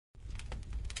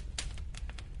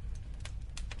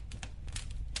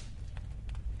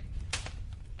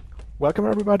Welcome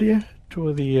everybody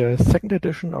to the second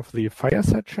edition of the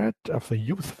Fireside Chat, of the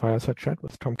Youth-Fireside Chat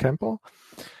with Tom Campbell.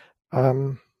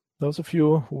 Those of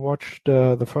you who watched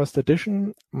the first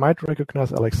edition might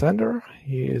recognize Alexander.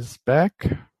 He is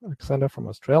back, Alexander from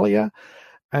Australia.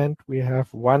 And we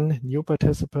have one new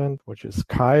participant, which is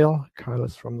Kyle. Kyle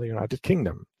is from the United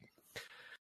Kingdom.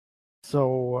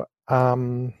 So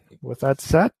with that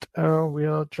said,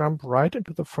 we'll jump right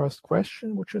into the first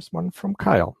question, which is one from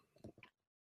Kyle.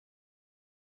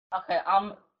 Okay,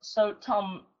 so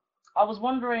Tom, I was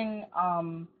wondering,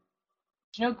 do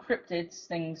you know cryptids,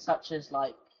 things such as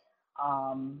like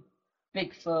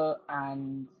Bigfoot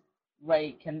and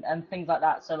Rake and things like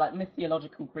that, so like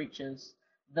mythological creatures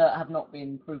that have not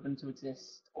been proven to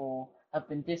exist or have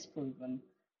been disproven.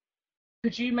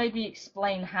 Could you maybe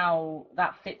explain how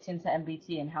that fits into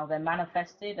MBT and how they're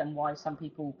manifested and why some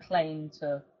people claim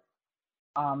to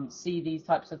see these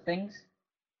types of things?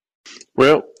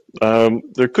 Well,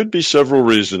 there could be several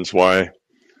reasons why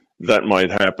that might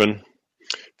happen.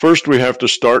 First, we have to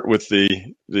start with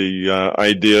the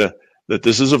idea that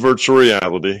this is a virtual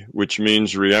reality, which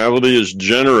means reality is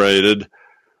generated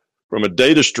from a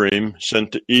data stream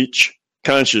sent to each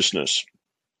consciousness.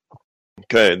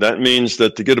 Okay, that means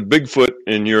that to get a Bigfoot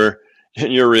in your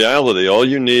reality, all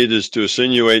you need is to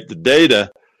insinuate the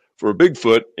data for a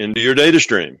Bigfoot into your data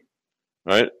stream,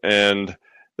 right? And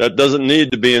that doesn't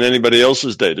need to be in anybody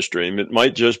else's data stream. It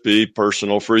might just be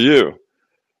personal for you.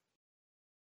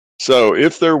 So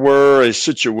if there were a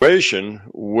situation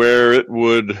where it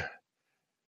would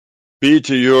be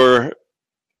to your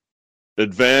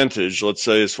advantage, let's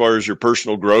say as far as your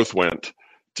personal growth went,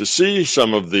 to see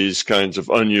some of these kinds of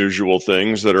unusual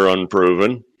things that are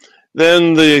unproven,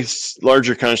 then the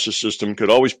larger conscious system could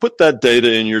always put that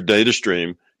data in your data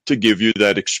stream to give you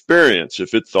that experience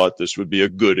if it thought this would be a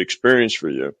good experience for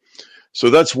you.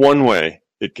 So that's one way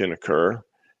it can occur.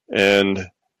 And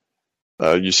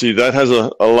you see, that has a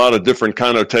lot of different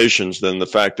connotations than the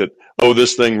fact that, oh,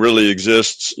 this thing really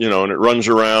exists, and it runs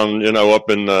around, up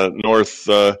in the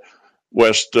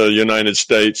northwest United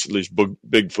States, at least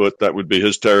Bigfoot, that would be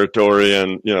his territory,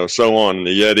 and, so on.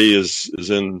 The Yeti is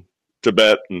in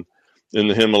Tibet and in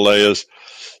the Himalayas.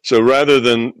 So rather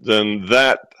than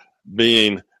that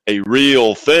being a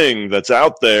real thing that's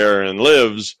out there and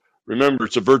lives, remember,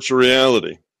 it's a virtual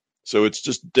reality. So it's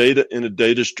just data in a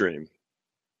data stream.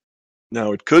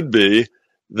 Now, it could be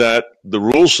that the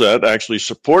rule set actually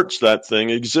supports that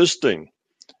thing existing.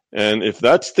 And if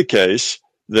that's the case,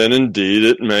 then indeed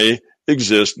it may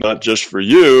exist not just for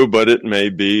you, but it may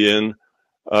be in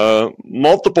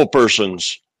multiple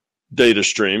persons' data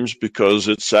streams because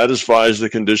it satisfies the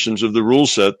conditions of the rule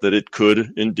set that it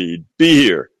could indeed be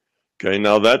here. Okay,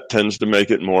 now that tends to make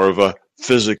it more of a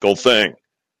physical thing.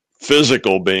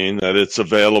 Physical being that it's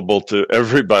available to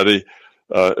everybody,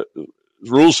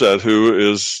 rule set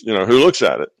who looks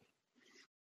at it.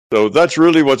 So that's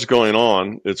really what's going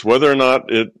on. It's whether or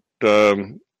not it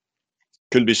can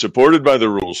be supported by the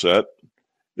rule set.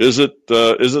 Is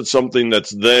it something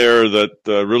that's there that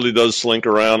really does slink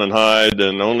around and hide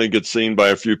and only gets seen by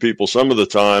a few people some of the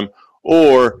time,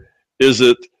 or is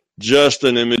it just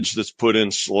an image that's put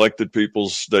in selected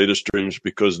people's data streams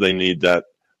because they need that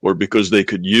or because they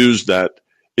could use that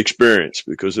experience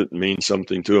because it means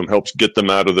something to them, helps get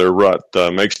them out of their rut,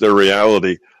 makes their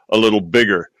reality a little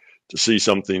bigger to see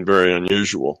something very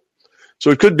unusual.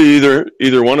 So it could be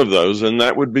either one of those, and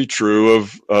that would be true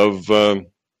of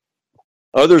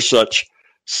other such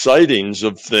sightings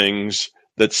of things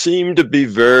that seem to be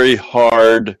very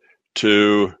hard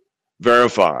to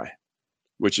verify,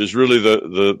 which is really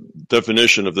the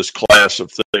definition of this class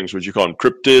of things, which you call them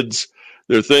cryptids.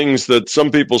 They're things that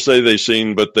some people say they've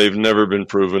seen, but they've never been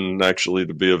proven actually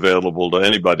to be available to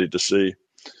anybody to see,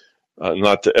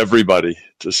 not to everybody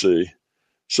to see.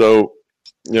 So,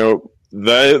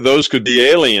 those could be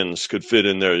aliens, could fit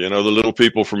in there, the little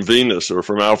people from Venus or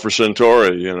from Alpha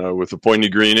Centauri, with the pointy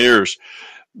green ears.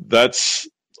 That's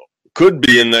could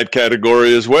be in that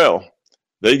category as well.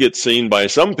 They get seen by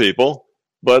some people,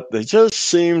 but they just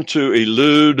seem to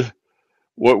elude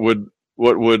what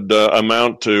would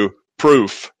amount to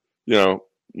proof,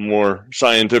 more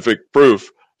scientific proof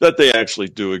that they actually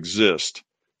do exist.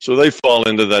 So they fall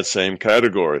into that same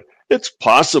category. It's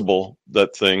possible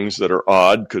that things that are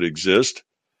odd could exist,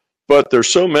 but there's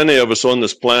so many of us on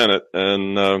this planet,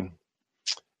 and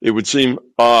it would seem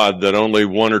odd that only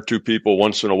one or two people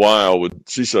once in a while would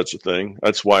see such a thing.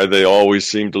 That's why they always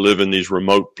seem to live in these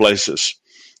remote places.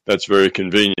 That's very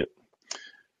convenient.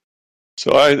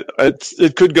 So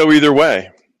it could go either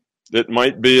way. It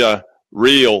might be a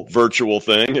real virtual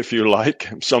thing, if you like,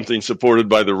 something supported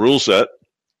by the rule set.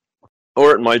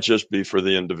 or it might just be for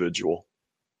the individual's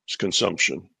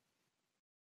consumption.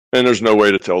 And there's no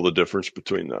way to tell the difference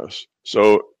between those.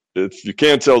 So if you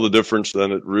can't tell the difference,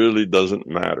 then it really doesn't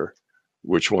matter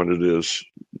which one it is.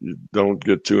 You don't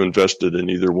get too invested in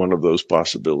either one of those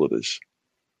possibilities.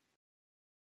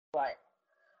 Right.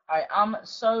 All right.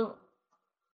 So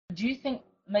do you think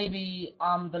maybe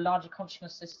the larger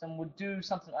consciousness system would do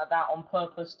something like that on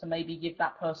purpose to maybe give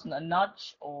that person a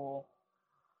nudge, or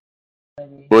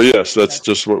maybe? Well, yes, that's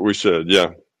just what we said.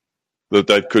 Yeah,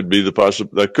 that could be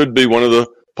that could be one of the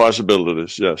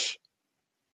possibilities. Yes.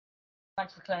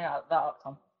 Thanks for clearing that up,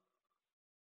 Tom.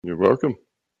 You're welcome.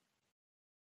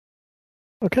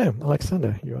 Okay,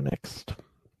 Alexander, you're next.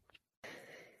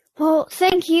 Well,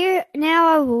 thank you. Now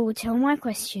I will tell my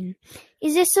question.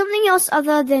 Is there something else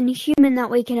other than human that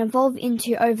we can evolve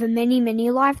into over many, many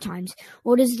lifetimes,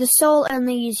 or does the soul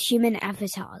only use human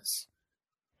avatars?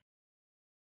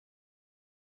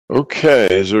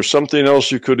 Okay, is there something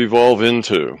else you could evolve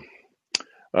into?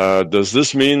 Does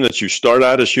this mean that you start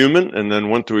out as human and then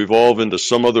want to evolve into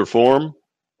some other form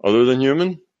other than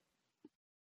human?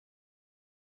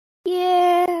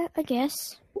 Yeah, I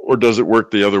guess. Or does it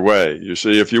work the other way? You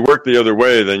see, if you work the other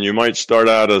way, then you might start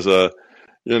out as a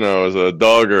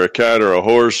dog or a cat or a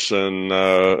horse and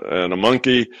a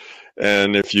monkey.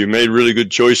 And if you made really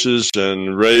good choices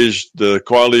and raised the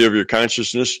quality of your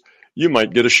consciousness, you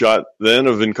might get a shot then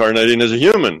of incarnating as a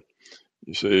human.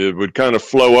 You see, it would kind of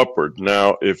flow upward.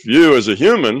 Now, if you as a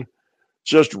human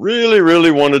just really,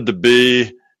 really wanted to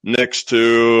be next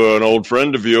to an old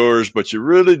friend of yours, but you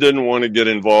really didn't want to get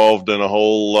involved in a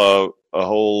whole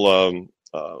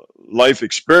life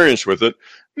experience with it,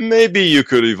 maybe you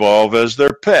could evolve as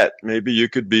their pet. Maybe you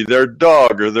could be their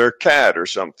dog or their cat or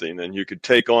something, and you could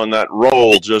take on that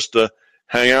role just to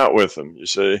hang out with them, you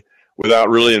see, without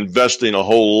really investing a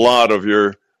whole lot of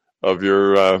your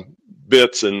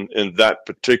bits in that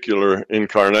particular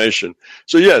incarnation.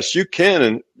 So yes, you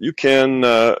can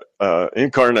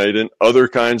incarnate in other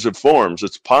kinds of forms.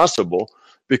 It's possible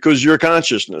because you're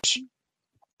consciousness,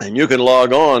 and you can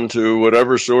log on to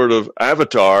whatever sort of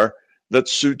avatar that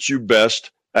suits you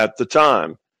best at the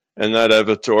time. And that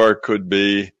avatar could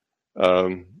be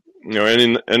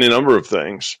any number of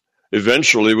things.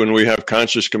 Eventually, when we have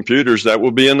conscious computers, that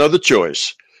will be another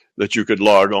choice that you could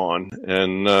log on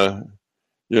and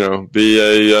be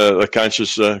a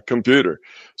conscious computer.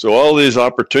 So all these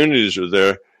opportunities are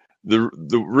there. The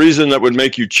reason that would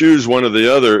make you choose one or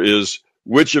the other is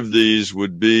which of these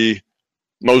would be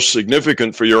most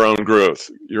significant for your own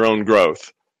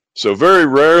growth. So very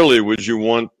rarely would you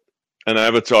want an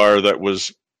avatar that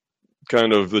was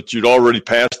that you'd already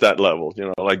passed that level,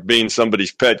 like being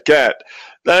somebody's pet cat.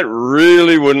 That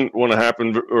really wouldn't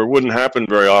happen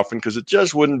very often, because it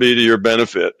just wouldn't be to your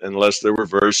benefit unless there were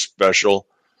very special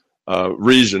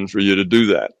reason for you to do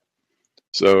that.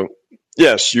 So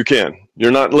yes, you can.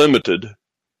 You're not limited.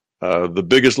 The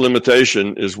biggest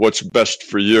limitation is what's best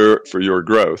for your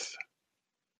growth.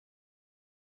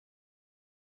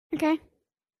 Okay.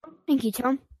 Thank you,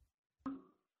 Tom.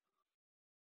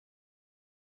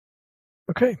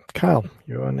 Okay, Kyle,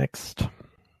 you're next.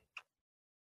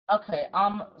 Okay,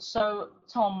 so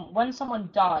Tom, when someone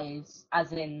dies,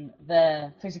 as in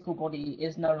their physical body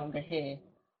is no longer here,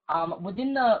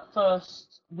 within the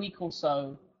first week or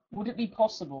so, would it be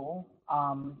possible,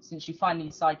 since you find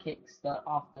these psychics that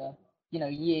after,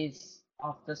 years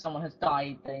after someone has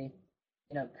died, they,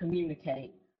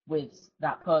 communicate with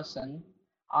that person,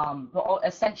 but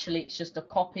essentially it's just a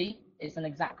copy, it's an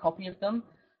exact copy of them.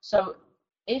 So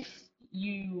if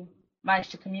you manage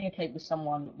to communicate with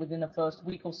someone within the first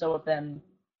week or so of them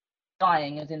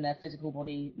dying, as in their physical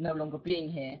body no longer being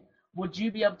here, would you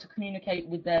be able to communicate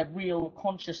with their real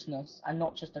consciousness and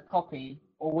not just a copy,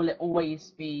 or will it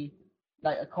always be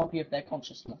like a copy of their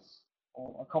consciousness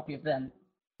or a copy of them?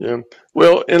 Yeah,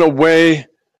 well, in a way,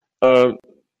 the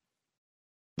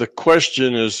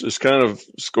question is kind of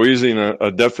squeezing a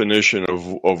definition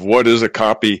of what is a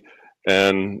copy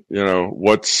and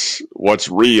what's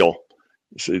real.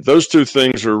 You see, those two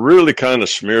things are really kind of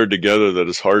smeared together that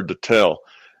it's hard to tell.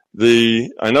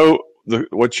 I know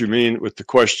what you mean with the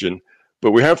question,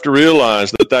 but we have to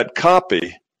realize that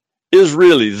copy is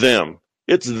really them.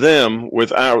 It's them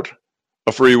without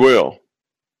a free will.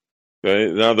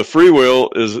 Okay. Now the free will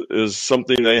is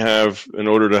something they have in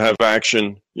order to have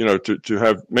action,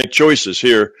 to make choices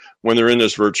here when they're in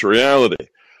this virtual reality.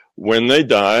 When they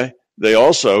die, they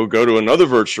also go to another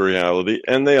virtual reality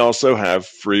and they also have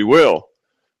free will.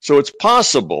 So it's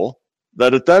possible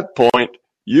that at that point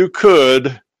you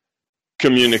could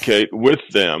communicate with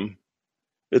them.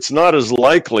 It's not as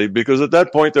likely because at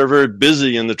that point they're very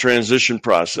busy in the transition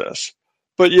process.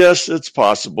 But yes, it's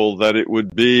possible that it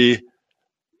would be,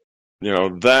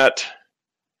 that.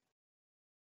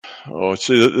 Oh,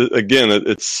 see, again,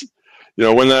 it's,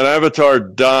 when that avatar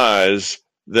dies,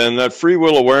 then that free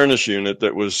will awareness unit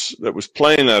that was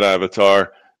playing that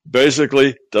avatar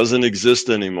basically doesn't exist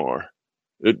anymore.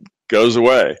 It goes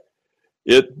away.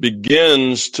 It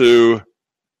begins to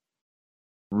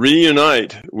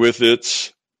reunite with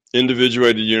its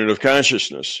individuated unit of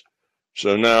consciousness.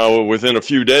 So now within a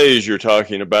few days, you're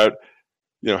talking about,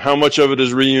 how much of it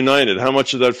is reunited? How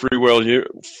much of that free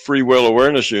will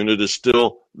awareness unit is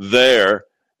still there?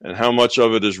 And how much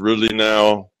of it is really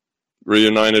now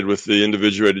reunited with the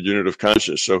individuated unit of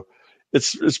consciousness? So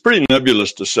it's pretty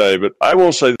nebulous to say, but I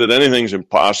won't say that anything's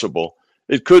impossible.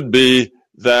 It could be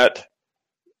that,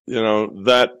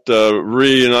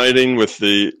 reuniting with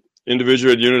the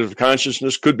individuated unit of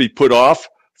consciousness could be put off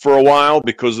for a while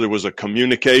because there was a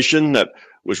communication that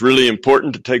was really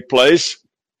important to take place.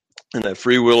 And that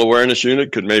free will awareness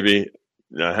unit could maybe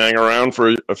hang around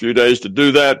for a few days to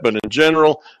do that. But in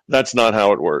general, that's not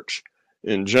how it works.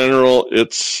 In general,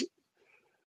 it's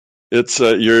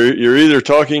you're either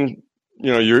talking,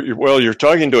 you're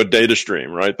talking to a data stream,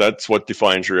 right? That's what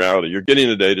defines reality. You're getting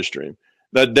a data stream.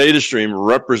 That data stream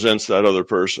represents that other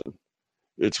person.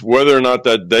 It's whether or not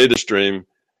that data stream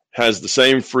has the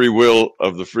same free will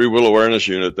of the free will awareness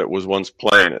unit that was once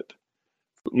playing it.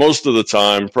 Most of the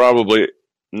time, probably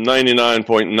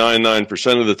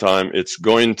 99.99% of the time, it's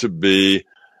going to be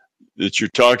that you're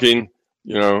talking,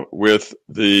 with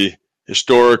the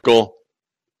historical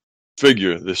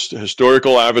figure, this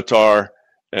historical avatar,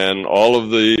 and all of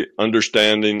the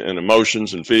understanding and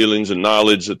emotions and feelings and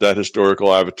knowledge that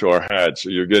historical avatar had. So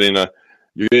you're getting a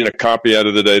copy out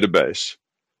of the database.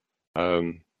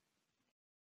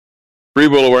 Free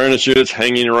will awareness units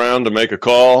hanging around to make a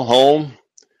call home.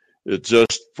 It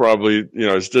just probably,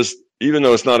 it's just, even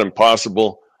though it's not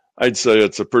impossible, I'd say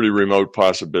it's a pretty remote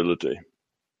possibility.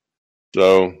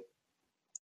 So,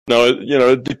 no,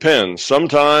 it depends.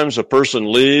 Sometimes a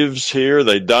person leaves here,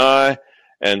 they die,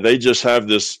 and they just have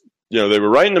this, they were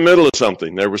right in the middle of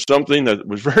something. There was something that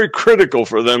was very critical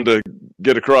for them to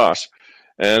get across.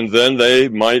 And then they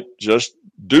might just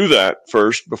do that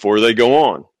first before they go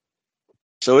on.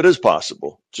 So it is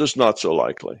possible, just not so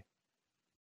likely.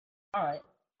 All right.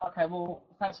 Okay, well,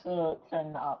 thanks for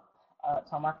clearing that up,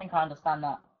 Tom. I think I understand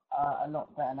that a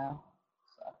lot better now.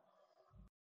 So,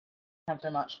 thanks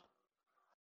very much.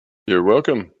 You're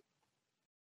welcome.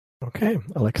 Okay,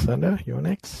 Alexander, you're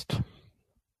next.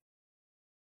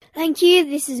 Thank you.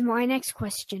 This is my next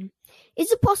question.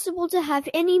 Is it possible to have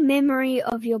any memory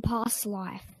of your past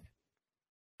life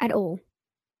at all?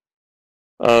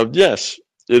 Yes,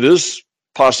 it is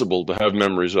possible to have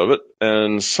memories of it,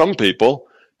 and some people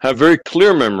have very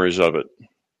clear memories of it.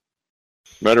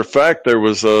 Matter of fact, there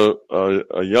was a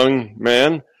young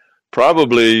man,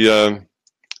 probably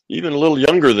even a little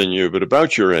younger than you, but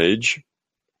about your age,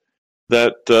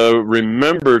 that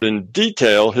remembered in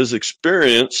detail his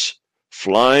experience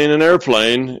flying an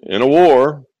airplane in a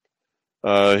war.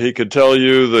 He could tell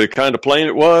you the kind of plane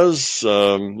it was,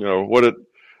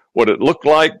 what it looked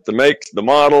like, the make, the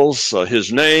models,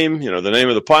 his name, the name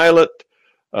of the pilot,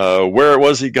 where it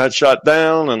was he got shot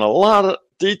down, and a lot of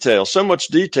detail, so much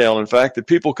detail, in fact, that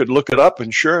people could look it up,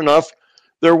 and sure enough,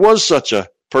 there was such a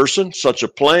person, such a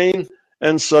plane,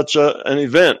 and such an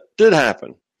event did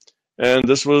happen. And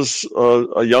this was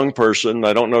a young person.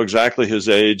 I don't know exactly his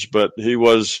age, but he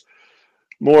was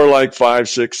more like 5,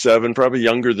 6, 7, probably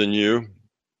younger than you,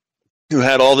 who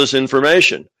had all this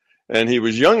information. And he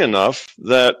was young enough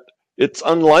that it's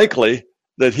unlikely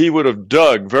that he would have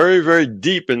dug very, very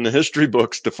deep in the history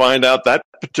books to find out that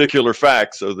particular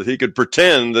fact so that he could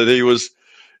pretend that he was,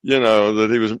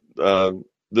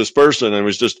 this person and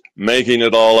was just making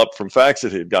it all up from facts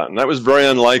that he'd gotten. That was very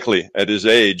unlikely at his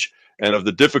age and of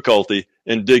the difficulty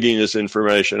in digging this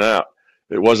information out.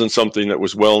 It wasn't something that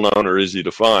was well known or easy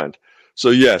to find. So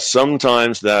yes,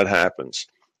 sometimes that happens.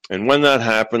 And when that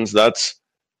happens, that's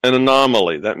an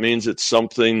anomaly. That means it's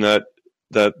something that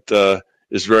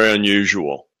is very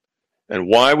unusual. And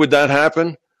why would that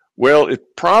happen? Well,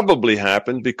 it probably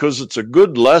happened because it's a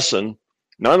good lesson,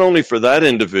 not only for that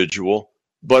individual,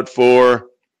 but for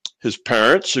his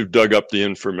parents who dug up the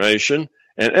information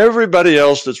and everybody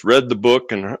else that's read the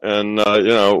book and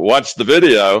watched the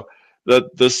video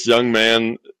that this young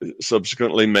man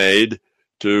subsequently made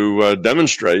to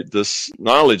demonstrate this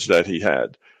knowledge that he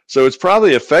had. So it's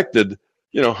probably affected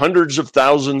hundreds of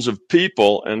thousands of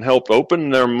people and helped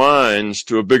open their minds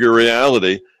to a bigger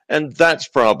reality. And that's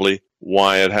probably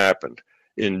why it happened.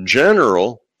 In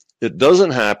general, it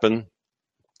doesn't happen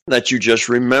that you just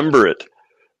remember it.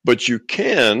 but you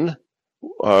can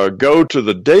go to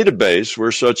the database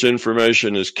where such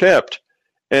information is kept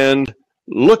and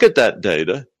look at that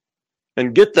data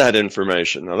and get that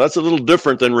information. Now, that's a little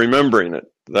different than remembering it.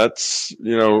 That's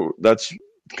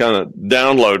kind of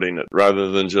downloading it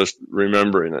rather than just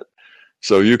remembering it.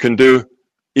 So you can do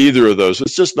either of those.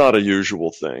 It's just not a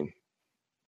usual thing.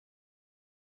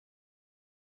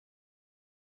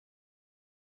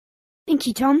 Thank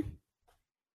you, Tom.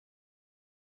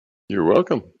 You're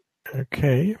welcome.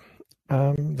 Okay.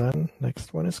 Then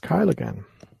next one is Kyle again.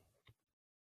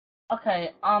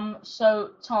 Okay,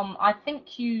 so Tom, I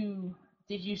think you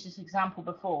did use this example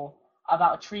before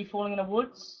about a tree falling in the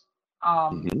woods.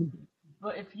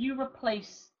 But if you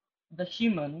replace the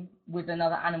human with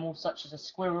another animal such as a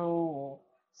squirrel or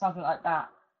something like that,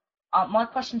 my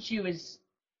question to you is,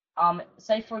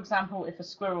 say for example, if a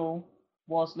squirrel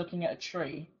was looking at a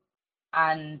tree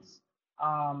and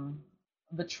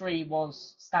the tree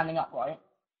was standing upright,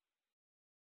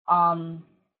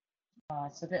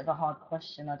 it's a bit of a hard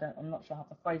question. I'm not sure how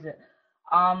to phrase it.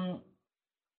 I'm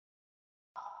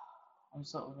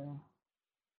sort of.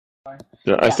 Sorry.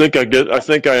 Yeah, I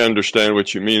think I understand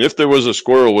what you mean. If there was a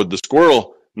squirrel, would the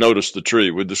squirrel notice the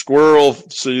tree? Would the squirrel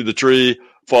see the tree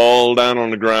fall down on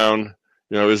the ground?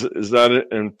 Is that an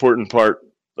important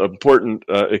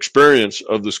experience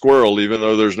of the squirrel, even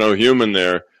though there's no human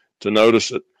there to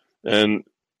notice it? And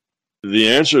the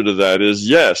answer to that is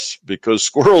yes, because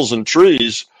squirrels and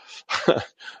trees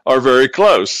are very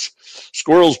close.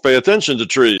 Squirrels pay attention to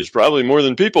trees, probably more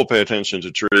than people pay attention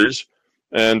to trees.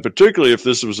 And particularly if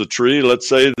this was a tree, let's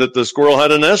say that the squirrel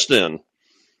had a nest in.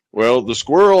 Well, the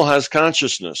squirrel has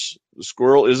consciousness. The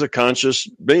squirrel is a conscious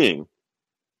being.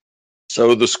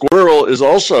 So the squirrel is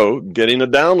also getting a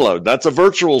download. That's a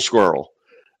virtual squirrel.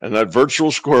 And that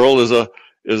virtual squirrel is a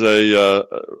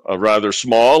rather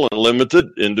small and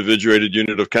limited individuated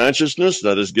unit of consciousness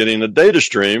that is getting a data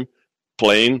stream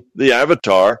playing the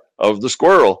avatar of the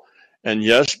squirrel. And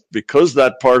yes, because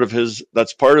that's part of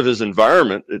his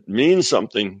environment, it means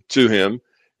something to him,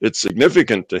 it's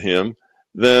significant to him,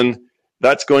 then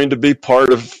that's going to be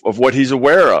part of what he's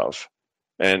aware of.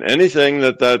 And anything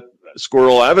that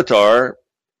squirrel avatar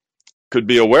could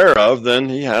be aware of, then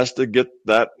he has to get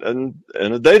that in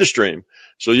a data stream.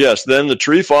 So yes, then the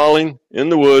tree falling in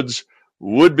the woods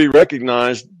would be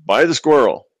recognized by the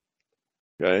squirrel.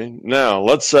 Okay. Now,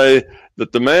 let's say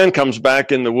that the man comes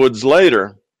back in the woods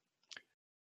later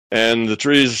and the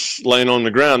tree's laying on the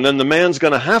ground. Then the man's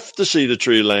going to have to see the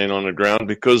tree laying on the ground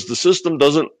because the system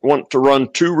doesn't want to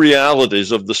run two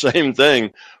realities of the same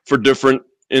thing for different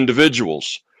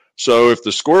individuals. So if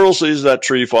the squirrel sees that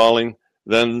tree falling,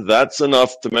 then that's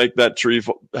enough to make that tree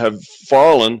have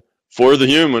fallen for the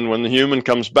human. When the human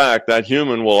comes back, that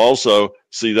human will also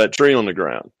see that tree on the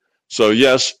ground. So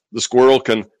yes, the squirrel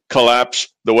can collapse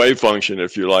the wave function,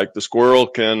 if you like. The squirrel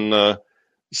can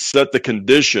set the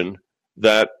condition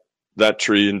that that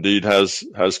tree indeed has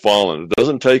fallen. It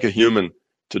doesn't take a human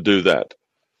to do that.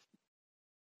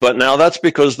 But now that's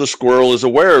because the squirrel is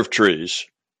aware of trees.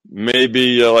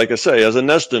 Maybe, like I say, has a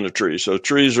nest in a tree. So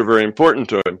trees are very important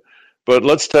to him. But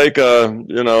let's take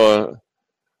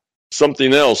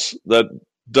something else that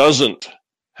doesn't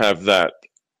have that.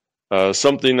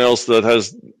 Something else that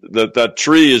has that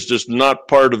tree is just not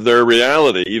part of their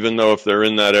reality, even though if they're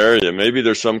in that area. Maybe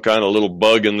there's some kind of little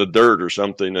bug in the dirt or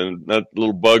something, and that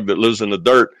little bug that lives in the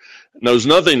dirt knows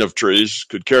nothing of trees,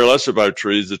 could care less about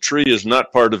trees. The tree is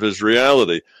not part of his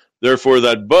reality. Therefore,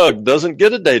 that bug doesn't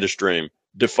get a data stream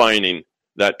defining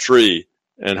that tree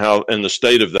and the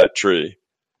state of that tree.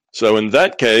 So in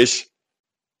that case,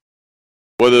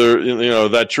 whether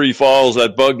that tree falls,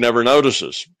 that bug never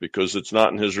notices because it's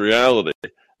not in his reality.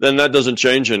 Then that doesn't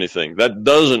change anything. That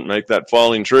doesn't make that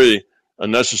falling tree a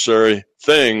necessary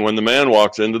thing when the man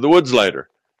walks into the woods later,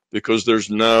 because there's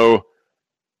no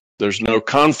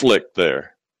conflict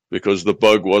there, because the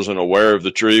bug wasn't aware of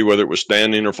the tree, whether it was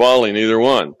standing or falling, either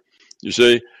one. You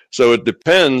see? So it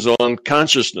depends on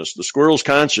consciousness. The squirrel's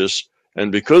conscious,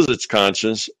 and because it's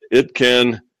conscious, it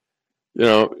can,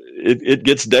 it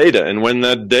gets data. And when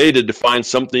that data defines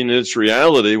something in its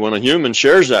reality, when a human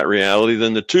shares that reality,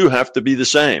 then the two have to be the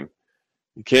same.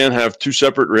 You can't have two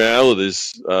separate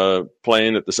realities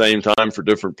playing at the same time for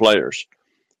different players.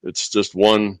 It's just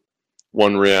one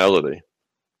reality.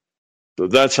 So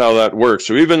that's how that works.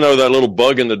 So even though that little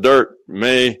bug in the dirt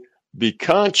may be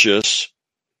conscious,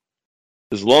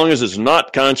 as long as it's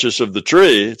not conscious of the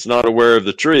tree, it's not aware of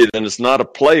the tree, then it's not a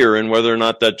player in whether or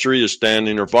not that tree is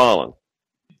standing or fallen.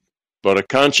 But a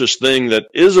conscious thing that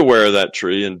is aware of that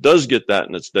tree and does get that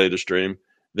in its data stream,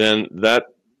 then that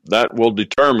will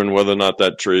determine whether or not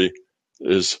that tree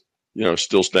is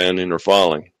still standing or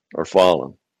falling or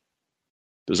fallen.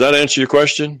 Does that answer your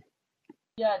question?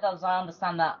 Yeah, it does. I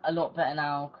understand that a lot better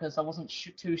now because I wasn't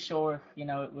too sure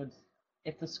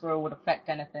if the squirrel would affect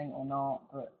anything or not.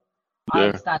 But I Yeah.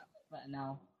 understand better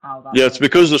now how that. Yeah, it's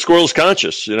because the squirrel's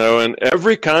conscious, and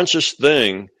every conscious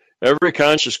thing, every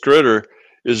conscious critter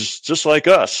is just like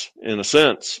us in a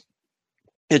sense.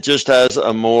 It just has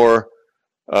a more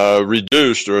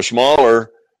reduced or a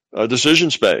smaller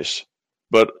decision space.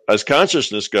 But as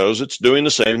consciousness goes, it's doing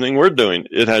the same thing we're doing.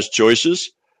 It has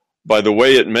choices. By the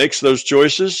way it makes those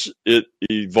choices, it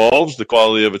evolves the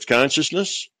quality of its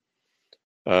consciousness.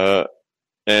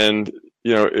 And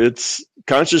it's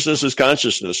consciousness is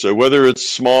consciousness. So whether it's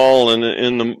small and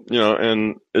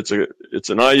and it's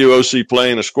an IUOC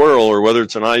playing a squirrel, or whether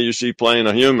it's an IUC playing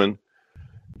a human,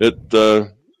 it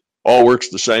all works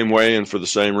the same way and for the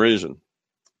same reason.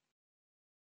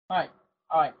 All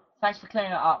right. Thanks for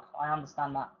clearing it up. I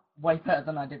understand that way better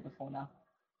than I did before now.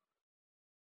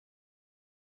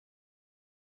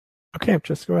 Okay,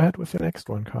 just go ahead with the next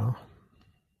one, Carl.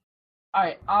 All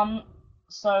right.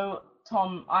 So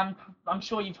Tom, I'm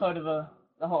sure you've heard of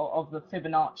the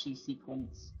Fibonacci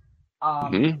sequence.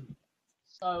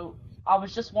 So I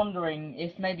was just wondering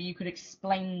if maybe you could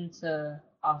explain to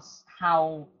us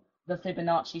how the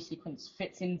Fibonacci sequence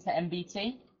fits into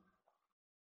MBT.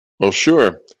 Well,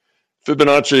 sure.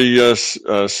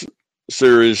 Fibonacci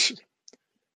series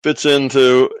fits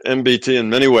into MBT in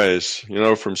many ways,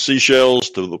 from seashells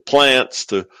to the plants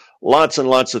to lots and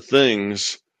lots of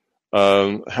things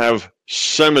have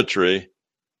symmetry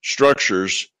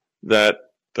structures that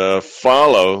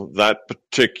follow that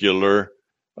particular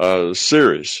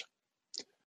series.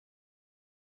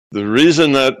 The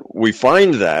reason that we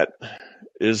find that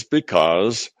is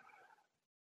because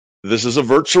this is a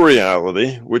virtual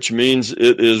reality, which means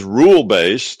it is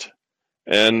rule-based.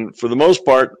 And for the most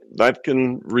part, that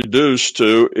can reduce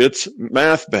to it's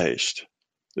math-based.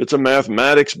 It's a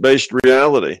mathematics-based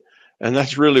reality. And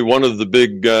that's really one of the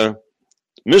big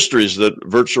mysteries that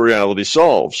virtual reality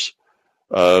solves.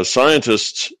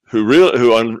 Scientists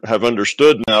who have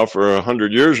understood now for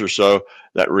 100 years or so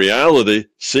that reality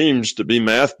seems to be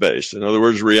math-based. In other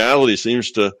words, reality seems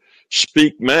to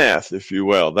speak math, if you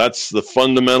will. That's the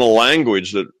fundamental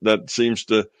language that seems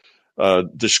to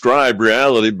describe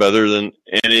reality better than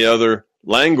any other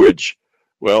language.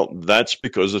 Well, that's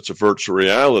because it's a virtual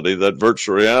reality. That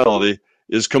virtual reality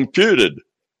is computed.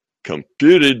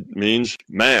 Computed means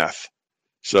math.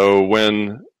 So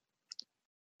when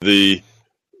the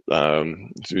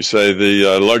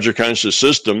larger conscious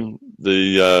system,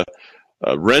 the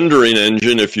rendering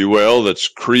engine, if you will, that's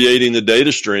creating the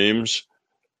data streams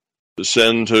to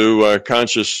send to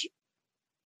conscious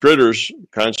critters,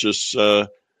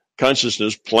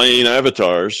 consciousness playing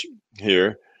avatars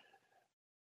here,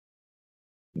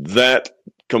 that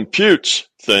computes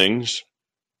things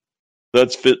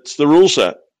that fits the rule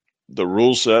set. The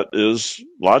rule set is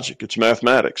logic, it's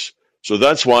mathematics. So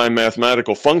that's why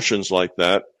mathematical functions like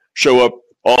that show up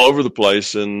all over the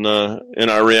place in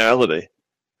our reality,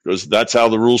 because that's how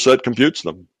the rule set computes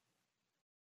them.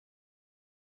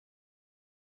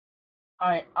 All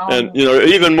right. And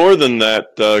even more than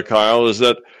that, Kyle, is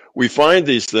that we find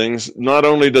these things. Not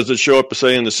only does it show up,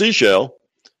 say, in the seashell,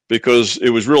 because it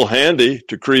was real handy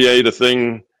to create a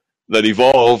thing that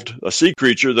evolved, a sea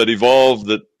creature that evolved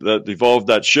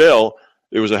that shell.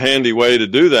 It was a handy way to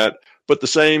do that. But the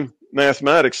same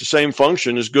mathematics, the same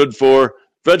function is good for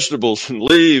vegetables and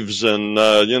leaves and,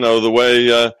 the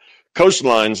way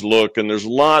coastlines look. And there's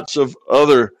lots of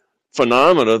other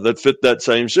phenomena that fit that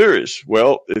same series.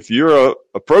 Well, if you're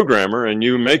a programmer and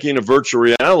you're making a virtual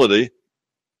reality,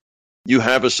 you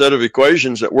have a set of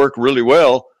equations that work really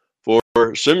well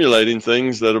for simulating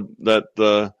things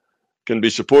that can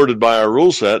be supported by our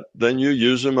rule set. Then you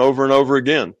use them over and over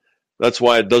again. That's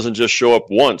why it doesn't just show up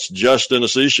once, just in a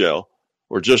seashell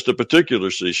or just a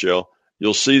particular seashell.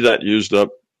 You'll see that used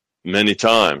up many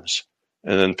times.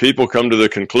 And then people come to the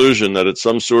conclusion that it's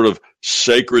some sort of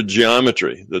sacred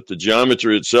geometry, that the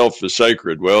geometry itself is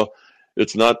sacred. Well,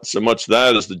 it's not so much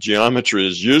that as the geometry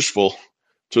is useful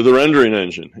to the rendering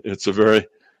engine. It's a very,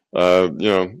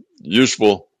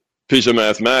 useful piece of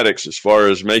mathematics as far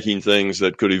as making things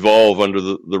that could evolve under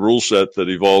the rule set that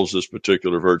evolves this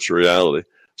particular virtual reality.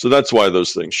 So that's why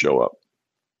those things show up.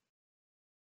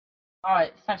 All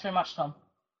right. Thanks very much, Tom.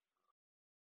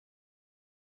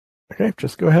 Okay,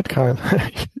 just go ahead, Kyle.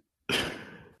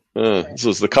 This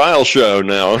is the Kyle show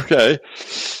now. Okay.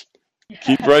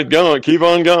 Keep right going. Keep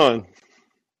on going.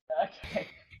 Okay.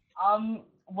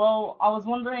 Well, I was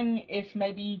wondering if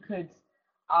maybe you could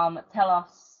tell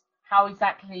us how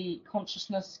exactly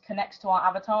consciousness connects to our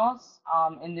avatars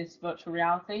in this virtual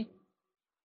reality?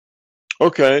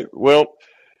 Okay, well,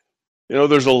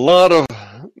 there's a lot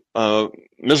of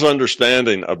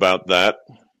misunderstanding about that.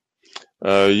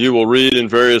 You will read in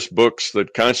various books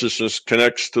that consciousness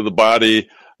connects to the body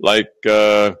like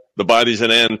the body's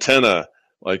an antenna,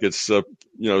 like it's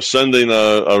sending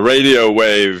a radio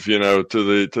wave to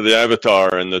the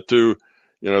avatar, and the two,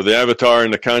 the avatar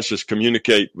and the conscious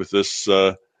communicate with this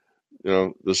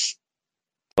this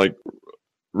like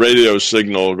radio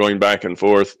signal going back and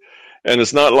forth. And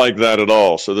it's not like that at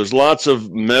all. So there's lots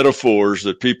of metaphors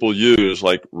that people use,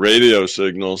 like radio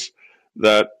signals,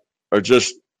 that are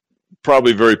just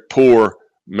probably very poor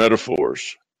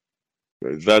metaphors.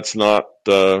 That's not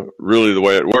really the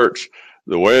way it works.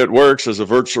 The way it works as a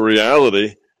virtual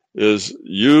reality is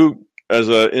you, as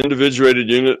an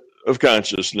individuated unit of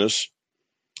consciousness,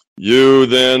 you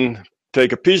then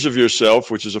take a piece of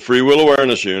yourself, which is a free will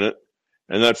awareness unit,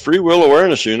 and that free will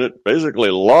awareness unit basically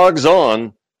logs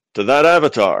on to that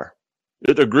avatar.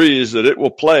 It agrees that it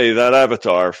will play that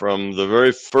avatar from the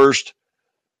very first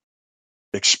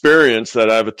experience that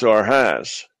avatar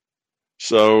has.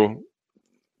 So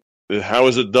how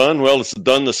is it done? Well, it's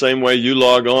done the same way you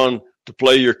log on to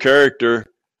play your character,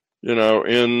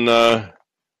 in The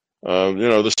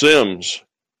Sims,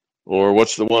 or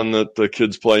what's the one that the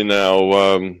kids play now?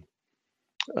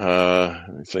 Let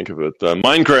me think of it.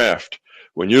 Minecraft.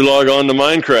 When you log on to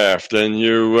Minecraft and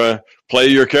you play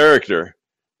your character,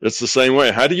 it's the same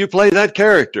way. How do you play that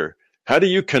character? How do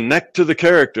you connect to the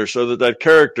character so that that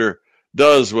character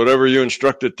does whatever you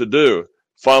instruct it to do,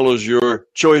 follows your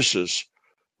choices?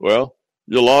 Well,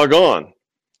 you log on.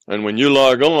 And when you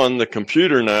log on, the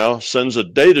computer now sends a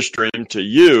data stream to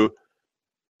you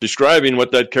describing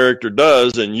what that character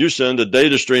does, and you send a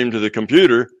data stream to the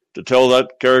computer to tell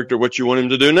that character what you want him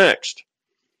to do next.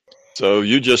 So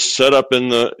you just set up in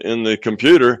the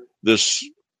computer this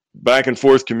back and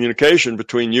forth communication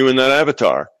between you and that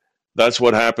avatar. That's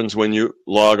what happens when you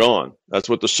log on. That's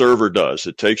what the server does.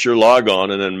 It takes your log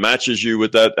on and then matches you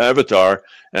with that avatar,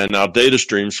 and now data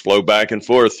streams flow back and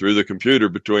forth through the computer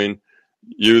between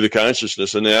you, the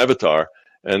consciousness, and the avatar.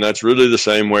 And that's really the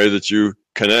same way that you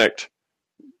connect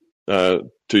to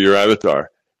your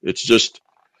avatar. It's just,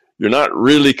 you're not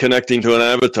really connecting to an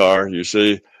avatar. You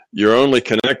see, you're only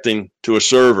connecting to a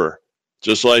server.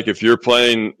 Just like if you're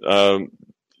playing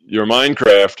your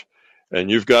Minecraft and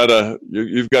you've got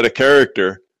a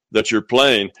character that you're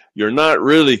playing, you're not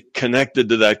really connected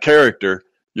to that character.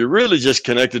 You're really just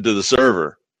connected to the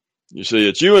server. You see,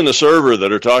 it's you and the server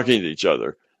that are talking to each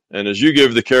other. And as you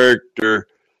give the character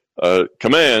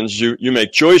commands, you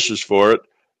make choices for it,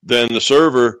 then the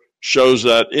server shows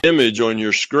that image on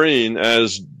your screen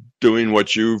as doing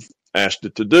what you've asked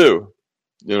it to do.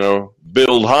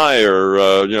 Build higher,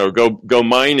 go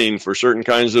mining for certain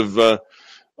kinds of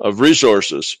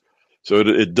resources. So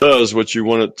it does what you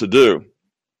want it to do.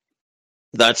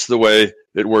 That's the way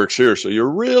it works here. So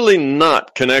you're really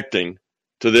not connecting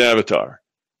to the avatar.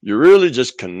 You're really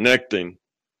just connecting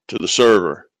to the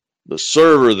server. The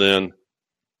server then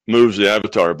moves the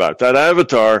avatar about. That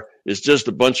avatar is just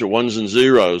a bunch of ones and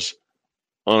zeros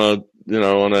on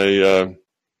a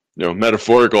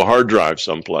metaphorical hard drive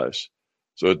someplace.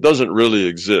 So it doesn't really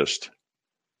exist.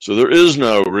 So there is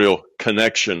no real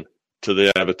connection to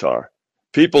the avatar.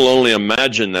 People only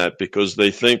imagine that because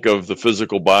they think of the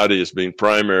physical body as being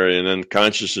primary and then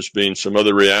consciousness being some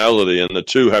other reality, and the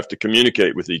two have to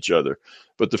communicate with each other.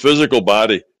 But the physical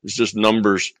body is just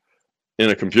numbers in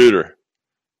a computer.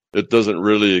 It doesn't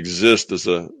really exist as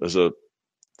a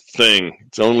thing.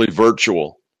 It's only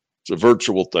virtual. It's a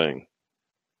virtual thing.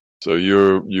 So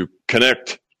you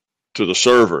connect to the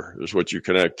server is what you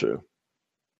connect to.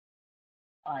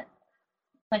 All right.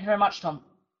 Thank you very much, Tom.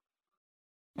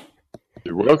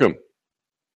 You're welcome.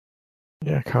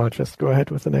 Yeah, Carl, just go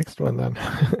ahead with the next one then.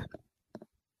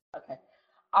 Okay.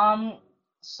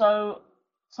 So,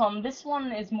 Tom, this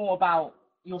one is more about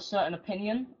your certain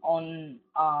opinion on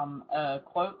a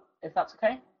quote, if that's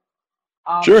okay.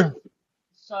 Sure.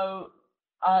 So,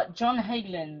 John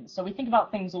Hagelin. So we think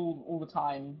about things all the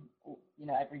time,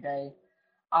 every day.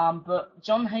 But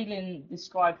John Hagelin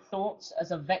described thoughts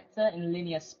as a vector in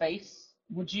linear space.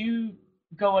 Would you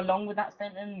go along with that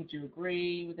statement? Would you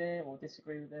agree with it or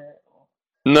disagree with it?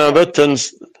 No, that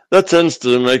tends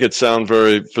to make it sound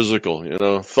very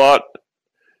physical. Thought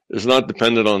is not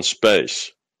dependent on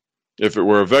space. If it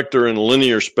were a vector in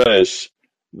linear space,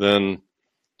 then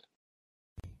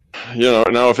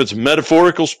now if it's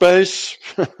metaphorical space,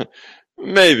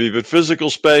 maybe, but physical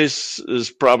space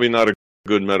is probably not a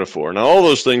good metaphor. Now, all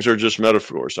those things are just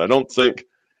metaphors. I don't think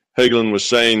Hagelin was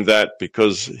saying that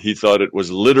because he thought it was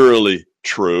literally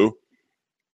true.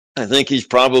 I think he's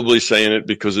probably saying it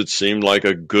because it seemed like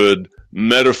a good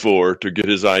metaphor to get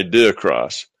his idea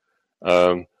across.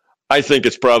 I think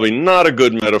it's probably not a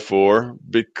good metaphor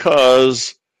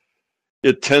because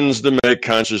it tends to make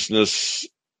consciousness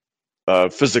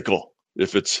physical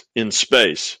if it's in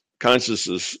space.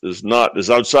 Consciousness is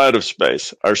outside of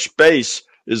space. Our space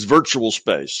is virtual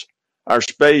space. Our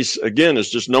space, again, is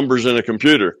just numbers in a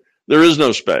computer. There is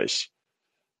no space.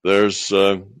 There's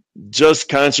just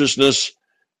consciousness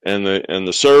and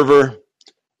the server,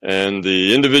 and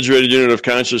the individuated unit of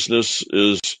consciousness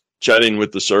is chatting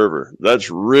with the server.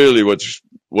 That's really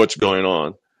what's going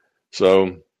on.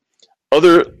 So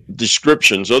other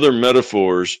descriptions, other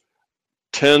metaphors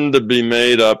tend to be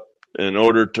made up in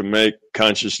order to make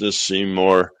consciousness seem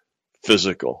more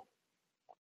physical.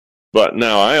 But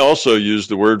now I also use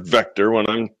the word vector when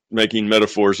I'm making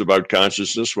metaphors about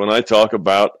consciousness. When I talk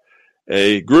about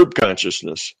a group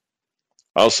consciousness,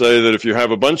 I'll say that if you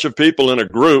have a bunch of people in a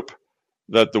group,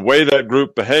 that the way that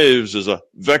group behaves is a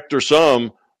vector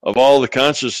sum of all the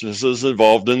consciousnesses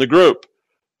involved in the group.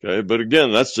 Okay, but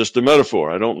again, that's just a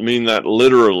metaphor. I don't mean that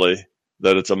literally,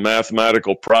 that it's a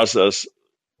mathematical process,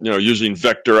 using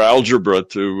vector algebra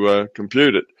to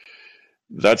compute it.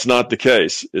 That's not the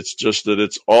case. It's just that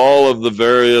it's all of the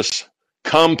various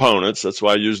components. That's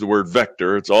why I use the word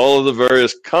vector. It's all of the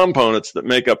various components that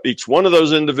make up each one of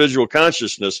those individual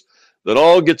consciousness that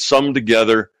all get summed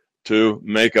together to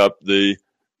make up the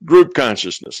group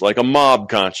consciousness, like a mob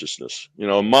consciousness.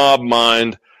 A mob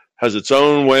mind has its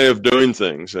own way of doing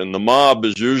things, and the mob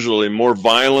is usually more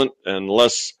violent and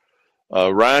less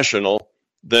rational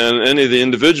than any of the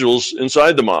individuals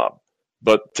inside the mob.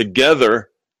 But together,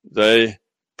 they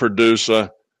produce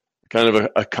a kind of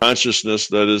a consciousness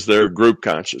that is their group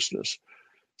consciousness.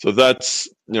 So that's,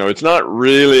 it's not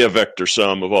really a vector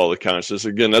sum of all the consciousness.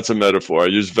 Again, that's a metaphor. I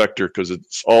use vector because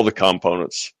it's all the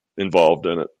components involved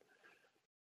in it.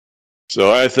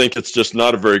 So I think it's just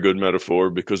not a very good metaphor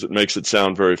because it makes it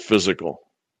sound very physical.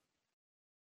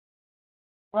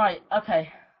 Right,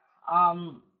 okay.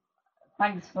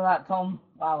 Thanks for that, Tom.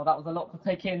 Wow, that was a lot to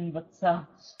take in, but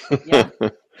yeah.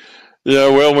 Yeah,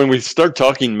 well, when we start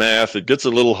talking math, it gets a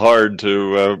little hard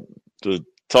to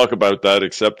talk about that,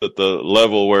 except at the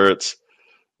level where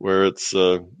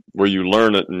you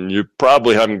learn it, and you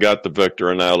probably haven't got the vector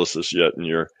analysis yet in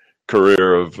your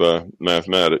career of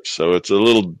mathematics. So it's a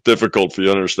little difficult for you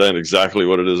to understand exactly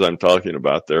what it is I'm talking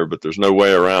about there, but there's no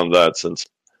way around that since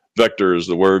vector is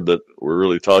the word that we're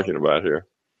really talking about here.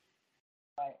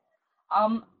 Right.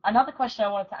 Another question I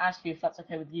wanted to ask you, if that's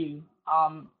okay with you.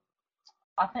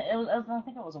 I think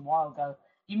it was a while ago.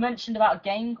 You mentioned about a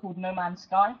game called No Man's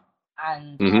Sky,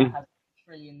 and it has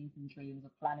trillions and trillions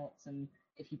of planets, and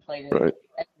if you played it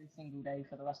every single day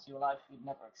for the rest of your life, you'd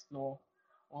never explore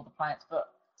all the planets. But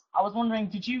I was wondering,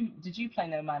 did you play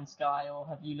No Man's Sky, or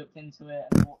have you looked into it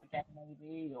and bought the game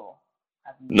maybe, or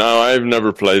have you? No, I've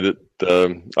never played it.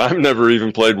 I've never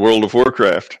even played World of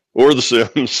Warcraft or The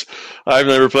Sims. I've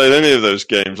never played any of those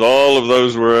games. All of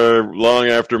those were long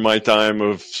after my time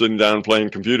of sitting down playing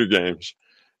computer games.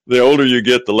 The older you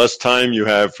get, the less time you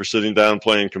have for sitting down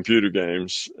playing computer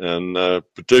games. And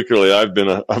particularly, I've been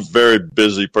a very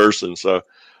busy person, so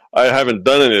I haven't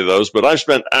done any of those. But I've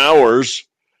spent hours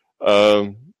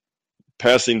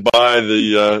passing by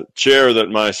the chair that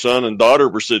my son and daughter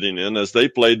were sitting in as they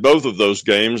played both of those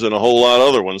games and a whole lot of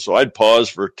other ones. So I'd pause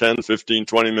for 10, 15,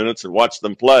 20 minutes and watch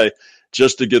them play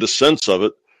just to get a sense of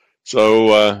it.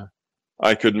 So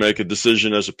I could make a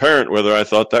decision as a parent whether I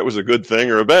thought that was a good thing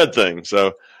or a bad thing.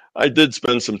 So I did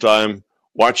spend some time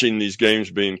watching these games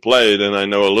being played, and I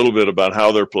know a little bit about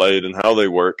how they're played and how they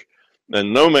work.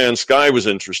 And No Man's Sky was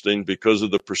interesting because of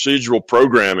the procedural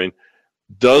programming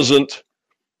doesn't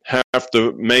have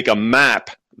to make a map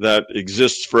that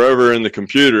exists forever in the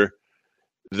computer.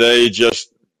 They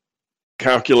just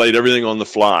calculate everything on the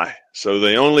fly. So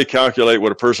they only calculate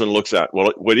what a person looks at.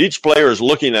 Well, what each player is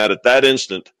looking at that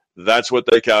instant, that's what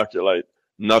they calculate,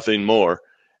 nothing more.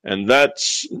 And that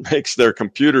makes their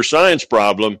computer science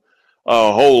problem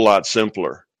a whole lot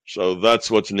simpler. So that's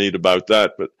what's neat about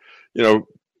that. But,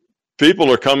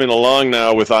 people are coming along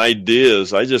now with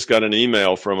ideas. I just got an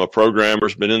email from a programmer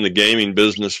who's been in the gaming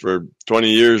business for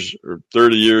 20 years or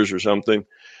 30 years or something.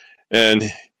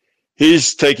 And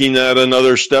he's taking that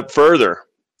another step further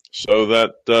so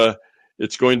that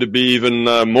it's going to be even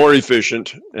more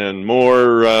efficient and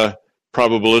more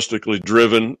probabilistically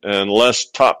driven and less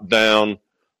top-down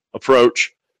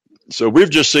approach. So we've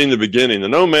just seen the beginning. The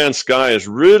No Man's Sky is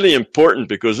really important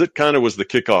because it kind of was the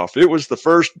kickoff. It was the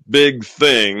first big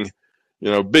thing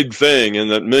big thing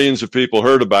and that millions of people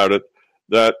heard about it,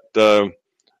 that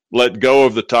let go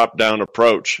of the top-down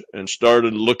approach and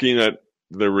started looking at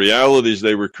the realities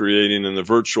they were creating in the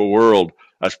virtual world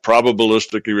as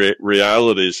probabilistic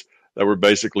realities that were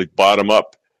basically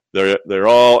bottom-up. They're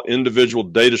all individual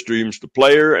data streams to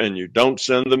player, and you don't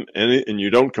send them and you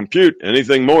don't compute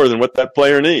anything more than what that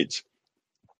player needs,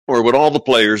 or what all the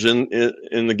players in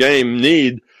the game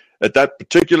need at that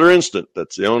particular instant.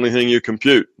 That's the only thing you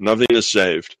compute. Nothing is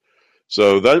saved.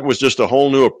 So that was just a whole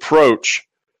new approach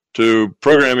to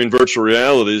programming virtual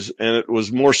realities, and it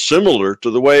was more similar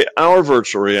to the way our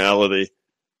virtual reality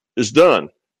is done.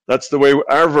 That's the way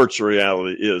our virtual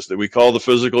reality is, that we call the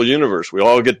physical universe. We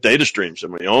all get data streams,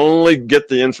 and we only get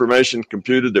the information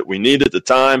computed that we need at the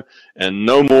time, and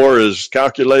no more is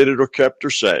calculated or kept or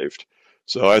saved.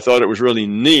 So I thought it was really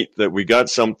neat that we got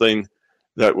something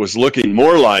that was looking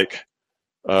more like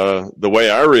the way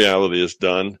our reality is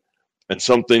done, and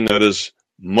something that is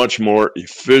much more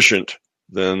efficient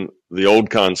than the old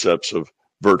concepts of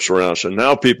virtual reality. So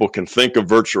now people can think of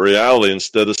virtual reality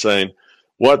instead of saying,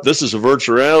 what, this is a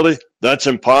virtual reality? That's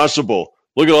impossible.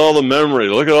 Look at all the memory.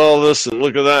 Look at all this and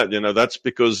look at that. That's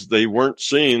because they weren't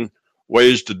seeing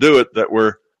ways to do it that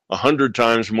were 100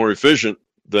 times more efficient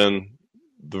than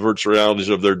the virtual realities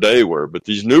of their day were. But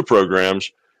these new programs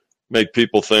make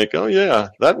people think, oh yeah,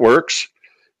 that works.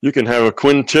 You can have a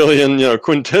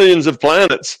quintillions of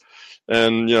planets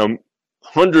and,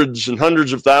 hundreds and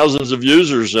hundreds of thousands of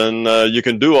users, and you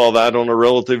can do all that on a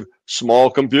relative small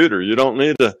computer. You don't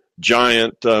need a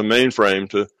giant mainframe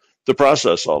to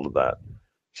process all of that.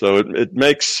 So it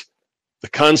makes the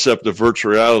concept of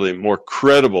virtual reality more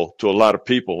credible to a lot of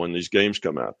people when these games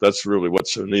come out. That's really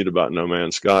what's so neat about No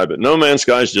Man's Sky. But No Man's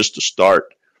Sky is just a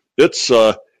start. It's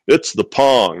the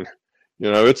Pong.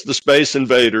 It's the Space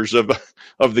Invaders of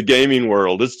the gaming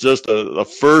world. It's just a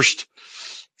first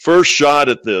shot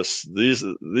at this.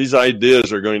 These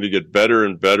ideas are going to get better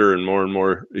and better and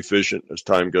more efficient as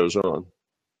time goes on.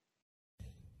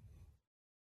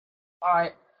 All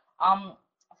right.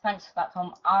 Thanks for that,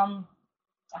 Tom.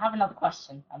 I have another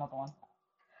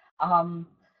one.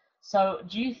 So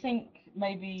do you think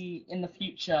maybe in the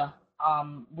future,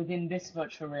 within this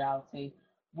virtual reality,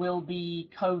 we'll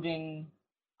be coding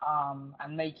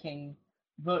and making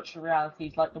virtual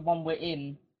realities like the one we're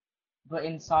in, but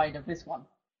inside of this one?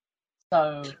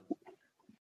 So.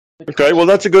 Okay, well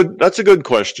that's a good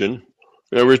question.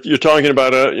 You're talking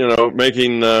about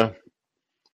making a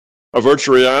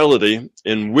virtual reality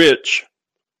in which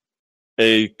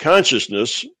a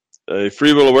consciousness, a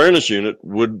free will awareness unit,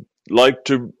 would like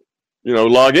to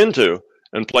log into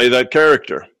and play that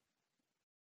character.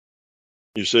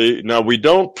 You see, now we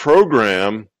don't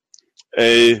program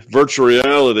a virtual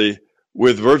reality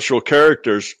with virtual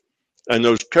characters, and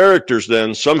those characters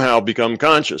then somehow become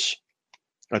conscious.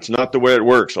 That's not the way it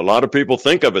works. A lot of people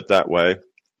think of it that way.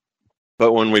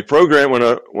 But when we program,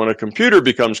 when a computer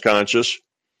becomes conscious,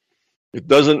 it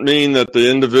doesn't mean that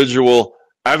the individual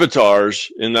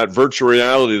avatars in that virtual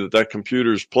reality that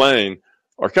computer is playing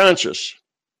are conscious.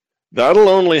 That'll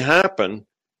only happen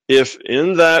if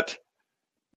in that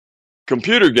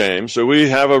computer game, so we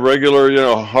have a regular,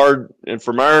 hard, and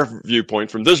from our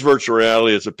viewpoint, from this virtual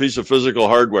reality, it's a piece of physical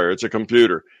hardware. It's a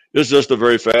computer. It's just a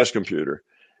very fast computer.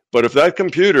 But if that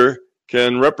computer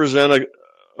can represent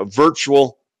a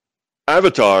virtual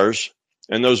avatars,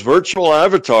 and those virtual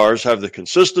avatars have the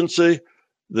consistency,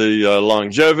 the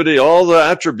longevity, all the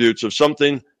attributes of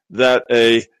something that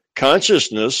a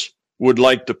consciousness would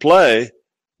like to play,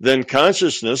 then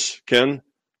consciousness can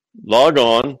log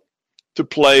on to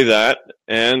play that,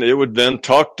 and it would then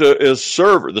talk to its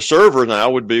server. The server now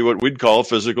would be what we'd call a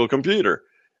physical computer,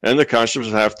 and the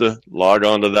consciousness would have to log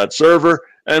on to that server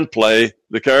and play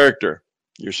the character,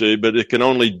 you see. But it can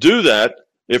only do that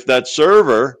if that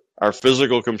server, our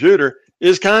physical computer,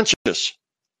 is conscious.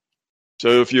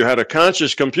 So if you had a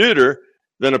conscious computer,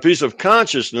 then a piece of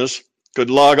consciousness could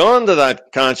log on to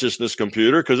that consciousness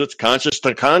computer, because it's conscious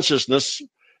to consciousness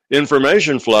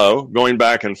information flow going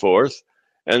back and forth,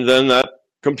 and then that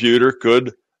computer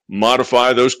could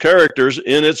modify those characters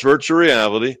in its virtual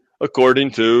reality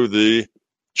according to the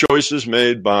choices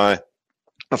made by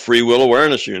a free will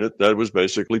awareness unit that was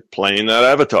basically playing that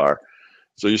avatar.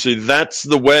 So you see, that's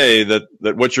the way that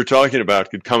what you're talking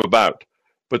about could come about.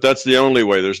 But that's the only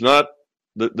way. There's nothing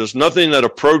that a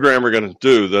programmer going to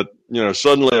do that,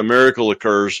 suddenly a miracle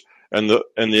occurs and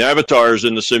the avatars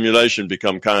in the simulation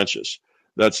become conscious.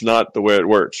 That's not the way it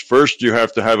works. First, you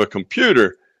have to have a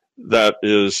computer that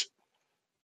is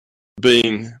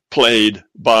being played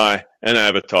by an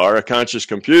avatar, a conscious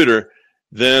computer.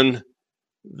 Then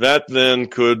that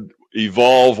could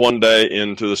evolve one day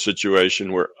into the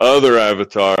situation where other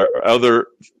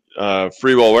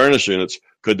free will awareness units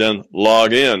could then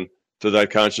log in to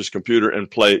that conscious computer and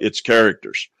play its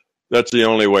characters. That's the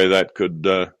only way that could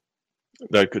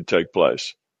take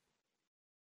place.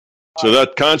 So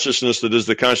that consciousness that is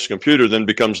the conscious computer then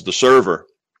becomes the server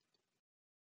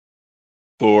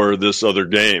for this other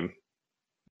game,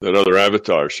 that other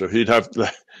avatar. So he'd have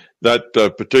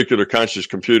that particular conscious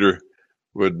computer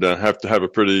would have to have a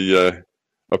pretty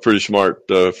smart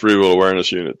free will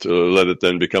awareness unit to let it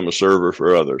then become a server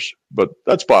for others. But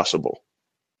that's possible.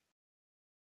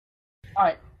 All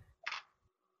right.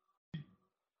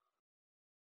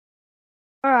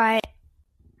 All right.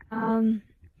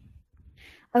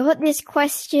 I got this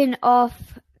question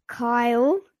off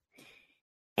Kyle,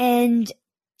 and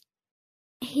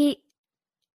is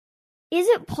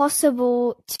it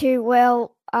possible to,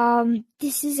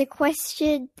 this is a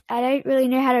question I don't really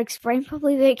know how to explain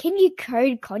properly, but can you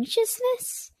code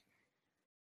consciousness?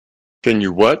 Can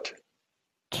you what?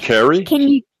 Carry?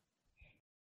 Can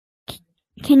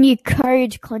you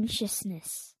code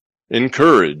consciousness?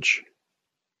 Encourage.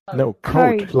 No,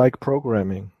 code, like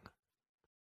programming.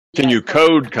 Can you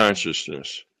code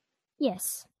consciousness?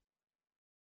 Yes.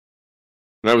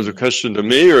 That was a question to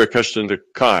me or a question to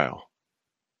Kyle?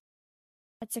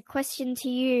 That's a question to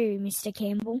you, Mr.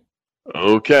 Campbell.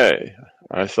 Okay.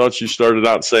 I thought you started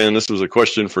out saying this was a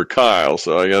question for Kyle,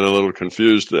 so I got a little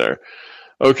confused there.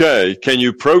 Okay. Can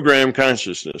you program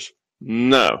consciousness?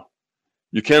 No.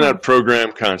 You cannot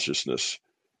program consciousness.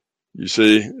 You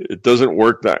see, it doesn't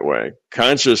work that way.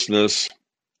 Consciousness,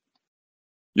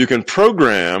 you can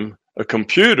program a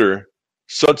computer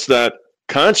such that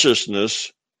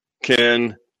consciousness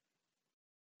can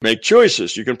make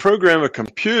choices. You can program a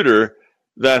computer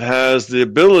that has the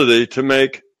ability to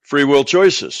make free will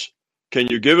choices. Can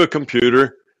you give a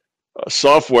computer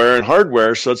software and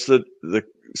hardware such that the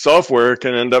software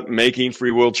can end up making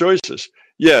free will choices?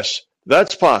 Yes,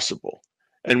 that's possible.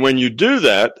 And when you do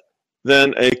that,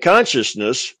 then a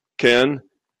consciousness can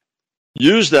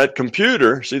use that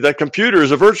computer. See, that computer is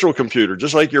a virtual computer,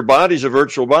 just like your body's a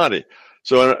virtual body.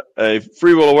 So a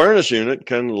free will awareness unit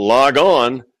can log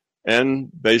on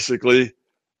and basically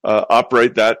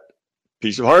operate that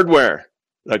piece of hardware,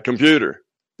 that computer.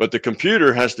 But the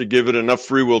computer has to give it enough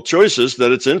free will choices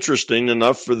that it's interesting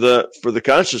enough for the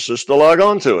consciousness to log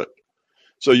on to it.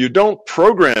 So you don't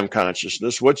program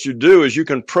consciousness. What you do is you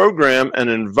can program an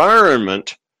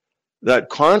environment that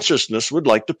consciousness would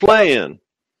like to play in.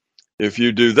 If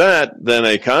you do that, then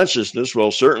a consciousness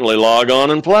will certainly log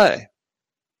on and play.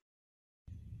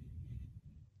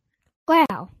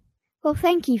 Wow. Well,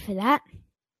 thank you for that.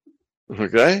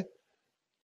 Okay.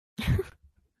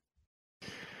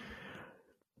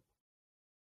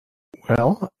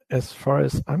 Well, as far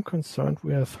as I'm concerned,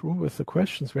 we are through with the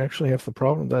questions. We actually have the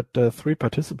problem that 3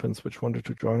 participants which wanted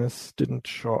to join us didn't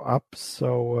show up.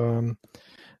 So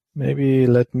maybe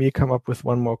let me come up with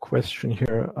one more question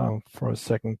here for a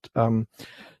second. Tom,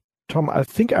 I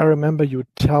think I remember you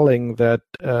telling that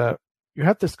you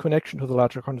had this connection to the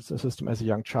larger consciousness system as a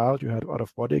young child. You had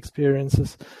out-of-body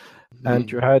experiences,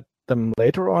 and you had them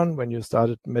later on when you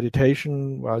started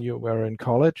meditation while you were in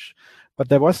college. But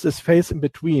there was this phase in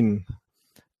between.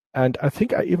 And I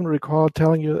think I even recall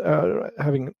telling you,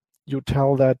 having you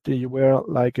tell that you were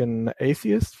like an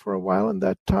atheist for a while in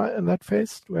that time, in that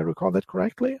phase. Do I recall that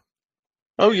correctly?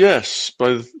 Oh, yes.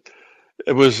 But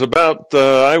it was about,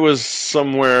 I was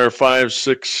somewhere 5,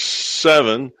 6,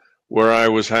 7, where I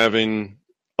was having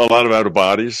a lot of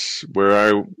out-of-bodies,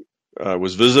 where I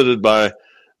was visited by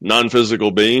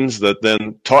non-physical beings that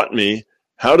then taught me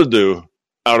how to do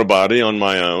out-of-body on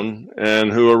my own,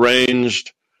 and who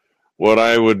arranged what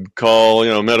I would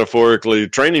call, metaphorically,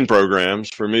 training programs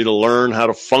for me to learn how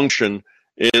to function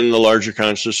in the larger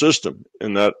conscious system,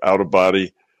 in that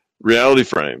out-of-body reality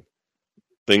frame.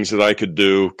 Things that I could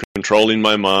do, controlling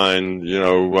my mind,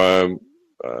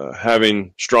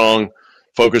 having strong,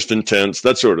 focused intents,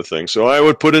 that sort of thing. So I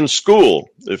would put in school,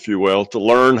 if you will, to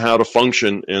learn how to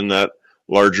function in that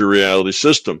larger reality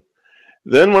system.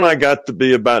 Then when I got to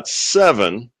be about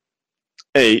 7,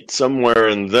 8, somewhere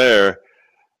in there,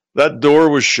 that door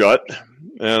was shut,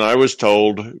 and I was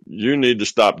told, you need to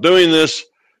stop doing this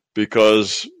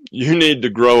because you need to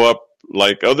grow up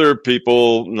like other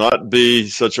people, not be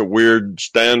such a weird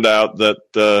standout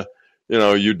that,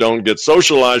 you don't get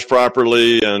socialized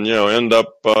properly and, end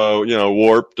up,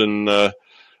 warped and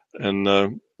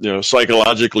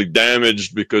psychologically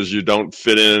damaged because you don't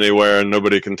fit in anywhere and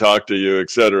nobody can talk to you,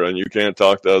 etc., and you can't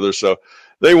talk to others. So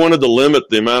they wanted to limit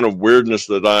the amount of weirdness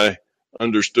that I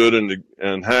understood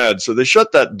and had. So they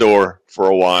shut that door for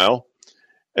a while.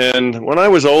 And when I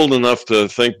was old enough to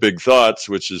think big thoughts,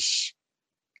 which is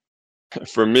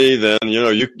for me then,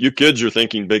 you kids are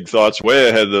thinking big thoughts way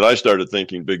ahead that I started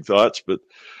thinking big thoughts, but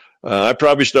I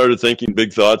probably started thinking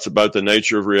big thoughts about the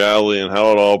nature of reality and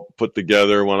how it all put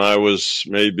together when I was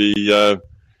maybe,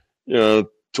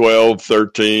 12,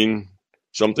 13,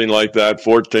 something like that,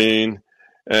 14.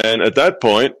 And at that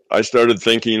point, I started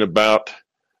thinking about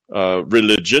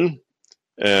religion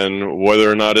and whether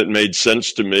or not it made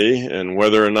sense to me and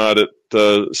whether or not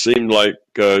it seemed like,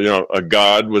 a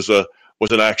God was an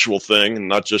actual thing and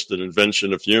not just an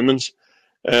invention of humans.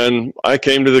 And I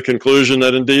came to the conclusion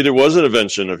that indeed it was an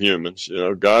invention of humans.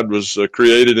 God was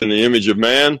created in the image of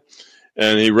man,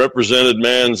 and he represented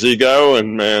man's ego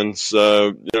and man's,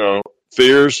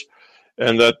 fears,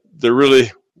 and that there really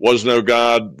was no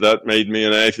God. That made me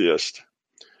an atheist.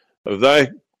 I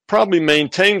probably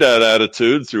maintained that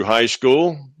attitude through high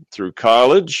school, through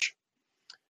college,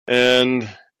 and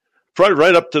probably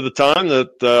right up to the time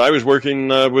that I was working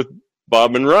with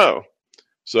Bob Monroe.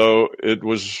 So it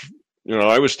was,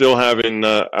 I was still having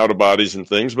out of bodies and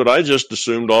things, but I just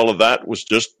assumed all of that was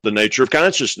just the nature of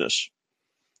consciousness.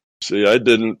 See, I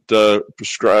didn't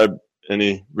prescribe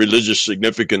any religious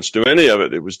significance to any of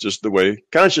it. It was just the way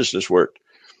consciousness worked.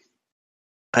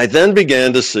 I then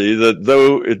began to see that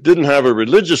though it didn't have a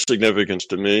religious significance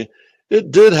to me,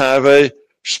 it did have a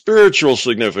spiritual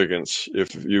significance,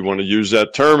 if you want to use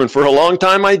that term. And for a long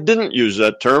time, I didn't use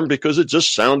that term because it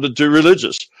just sounded too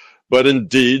religious. But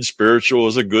indeed, spiritual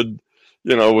is a good,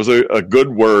 was a good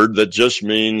word that just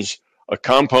means a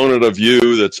component of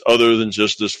you that's other than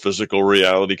just this physical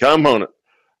reality component.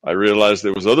 I realized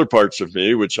there was other parts of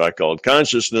me, which I called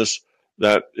consciousness,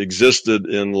 that existed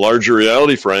in larger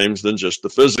reality frames than just the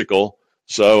physical.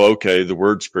 So, okay, the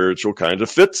word spiritual kind of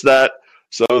fits that.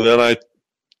 So then I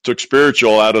took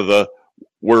spiritual out of the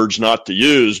words not to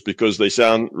use because they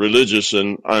sound religious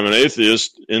and I'm an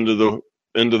atheist into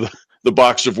the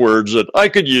box of words that I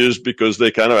could use because they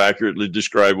kind of accurately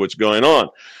describe what's going on.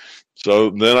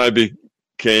 So then I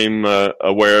became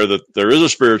aware that there is a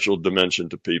spiritual dimension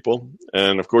to people.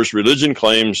 And of course, religion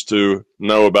claims to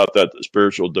know about that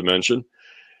spiritual dimension.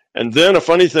 And then a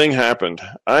funny thing happened.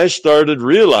 I started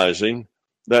realizing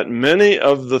that many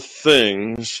of the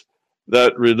things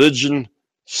that religion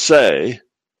say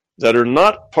that are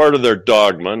not part of their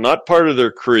dogma, not part of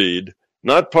their creed,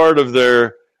 not part of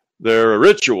their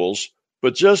rituals,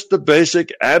 but just the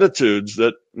basic attitudes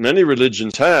that many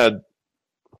religions had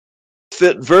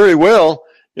fit very well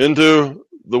into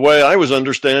the way I was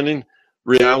understanding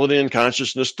reality and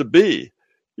consciousness to be.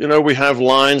 We have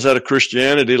lines out of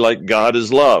Christianity like God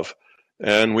is love.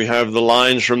 And we have the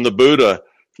lines from the Buddha,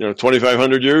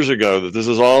 2,500 years ago that this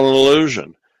is all an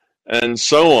illusion. And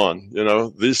so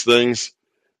on. These things,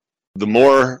 the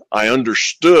more I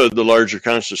understood the larger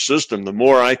conscious system, the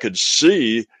more I could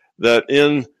see that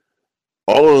in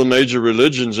all of the major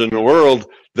religions in the world,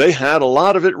 they had a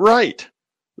lot of it right.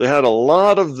 They had a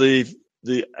lot of the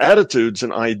attitudes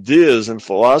and ideas and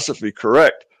philosophy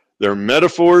correct. Their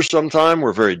metaphors sometimes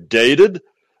were very dated.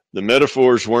 The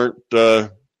metaphors weren't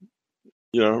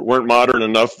modern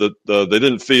enough that they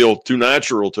didn't feel too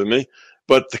natural to me.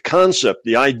 But the concept,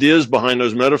 the ideas behind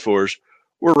those metaphors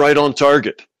were right on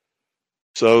target.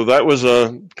 So that was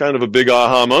a kind of a big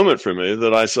aha moment for me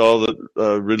that I saw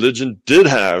that religion did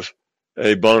have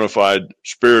a bona fide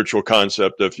spiritual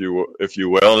concept, if you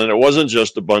will. And it wasn't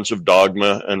just a bunch of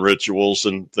dogma and rituals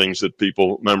and things that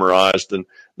people memorized. And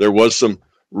there was some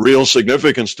real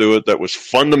significance to it that was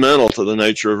fundamental to the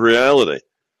nature of reality.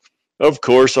 Of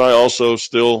course, I also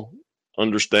still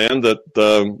understand that,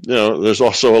 there's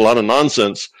also a lot of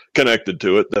nonsense connected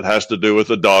to it that has to do with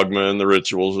the dogma and the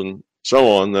rituals and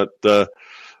so on that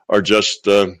are just,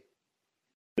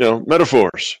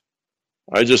 metaphors.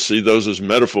 I just see those as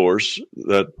metaphors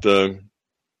that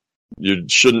you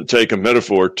shouldn't take a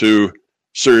metaphor too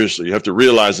seriously. You have to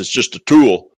realize it's just a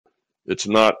tool. It's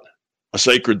not a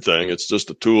sacred thing. It's just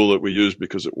a tool that we use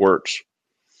because it works.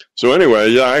 So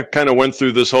anyway, I kind of went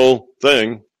through this whole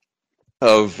thing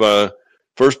of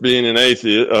first being an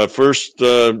atheist.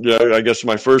 I guess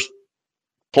my first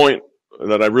point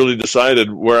that I really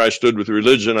decided where I stood with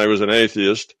religion, I was an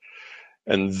atheist.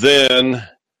 And then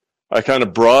I kind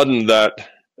of broadened that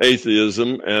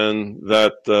atheism and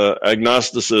that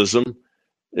agnosticism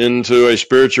into a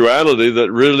spirituality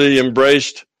that really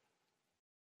embraced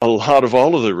a lot of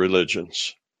all of the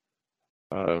religions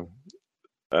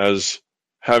as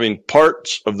having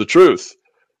parts of the truth.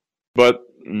 But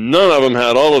none of them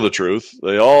had all of the truth.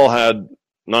 They all had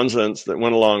nonsense that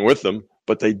went along with them,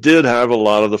 but they did have a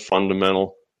lot of the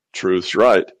fundamental truths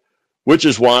right, which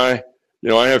is why,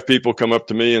 I have people come up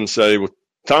to me and say, well,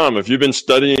 Tom, have you been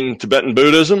studying Tibetan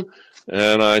Buddhism?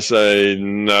 And I say,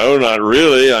 no, not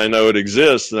really. I know it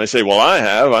exists. And they say, well, I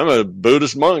have. I'm a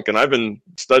Buddhist monk, and I've been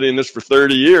studying this for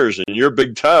 30 years, and your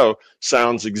big toe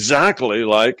sounds exactly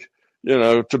like,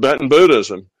 Tibetan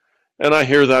Buddhism. And I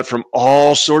hear that from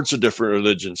all sorts of different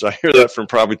religions. I hear that from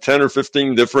probably 10 or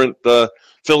 15 different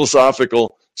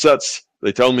philosophical sets.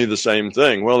 They tell me the same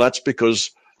thing. Well, that's because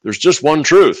there's just one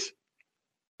truth.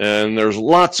 And there's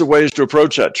lots of ways to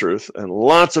approach that truth and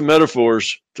lots of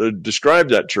metaphors to describe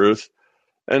that truth.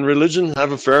 And religion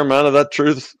have a fair amount of that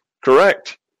truth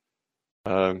correct.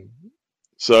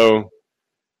 So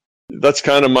that's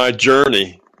kind of my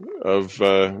journey of,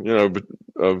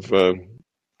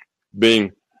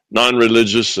 being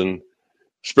non-religious and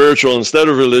spiritual instead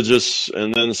of religious,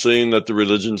 and then seeing that the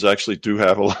religions actually do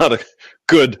have a lot of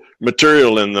good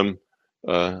material in them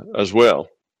as well.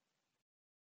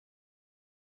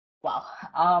 Wow.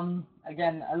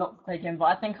 Again, a lot to take in, but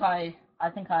I think I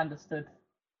understood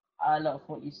a lot of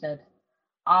what you said.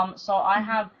 So I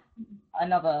have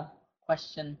another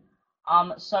question.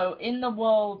 So in the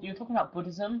world, you're talking about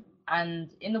Buddhism,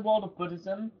 and in the world of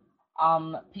Buddhism,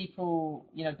 people,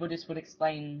 Buddhists would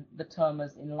explain the term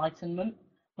as enlightenment,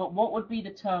 but what would be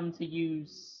the term to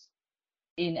use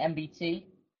in MBT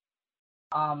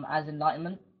as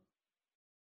enlightenment?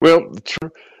 Well,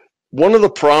 one of the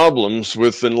problems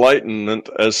with enlightenment,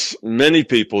 as many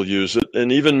people use it,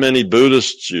 and even many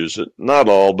Buddhists use it, not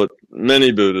all, but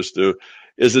many Buddhists do,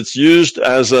 is it's used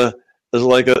as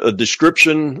like a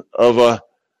description of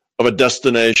a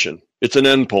destination. It's an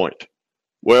endpoint.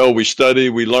 Well, we study,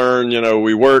 we learn,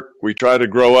 we work, we try to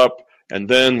grow up, and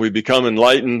then we become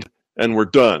enlightened, and we're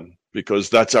done, because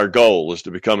that's our goal, is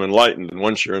to become enlightened. And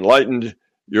once you're enlightened,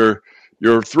 you're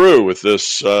through with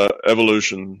this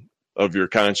evolution of your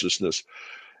consciousness.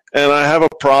 And I have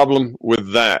a problem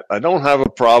with that. I don't have a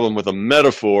problem with a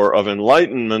metaphor of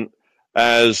enlightenment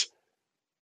as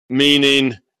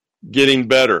meaning getting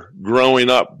better, growing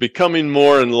up, becoming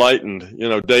more enlightened,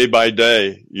 day by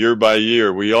day, year by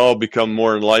year. We all become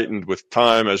more enlightened with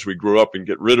time as we grow up and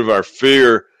get rid of our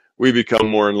fear. We become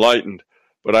more enlightened.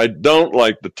 But I don't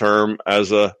like the term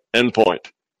as a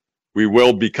endpoint. We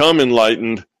will become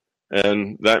enlightened,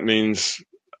 and that means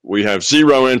we have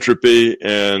zero entropy,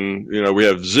 and we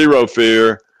have zero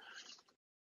fear,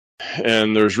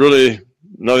 and there's really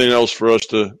nothing else for us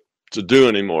to do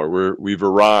anymore. We've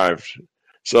arrived.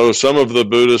 So some of the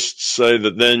Buddhists say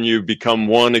that then you become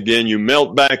one again. You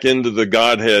melt back into the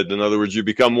Godhead. In other words, you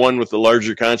become one with the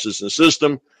larger consciousness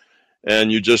system,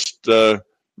 and you just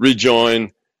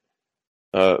rejoin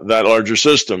that larger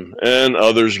system. And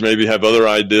others maybe have other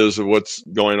ideas of what's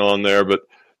going on there, but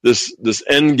this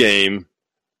end game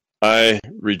I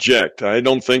reject. I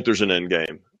don't think there's an end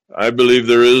game. I believe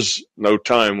there is no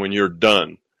time when you're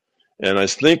done. And I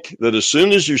think that as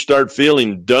soon as you start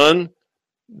feeling done,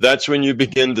 that's when you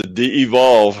begin to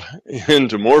de-evolve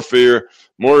into more fear,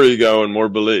 more ego, and more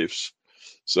beliefs.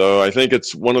 So I think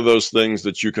it's one of those things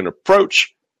that you can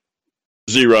approach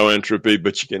zero entropy,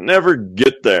 but you can never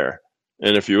get there.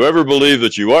 And if you ever believe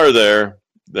that you are there,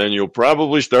 then you'll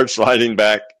probably start sliding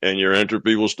back and your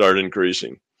entropy will start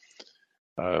increasing.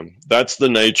 That's the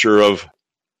nature of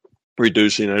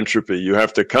reducing entropy. You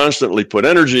have to constantly put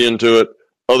energy into it.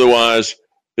 Otherwise,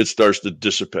 it starts to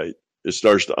dissipate. It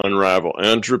starts to unravel.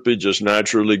 Entropy just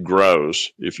naturally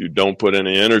grows if you don't put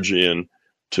any energy in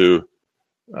to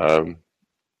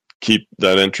keep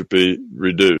that entropy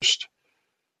reduced.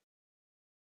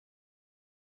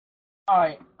 All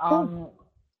right.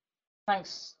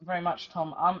 Thanks very much,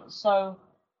 Tom. So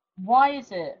why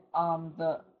is it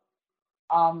that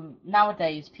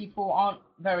nowadays people aren't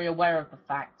very aware of the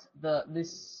fact that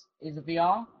this is a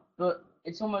VR, but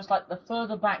it's almost like the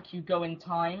further back you go in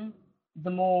time, the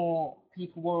more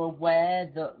people were aware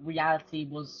that reality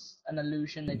was an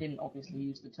illusion. They didn't obviously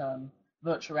use the term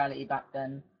virtual reality back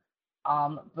then.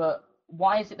 But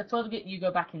why is it the further you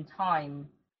go back in time,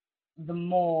 the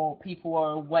more people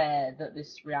are aware that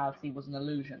this reality was an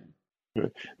illusion?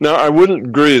 Now, I wouldn't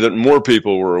agree that more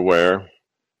people were aware.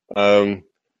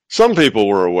 Some people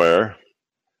were aware.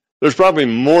 There's probably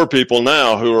more people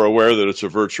now who are aware that it's a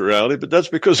virtual reality, but that's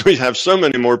because we have so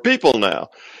many more people now.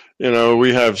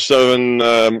 We have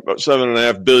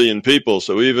 7.5 billion people.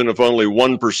 So even if only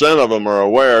 1% of them are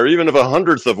aware, even if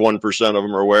 1/100th of 1% of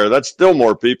them are aware, that's still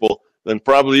more people than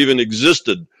probably even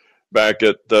existed back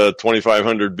at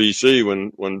 2500 BC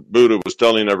when Buddha was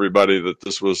telling everybody that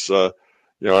this was,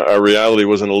 our reality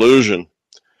was an illusion.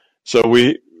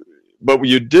 But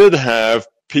you did have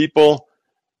people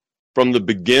from the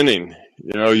beginning.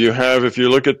 You have, if you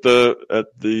look at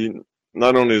the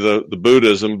not only the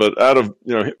Buddhism, but out of,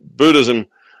 Buddhism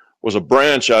was a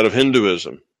branch out of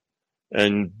Hinduism.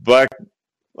 And back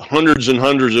hundreds and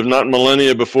hundreds, if not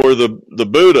millennia before the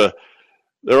Buddha,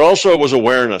 there also was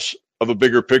awareness of a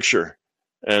bigger picture,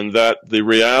 and that the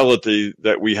reality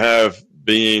that we have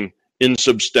being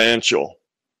insubstantial,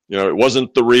 it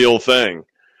wasn't the real thing.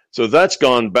 So that's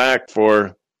gone back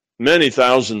for many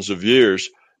thousands of years,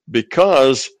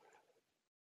 because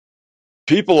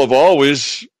people have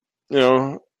always,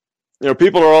 people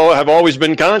have always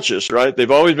been conscious, right?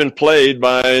 They've always been played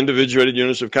by individuated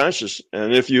units of consciousness.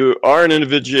 And if you are an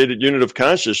individuated unit of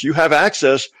consciousness, you have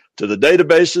access to the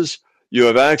databases, you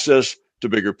have access to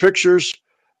bigger pictures.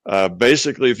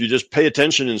 Basically, if you just pay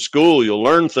attention in school, you'll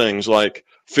learn things like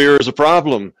fear is a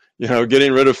problem,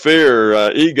 getting rid of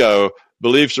fear, ego,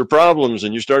 beliefs are problems,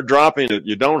 and you start dropping it.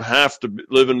 You don't have to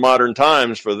live in modern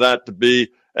times for that to be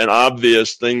an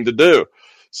obvious thing to do.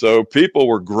 So people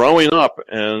were growing up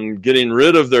and getting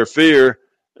rid of their fear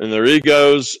and their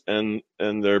egos and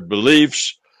their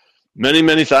beliefs many,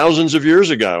 many thousands of years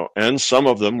ago. And some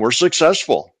of them were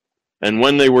successful. And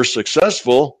when they were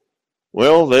successful,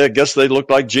 well, I guess they looked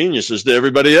like geniuses to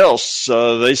everybody else.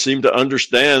 They seemed to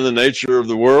understand the nature of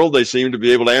the world. They seemed to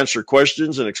be able to answer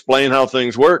questions and explain how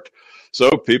things worked. So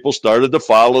people started to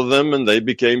follow them, and they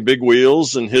became big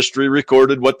wheels, and history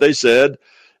recorded what they said.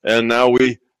 And now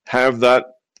we have that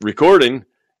recording,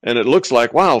 and it looks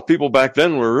like, wow, people back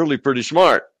then were really pretty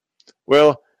smart.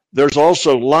 Well, there's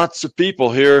also lots of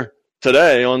people here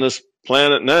today on this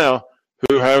planet now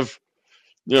who have,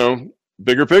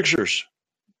 bigger pictures.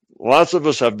 Lots of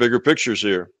us have bigger pictures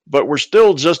here, but we're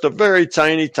still just a very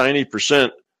tiny, tiny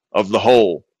percent of the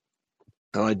whole.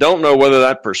 Now, I don't know whether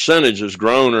that percentage has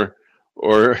grown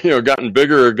or gotten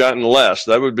bigger or gotten less.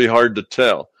 That would be hard to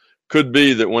tell. Could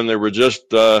be that when there were just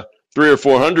 300 or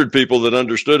 400 people that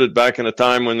understood it back in a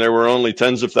time when there were only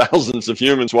tens of thousands of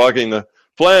humans walking the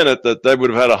planet, that they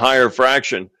would have had a higher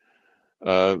fraction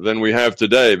than we have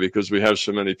today, because we have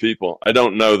so many people. I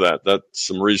don't know that. That's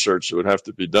some research that would have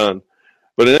to be done.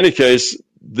 But in any case,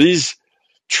 these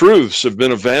truths have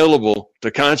been available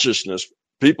to consciousness,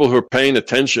 people who are paying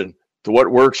attention to what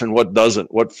works and what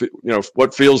doesn't,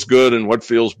 what feels good and what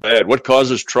feels bad, what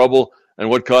causes trouble and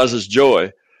what causes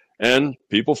joy. And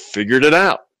people figured it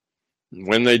out.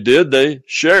 When they did, they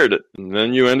shared it. And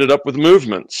then you ended up with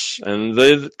movements, and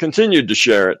they continued to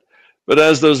share it. But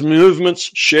as those movements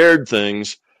shared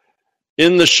things,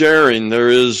 in the sharing, there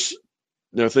is,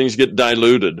 things get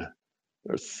diluted.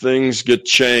 Or things get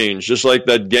changed, just like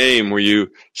that game where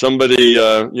somebody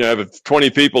have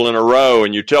 20 people in a row,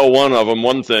 and you tell one of them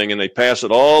one thing, and they pass it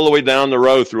all the way down the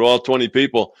row through all 20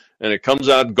 people, and it comes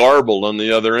out garbled on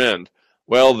the other end.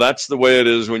 Well, that's the way it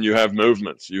is when you have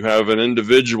movements. You have an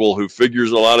individual who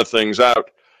figures a lot of things out,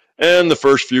 and the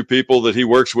first few people that he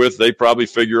works with, they probably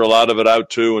figure a lot of it out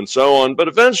too, and so on. But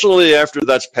eventually, after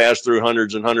that's passed through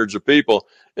hundreds and hundreds of people,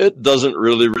 it doesn't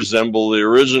really resemble the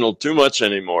original too much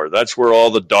anymore. That's where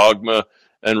all the dogma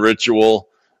and ritual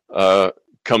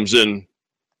comes into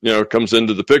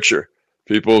the picture.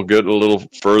 People get a little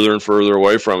further and further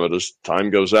away from it as time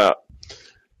goes out.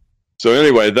 So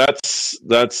anyway, that's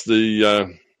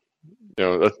the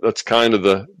that's kind of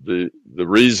the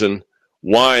reason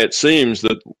why it seems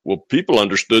that people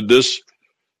understood this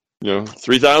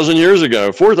 3,000 years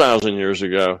ago, 4,000 years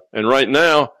ago, and right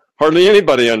now hardly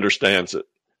anybody understands it.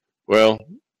 Well,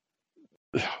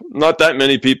 not that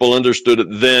many people understood it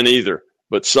then either,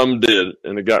 but some did,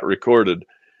 and it got recorded.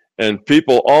 And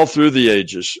people all through the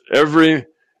ages, every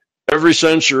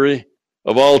century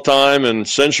of all time and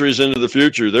centuries into the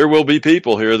future, there will be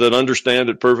people here that understand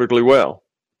it perfectly well.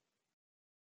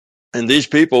 And these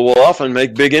people will often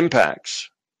make big impacts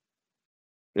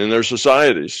in their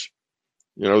societies.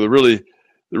 The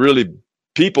really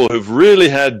people who've really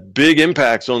had big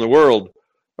impacts on the world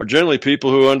are generally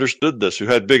people who understood this, who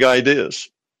had big ideas,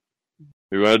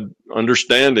 who had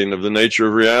understanding of the nature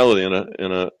of reality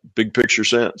in a big picture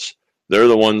sense. They're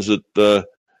the ones that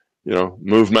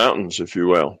move mountains, if you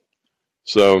will.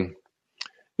 So,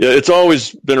 yeah, it's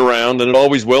always been around, and it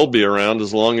always will be around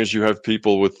as long as you have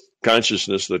people with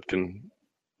consciousness that can,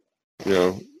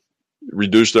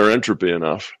 reduce their entropy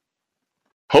enough.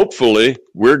 Hopefully,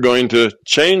 we're going to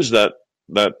change that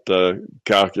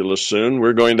calculus soon.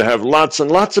 We're going to have lots and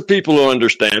lots of people who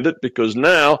understand it, because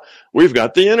now we've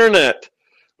got the internet.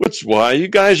 That's why you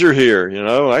guys are here.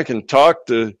 I can talk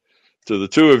to the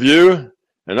two of you,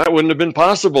 and that wouldn't have been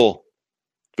possible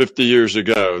 50 years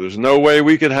ago. There's no way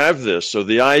we could have this. So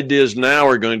the ideas now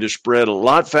are going to spread a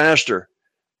lot faster,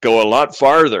 go a lot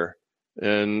farther,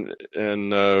 and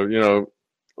a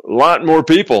lot more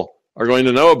people are going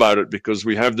to know about it because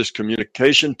we have this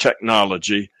communication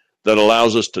technology that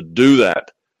allows us to do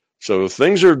that. So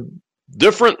things are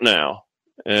different now.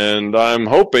 And I'm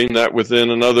hoping that within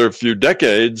another few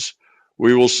decades,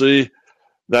 we will see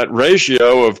that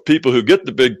ratio of people who get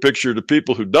the big picture to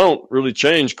people who don't really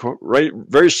change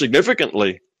very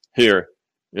significantly here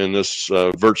in this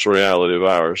virtual reality of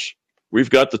ours. We've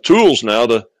got the tools now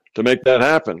to make that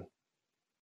happen.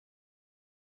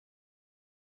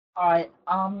 All right.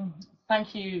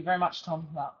 Thank you very much, Tom.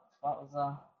 That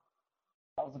was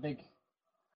a big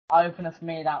eye opener for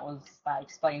me. That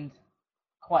explained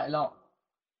quite a lot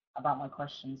about my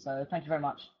question. So thank you very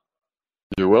much.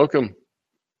 You're welcome.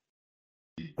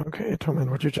 Okay, Tom, and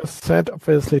what you just said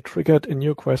obviously triggered a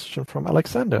new question from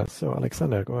Alexander. So,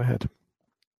 Alexander, go ahead.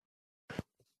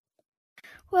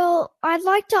 Well, I'd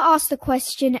like to ask the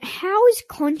question, how is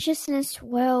consciousness,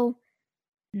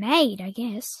 made, I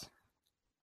guess?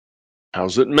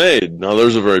 How's it made? Now,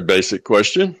 there's a very basic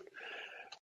question.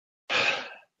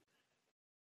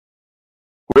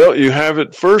 Well, you have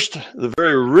at first, the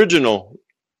very original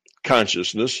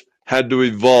consciousness had to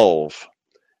evolve.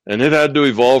 And it had to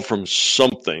evolve from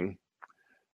something.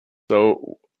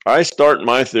 So I start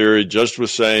my theory just with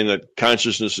saying that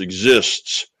consciousness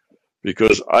exists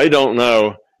because I don't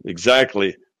know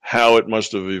exactly how it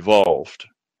must have evolved.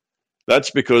 That's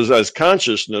because as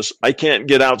consciousness, I can't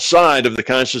get outside of the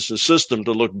consciousness system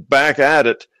to look back at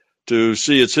it to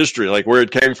see its history, like where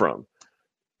it came from.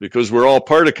 Because we're all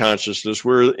part of consciousness.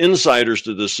 We're insiders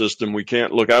to this system. We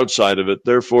can't look outside of it.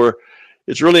 Therefore,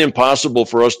 it's really impossible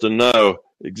for us to know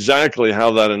exactly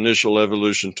how that initial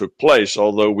evolution took place,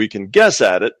 although we can guess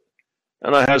at it.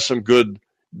 And I have some good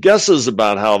guesses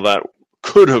about how that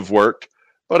could have worked,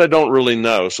 but I don't really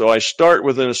know. So I start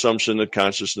with an assumption that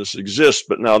consciousness exists.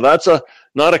 But now that's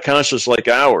not a consciousness like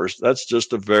ours. That's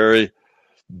just a very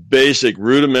basic,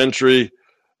 rudimentary,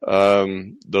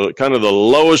 the kind of the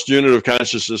lowest unit of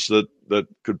consciousness that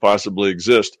could possibly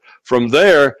exist. From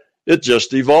there, it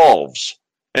just evolves.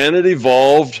 And it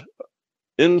evolved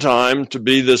in time to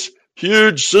be this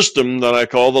huge system that I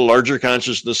call the larger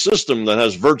consciousness system that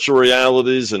has virtual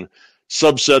realities and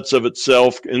subsets of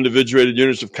itself, individuated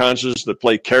units of consciousness that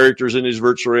play characters in these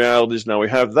virtual realities. Now we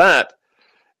have that.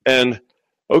 And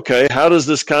okay, how does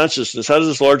this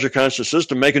larger conscious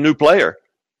system make a new player?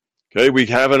 Okay, we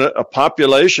have a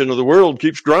population of the world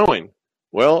keeps growing.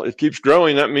 Well, it keeps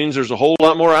growing. That means there's a whole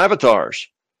lot more avatars.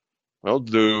 Well,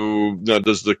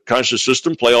 does the conscious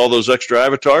system play all those extra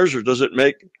avatars, or does it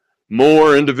make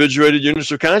more individuated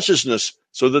units of consciousness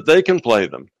so that they can play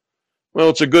them? Well,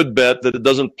 it's a good bet that it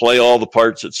doesn't play all the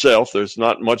parts itself. There's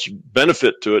not much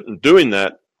benefit to it in doing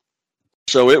that.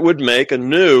 So it would make a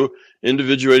new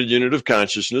individuated unit of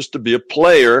consciousness to be a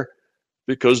player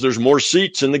because there's more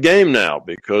seats in the game now,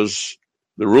 because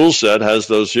the rule set has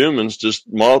those humans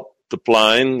just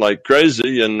multiplying like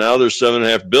crazy, and now there's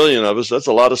 7.5 billion of us. That's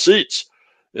a lot of seats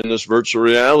in this virtual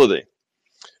reality.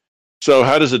 So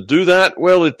how does it do that?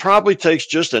 Well, it probably takes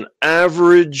just an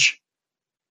average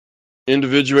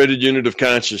individuated unit of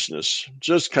consciousness,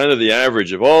 just kind of the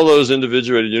average of all those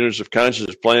individuated units of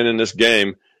consciousness playing in this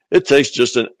game. It takes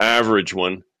just an average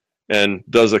one and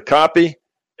does a copy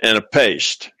and a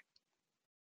paste.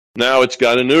 Now it's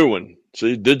got a new one.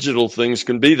 See, digital things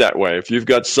can be that way. If you've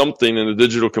got something in a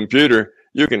digital computer,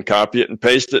 you can copy it and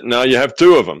paste it, and now you have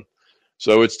two of them.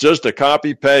 So it's just a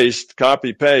copy, paste,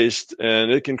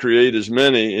 and it can create as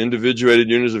many individuated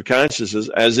units of consciousness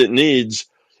as it needs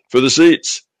for the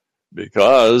seats,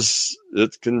 because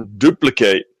it can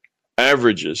duplicate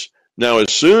averages. Now,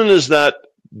 as soon as that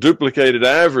duplicated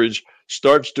average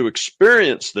starts to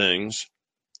experience things,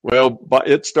 well,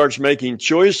 it starts making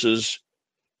choices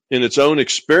in its own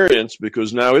experience,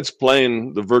 because now it's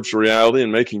playing the virtual reality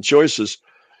and making choices.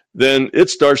 Then it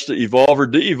starts to evolve or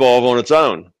de-evolve on its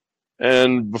own.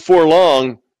 And before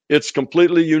long, it's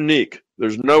completely unique.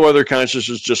 There's no other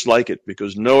consciousness just like it,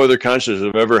 because no other consciousness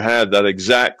have ever had that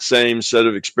exact same set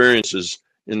of experiences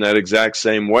in that exact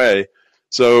same way.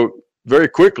 So very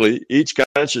quickly, each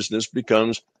consciousness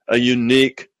becomes a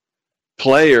unique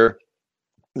player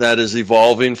that is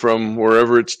evolving from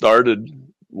wherever it started,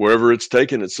 wherever it's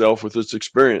taken itself with its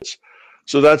experience.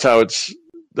 So that's how it's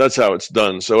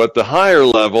done. So at the higher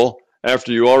level,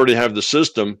 after you already have the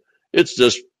system, it's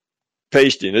just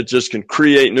pasting. It just can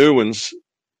create new ones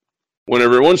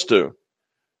whenever it wants to.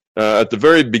 At the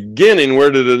very beginning,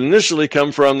 where did it initially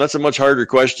come from? That's a much harder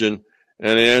question.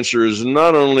 And the answer is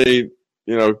not only,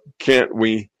 can't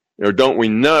we, or don't we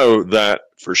know that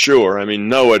for sure? I mean,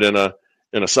 know it in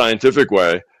a scientific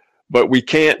way, but we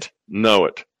can't know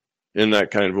it. in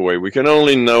that kind of a way. We can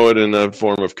only know it in a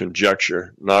form of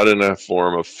conjecture, not in a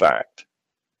form of fact.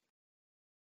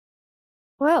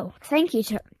 Well, thank you,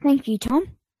 Tom.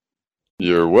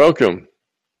 You're welcome.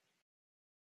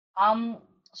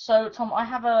 So Tom, I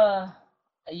have a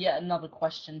yet another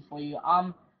question for you.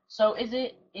 So is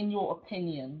it, in your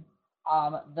opinion,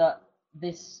 that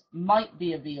this might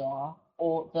be a VR,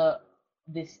 or that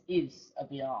this is a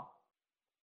VR?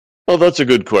 Well, that's a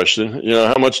good question.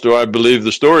 How much do I believe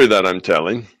the story that I'm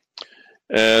telling?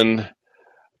 And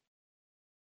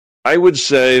I would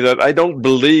say that I don't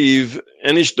believe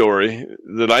any story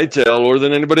that I tell or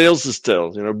that anybody else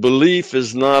tells. Belief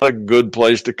is not a good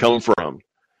place to come from.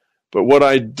 But what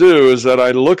I do is that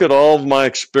I look at all of my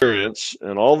experience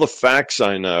and all the facts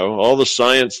I know, all the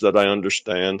science that I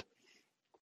understand,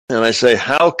 and I say,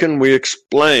 how can we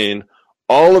explain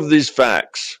all of these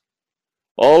facts,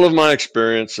 all of my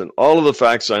experience and all of the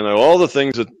facts I know, all the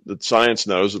things that science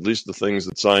knows, at least the things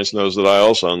that science knows that I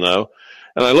also know.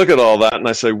 And I look at all that and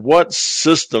I say, what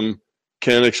system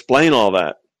can explain all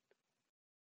that?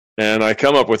 And I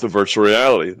come up with a virtual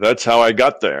reality. That's how I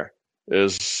got there,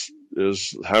 is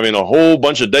having a whole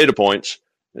bunch of data points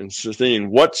and seeing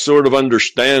what sort of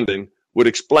understanding would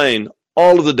explain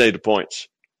all of the data points,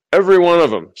 every one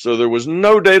of them. So there was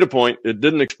no data point it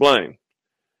didn't explain.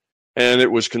 And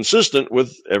it was consistent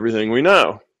with everything we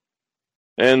know.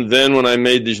 And then when I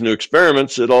made these new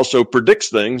experiments, it also predicts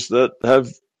things that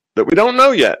we don't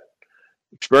know yet,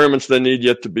 experiments that need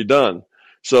yet to be done.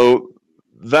 So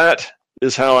that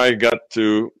is how I got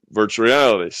to virtual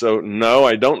reality. So no,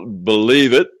 I don't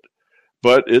believe it,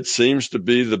 but it seems to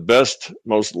be the best,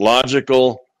 most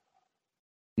logical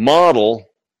model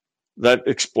that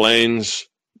explains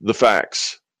the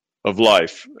facts of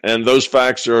life. And those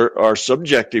facts are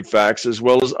subjective facts as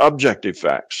well as objective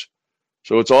facts.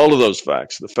 So it's all of those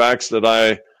facts, the facts that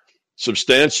I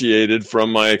substantiated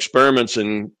from my experiments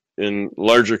in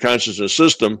larger consciousness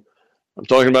system. I'm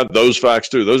talking about those facts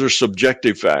too. Those are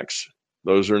subjective facts.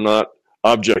 Those are not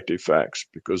objective facts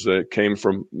because they came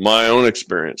from my own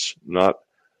experience, not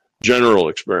general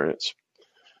experience.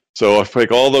 So I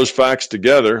take all those facts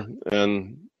together,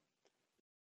 and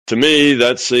to me,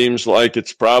 that seems like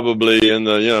it's probably in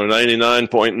the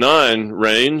 99.9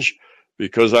 range,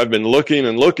 because I've been looking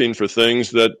and looking for things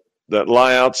that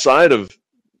lie outside of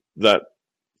that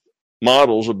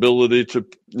model's ability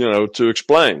to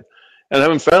explain, and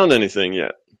haven't found anything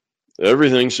yet.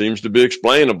 Everything seems to be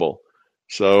explainable.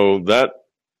 So that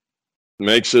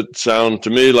makes it sound to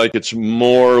me like it's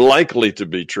more likely to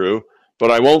be true.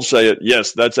 But I won't say it,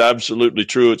 yes, that's absolutely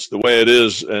true, it's the way it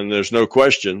is, and there's no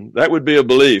question. That would be a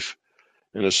belief.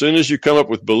 And as soon as you come up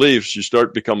with beliefs, you start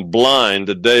to become blind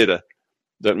to data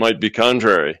that might be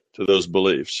contrary to those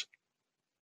beliefs.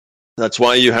 That's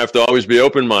why you have to always be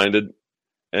open-minded,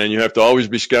 and you have to always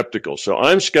be skeptical. So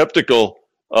I'm skeptical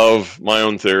of my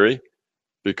own theory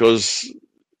because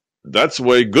that's the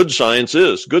way good science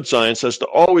is. Good science has to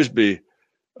always be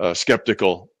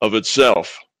skeptical of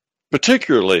itself,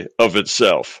 particularly of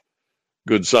itself.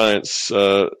 Good science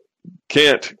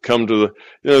can't come to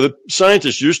the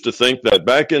scientists used to think that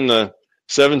back in the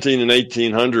 17 and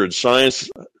 1800s, science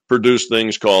produced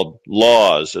things called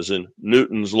laws, as in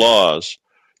Newton's laws,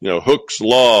 Hooke's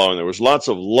law, and there was lots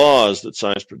of laws that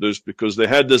science produced because they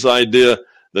had this idea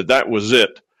that was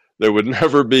it. There would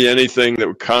never be anything that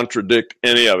would contradict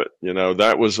any of it.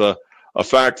 That was a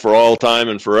fact for all time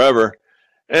and forever.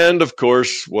 And of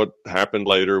course, what happened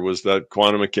later was that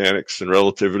quantum mechanics and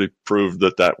relativity proved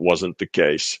that wasn't the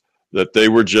case, that they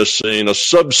were just seeing a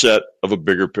subset of a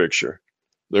bigger picture.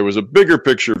 There was a bigger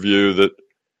picture view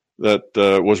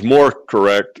that was more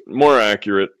correct, more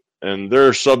accurate, and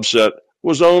their subset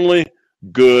was only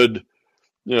good,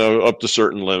 up to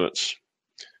certain limits.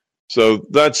 So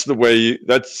that's the way.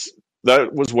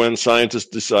 That was when scientists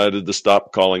decided to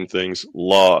stop calling things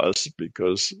laws,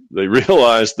 because they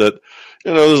realized that,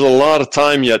 there's a lot of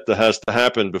time yet that has to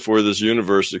happen before this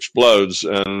universe explodes,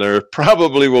 and there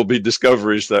probably will be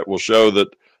discoveries that will show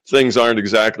that things aren't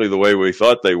exactly the way we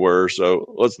thought they were.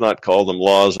 So let's not call them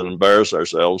laws and embarrass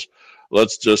ourselves.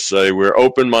 Let's just say we're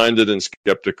open-minded and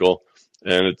skeptical,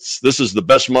 and this is the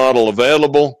best model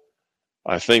available.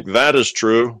 I think that is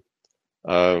true.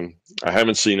 I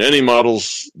haven't seen any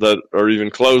models that are even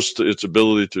close to its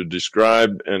ability to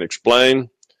describe and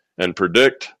explain and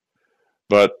predict.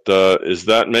 But is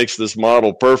that makes this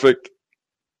model perfect?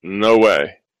 No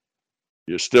way.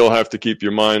 You still have to keep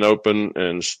your mind open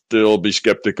and still be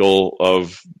skeptical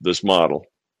of this model.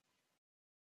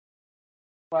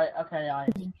 Right, okay, I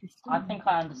think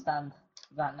I understand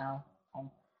that now. Thank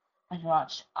you very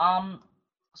much.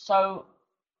 So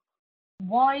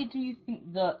why do you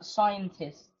think that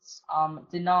scientists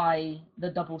deny the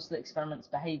double slit experiment's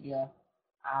behavior?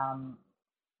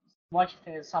 Why do you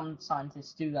think that some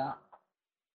scientists do that?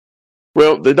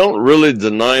 Well, they don't really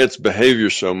deny its behavior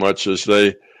so much as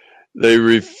they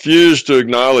refuse to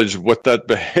acknowledge what that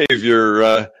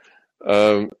behavior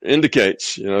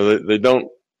indicates. They don't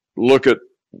look at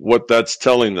what that's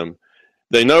telling them.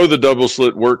 They know the double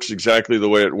slit works exactly the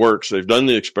way it works. They've done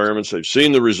the experiments. They've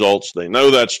seen the results. They know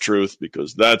that's truth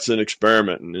because that's an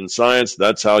experiment. And in science,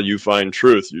 that's how you find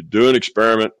truth. You do an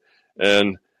experiment,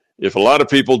 and if a lot of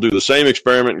people do the same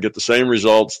experiment and get the same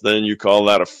results, then you call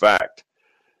that a fact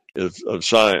of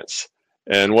science.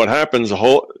 And what happens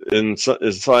in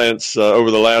science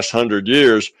over the last 100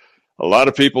 years, a lot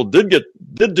of people did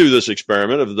do this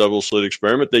experiment of the double slit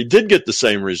experiment. They did get the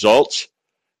same results,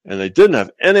 and they didn't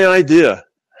have any idea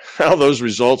how those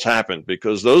results happened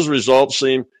because those results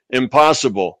seem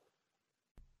impossible.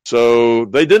 So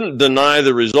they didn't deny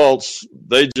the results.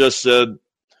 They just said,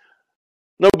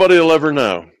 nobody will ever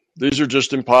know. These are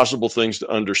just impossible things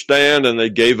to understand, and they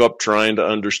gave up trying to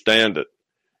understand it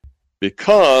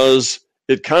because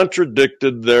it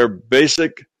contradicted their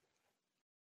basic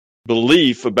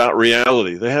belief about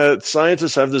reality.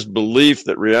 Scientists have this belief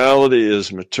that reality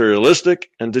is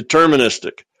materialistic and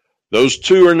deterministic. Those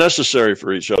two are necessary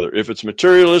for each other. If it's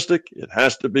materialistic, it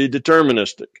has to be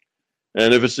deterministic.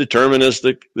 And if it's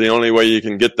deterministic, the only way you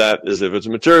can get that is if it's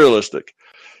materialistic.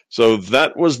 So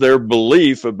that was their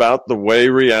belief about the way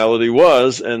reality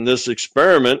was, and this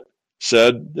experiment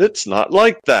said it's not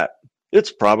like that.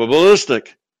 It's probabilistic.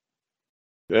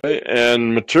 Okay?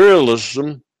 And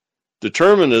materialism,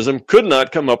 determinism, could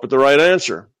not come up with the right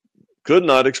answer, could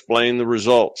not explain the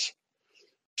results.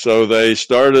 So they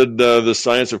started the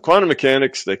science of quantum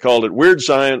mechanics. They called it weird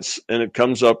science, and it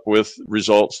comes up with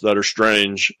results that are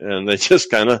strange, and they just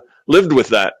kind of lived with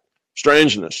that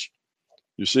strangeness.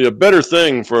 You see, a better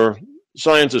thing for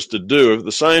scientists to do, if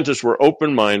the scientists were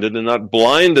open-minded and not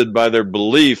blinded by their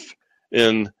belief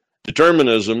in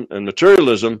determinism and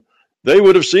materialism, they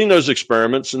would have seen those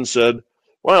experiments and said,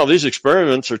 wow, these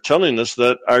experiments are telling us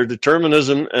that our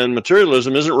determinism and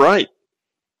materialism isn't right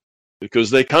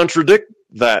because they contradict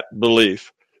that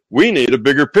belief. We need a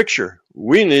bigger picture.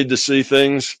 We need to see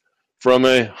things from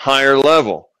a higher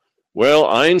level. Well,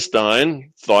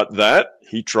 Einstein thought that.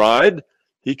 He tried.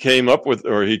 He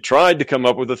tried to come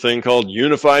up with a thing called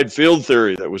unified field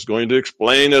theory that was going to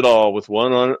explain it all with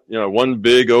one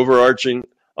big overarching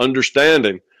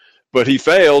understanding. But he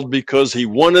failed because he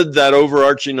wanted that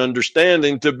overarching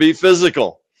understanding to be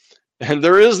physical. And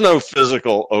there is no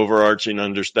physical overarching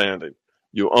understanding.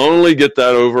 You only get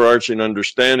that overarching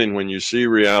understanding when you see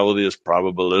reality as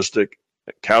probabilistic,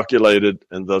 calculated,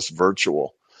 and thus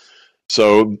virtual.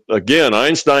 So again,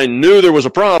 Einstein knew there was a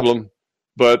problem,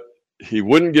 but he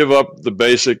wouldn't give up the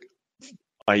basic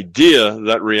idea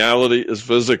that reality is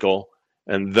physical,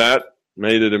 and that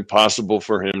made it impossible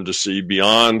for him to see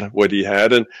beyond what he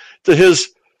had. And to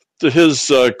his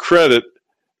credit,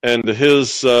 and to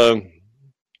his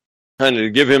kind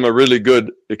of give him a really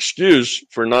good excuse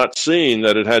for not seeing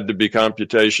that it had to be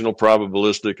computational,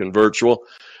 probabilistic, and virtual,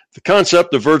 the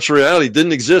concept of virtual reality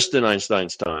didn't exist in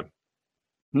Einstein's time.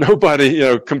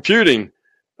 Nobody, computing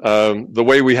the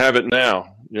way we have it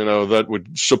now, that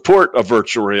would support a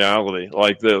virtual reality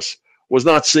like this was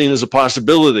not seen as a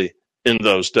possibility in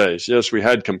those days. Yes, we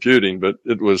had computing, but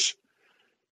it was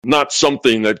not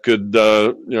something that could,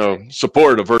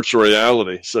 support a virtual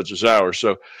reality such as ours.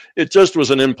 So it just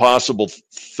was an impossible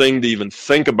thing to even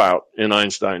think about in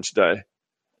Einstein's day.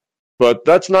 But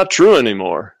that's not true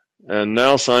anymore. And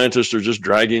now scientists are just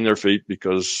dragging their feet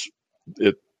because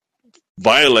it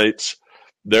violates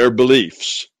their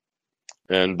beliefs.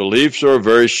 And beliefs are a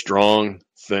very strong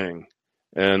thing.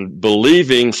 And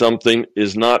believing something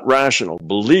is not rational.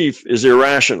 Belief is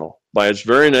irrational. By its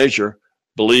very nature,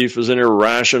 belief is an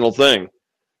irrational thing.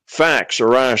 Facts are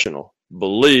rational.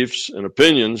 Beliefs and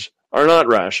opinions are not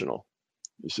rational.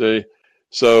 You see?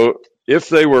 So if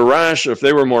they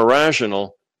were more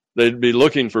rational, they'd be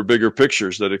looking for bigger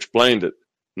pictures that explained it.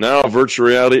 Now virtual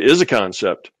reality is a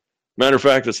concept. Matter of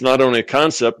fact, it's not only a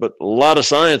concept, but a lot of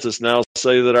scientists now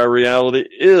say that our reality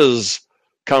is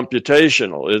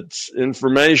computational. It's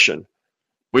information,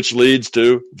 which leads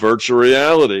to virtual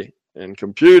reality and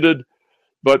computed.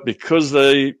 But because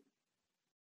they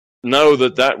know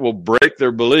that will break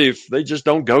their belief, they just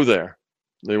don't go there.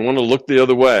 They want to look the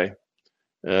other way.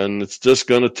 And it's just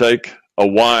going to take a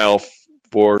while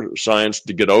for science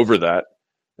to get over that.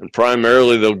 And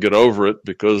primarily they'll get over it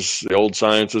because the old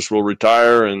scientists will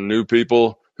retire and new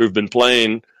people who've been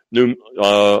playing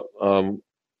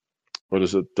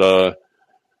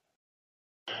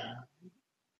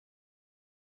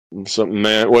something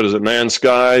man. What is it? Man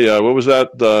Sky. What was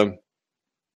that? The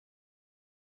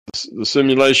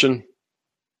simulation.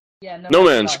 Yeah, No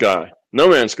Man's Sky. No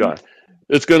Man's Sky.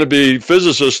 It's going to be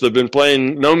physicists that have been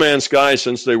playing No Man's Sky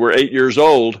since they were 8 years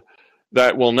old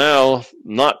that will now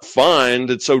not find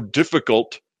it so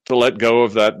difficult to let go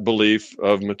of that belief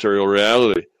of material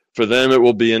reality. For them, it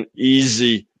will be an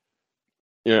easy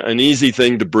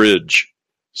thing to bridge.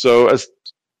 So as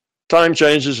time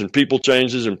changes and people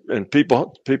changes and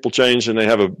people change and they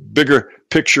have a bigger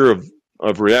picture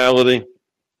of reality,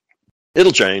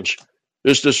 it'll change.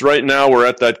 It's just right now we're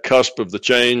at that cusp of the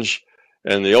change,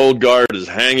 and the old guard is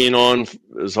hanging on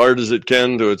as hard as it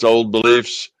can to its old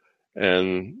beliefs,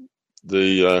 and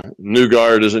the new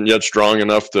guard isn't yet strong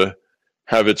enough to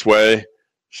have its way.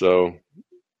 So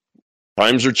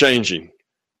times are changing.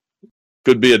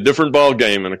 Could be a different ball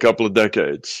game in a couple of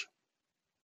decades.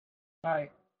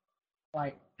 Right.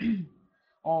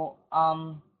 Well,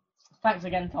 thanks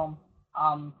again, Tom.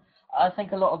 I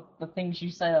think a lot of the things you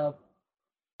say are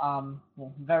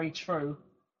very true.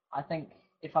 I think,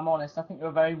 if I'm honest, I think you're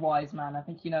a very wise man. I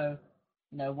think you know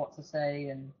what to say,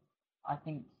 and I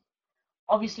think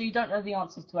obviously you don't know the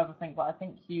answers to everything, but I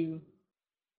think you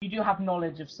do have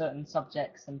knowledge of certain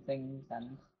subjects and things,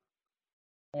 and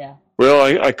yeah.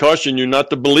 Well, I caution you not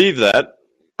to believe that.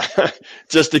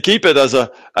 Just to keep it as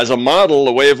a model,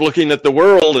 a way of looking at the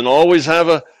world, and always have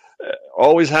it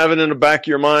in the back of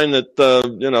your mind that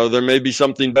there may be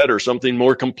something better, something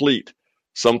more complete,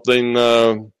 something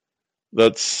that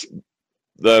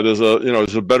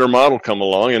is a better model come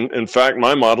along. And in fact,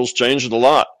 my model's changed a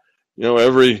lot.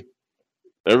 Every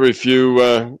few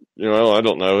I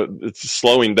don't know, it's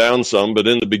slowing down some, but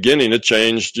in the beginning it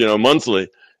changed monthly,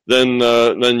 then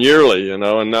yearly, and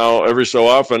now every so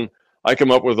often I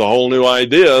come up with a whole new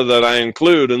idea that I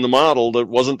include in the model that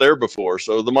wasn't there before.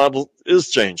 So the model is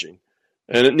changing,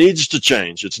 and it needs to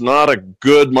change. It's not a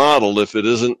good model if it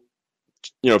isn't,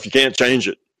 if you can't change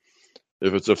it.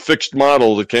 If it's a fixed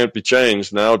model that can't be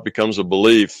changed, now it becomes a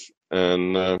belief,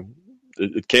 and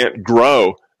it can't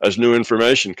grow as new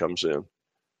information comes in.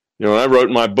 When I wrote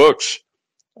my books,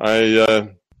 I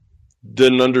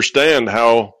didn't understand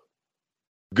how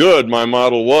good my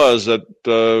model was at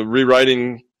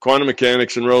rewriting quantum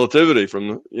mechanics and relativity from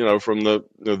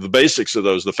the basics of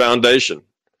those, the foundation,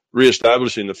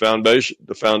 reestablishing the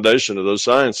foundation of those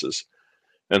sciences.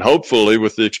 And hopefully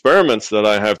with the experiments that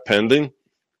I have pending,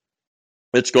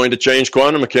 it's going to change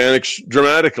quantum mechanics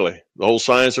dramatically. The whole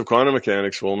science of quantum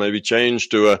mechanics will maybe change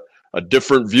to a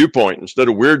different viewpoint. Instead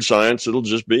of weird science, it'll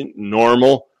just be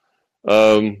normal,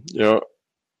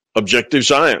 objective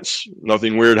science.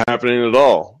 Nothing weird happening at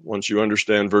all once you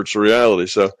understand virtual reality.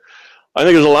 So I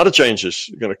think there's a lot of changes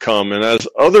going to come. And as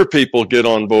other people get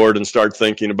on board and start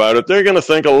thinking about it, they're going to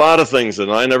think a lot of things that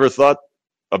I never thought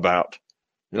about.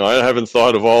 I haven't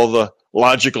thought of all the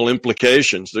logical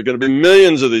implications. There are going to be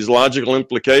millions of these logical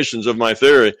implications of my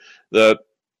theory that,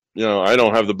 I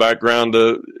don't have the background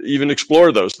to even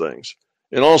explore those things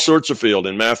in all sorts of fields,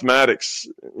 in mathematics,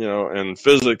 and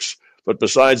physics. But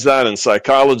besides that, in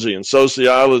psychology and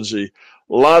sociology,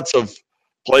 lots of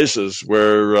places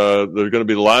where there are going to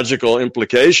be logical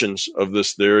implications of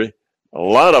this theory. A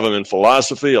lot of them in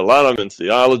philosophy, a lot of them in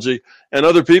theology, and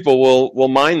other people will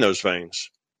mine those veins,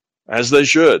 as they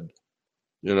should.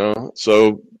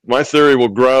 So my theory will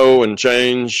grow and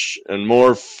change and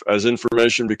morph as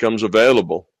information becomes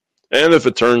available. And if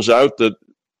it turns out that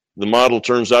the model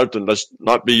turns out to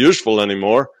not be useful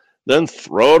anymore, then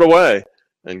throw it away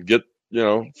and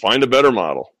find a better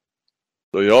model.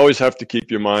 So you always have to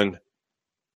keep your mind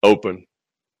open.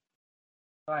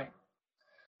 Right.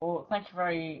 Well, thank you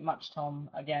very much, Tom,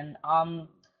 again.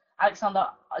 Alexander,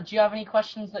 do you have any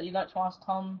questions that you'd like to ask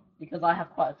Tom? Because I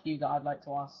have quite a few that I'd like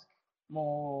to ask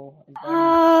more.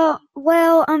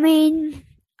 Well,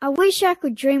 I wish I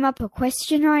could dream up a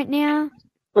question right now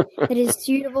that is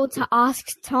suitable to ask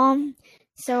Tom.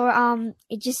 So,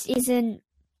 it just isn't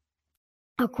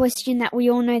a question that we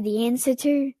all know the answer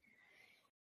to.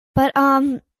 But,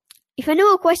 if I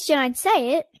knew a question, I'd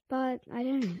say it, but I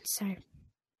don't, so.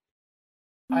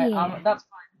 Yeah. That's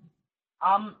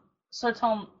fine. So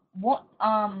Tom, what,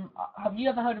 have you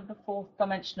ever heard of the fourth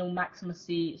dimensional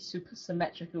Maximus-C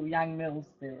supersymmetrical Yang-Mills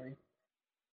theory?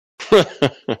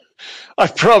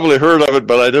 I've probably heard of it,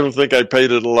 but I don't think I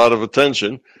paid it a lot of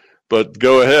attention. But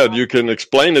go ahead, you can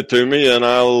explain it to me, and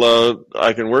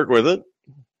I can work with it.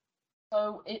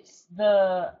 So it's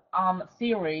the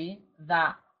theory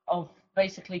that of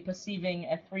basically perceiving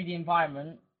a 3D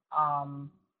environment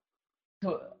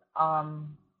to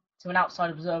an outside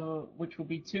observer, which will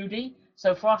be 2D.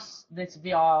 So for us, this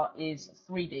VR is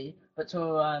 3D, but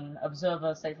to an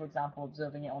observer, say for example,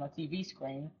 observing it on a TV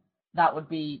screen, that would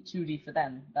be 2D for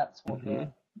them. That's what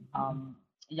the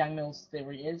Yang-Mills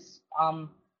theory is. Do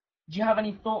you have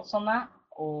any thoughts on that?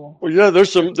 Or well, yeah,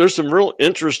 there's some real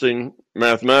interesting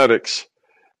mathematics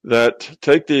that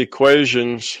take the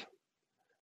equation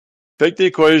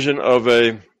of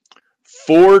a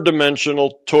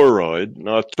four-dimensional toroid.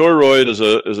 Now, a toroid is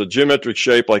a geometric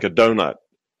shape like a donut.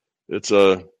 It's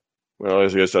I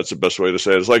guess that's the best way to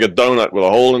say it. It's like a donut with a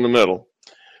hole in the middle.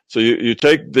 So you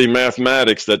take the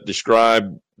mathematics that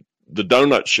describe the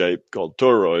donut shape called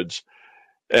toroids,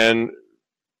 and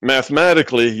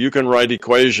mathematically you can write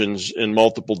equations in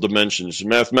multiple dimensions.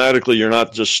 Mathematically, you're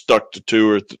not just stuck to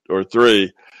 2 or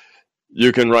 3.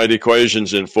 You can write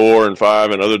equations in 4 and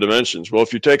 5 and other dimensions. Well,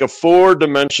 if you take a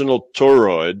four-dimensional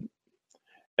toroid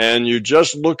and you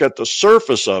just look at the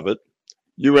surface of it,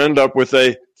 you end up with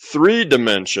a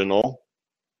three-dimensional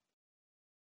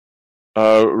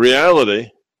reality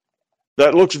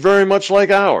that looks very much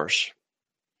like ours.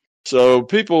 So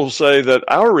people say that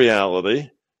our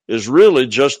reality is really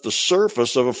just the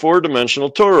surface of a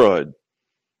four-dimensional toroid.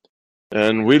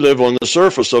 And we live on the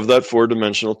surface of that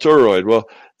four-dimensional toroid. Well,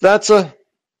 that's an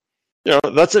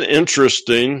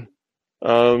interesting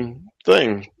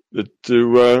thing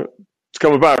to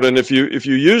come about. And if you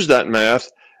use that math,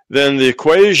 then the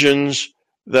equations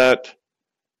that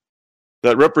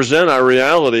represent our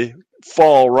reality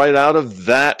fall right out of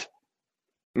that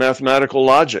mathematical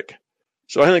logic.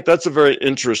 So I think that's a very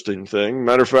interesting thing.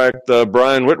 Matter of fact,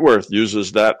 Brian Whitworth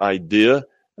uses that idea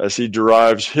as he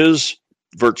derives his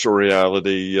virtual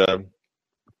reality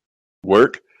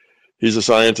work. He's a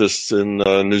scientist in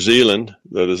New Zealand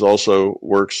that is also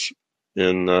works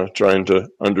in trying to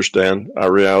understand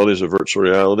our reality as a virtual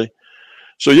reality.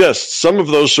 So yes, some of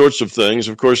those sorts of things.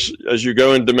 Of course, as you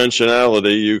go in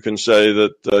dimensionality, you can say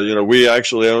that we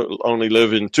actually only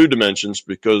live in 2 dimensions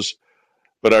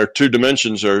but our 2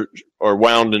 dimensions are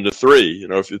wound into 3.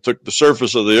 If you took the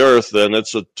surface of the Earth, then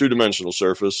it's a 2-dimensional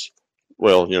surface.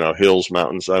 Well, hills,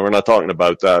 mountains. We're not talking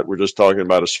about that. We're just talking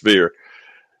about a sphere.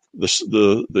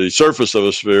 The surface of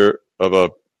a sphere of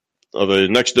a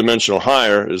next dimensional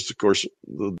higher is, of course,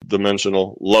 the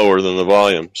dimensional lower than the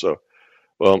volume. So,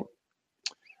 well,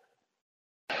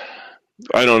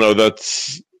 I don't know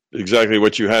that's exactly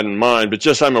what you had in mind, but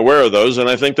just I'm aware of those, and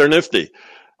I think they're nifty.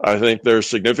 I think they're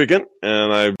significant,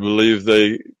 and I believe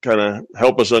they kind of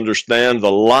help us understand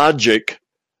the logic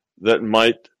that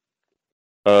might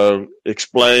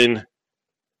explain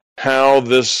how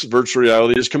this virtual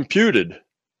reality is computed.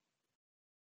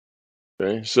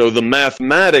 Okay, so the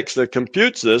mathematics that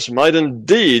computes this might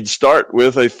indeed start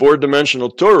with a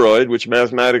four-dimensional toroid, which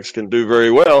mathematics can do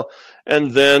very well, and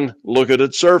then look at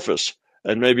its surface.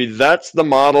 And maybe that's the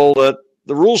model that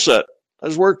the rule set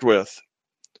has worked with.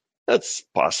 That's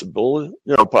possibility.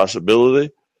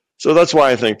 So that's why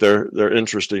I think they're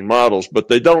interesting models, but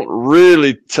they don't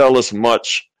really tell us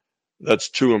much that's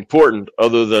too important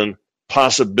other than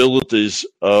possibilities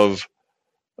of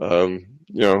how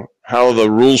the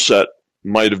rule set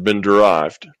might have been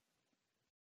derived.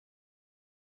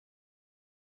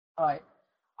 all right.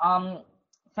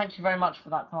 Thank you very much for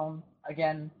that, Tom.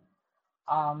 Again,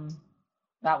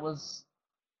 that was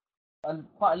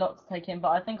quite a lot to take in, but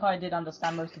I think I did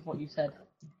understand most of what you said.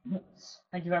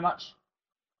 Thank you very much.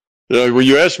 When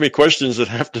you ask me questions that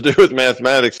have to do with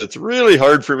mathematics, it's really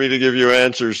hard for me to give you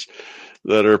answers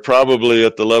that are probably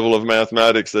at the level of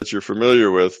mathematics that you're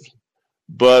familiar with.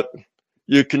 But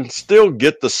you can still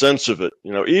get the sense of it.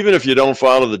 Even if you don't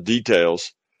follow the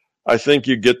details, I think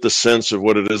you get the sense of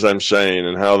what it is I'm saying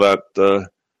and how that,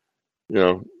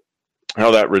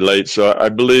 how that relates. So I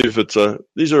believe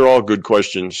these are all good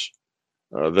questions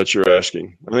that you're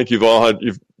asking. I think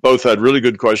you've both had really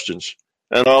good questions,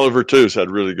 and Oliver too has had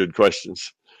really good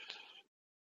questions.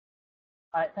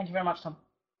 All right, thank you very much, Tom.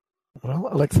 Well,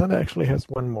 Alexander actually has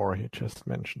one more he just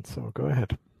mentioned, so go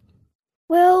ahead.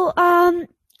 Well, I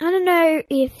don't know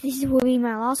if this will be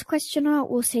my last question or not,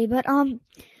 we'll see, but I'd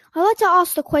like to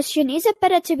ask the question, is it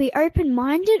better to be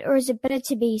open-minded or is it better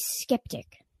to be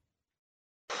skeptic?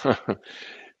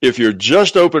 If you're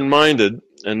just open-minded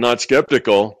and not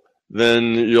skeptical,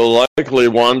 then you'll likely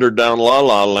wander down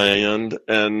la-la land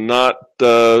and not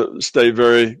stay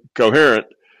very coherent,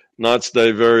 not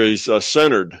stay very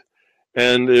centered.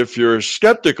 And if you're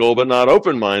skeptical but not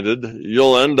open-minded,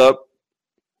 you'll end up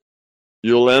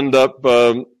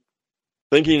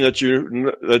thinking that you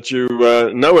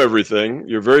know everything.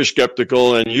 You're very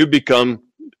skeptical, and you become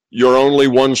your only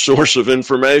one source of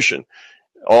information.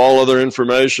 All other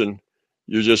information,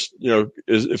 you just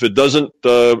if it doesn't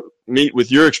meet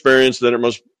with your experience, then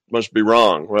it must be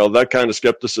wrong. Well, that kind of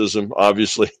skepticism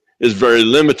obviously is very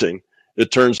limiting.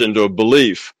 It turns into a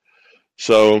belief.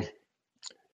 So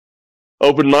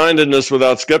open-mindedness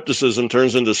without skepticism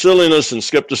turns into silliness, and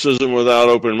skepticism without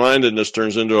open-mindedness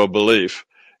turns into a belief.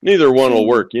 Neither one will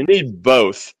work. You need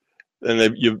both,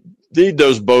 and you need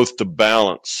those both to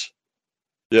balance.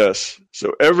 Yes,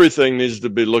 so everything needs to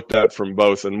be looked at from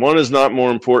both, and one is not more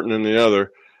important than the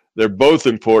other. They're both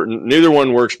important. Neither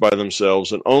one works by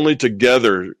themselves, and only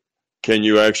together can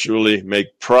you actually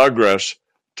make progress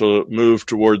to move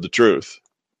toward the truth.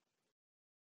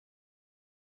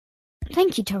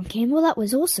 Thank you, Tom Campbell. That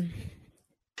was awesome.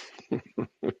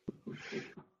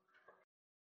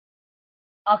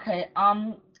 Okay,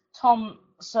 Tom,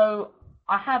 so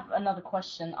I have another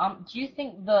question. Do you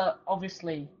think that,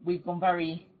 obviously, we've gone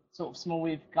very sort of small,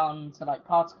 we've gone to like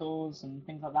particles and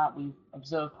things like that, we've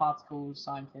observed particles,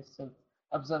 scientists have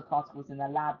observed particles in their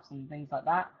labs and things like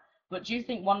that, but do you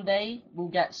think one day we'll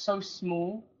get so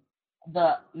small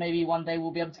that maybe one day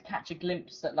we'll be able to catch a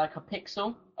glimpse at like a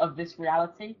pixel of this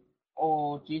reality,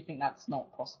 or do you think that's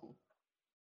not possible?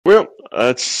 Well,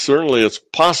 it's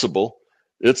possible.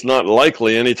 It's not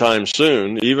likely anytime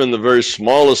soon. Even the very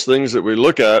smallest things that we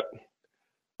look at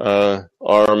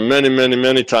are many, many,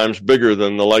 many times bigger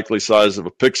than the likely size of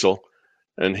a pixel.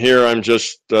 And here I'm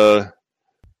just calling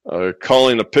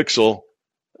a pixel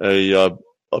a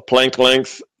Planck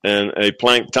length and a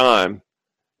Planck time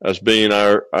as being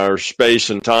our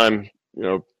space and time,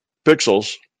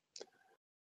 pixels.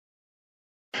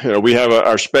 We have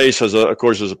our space of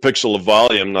course, is a pixel of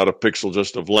volume, not a pixel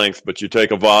just of length, but you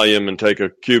take a volume and take a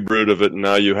cube root of it, and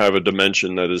now you have a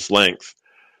dimension that is length.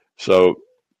 So,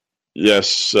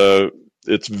 yes,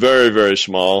 it's very, very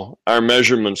small. Our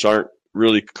measurements aren't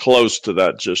really close to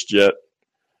that just yet.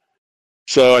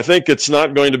 So I think it's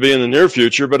not going to be in the near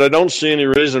future, but I don't see any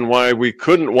reason why we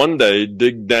couldn't one day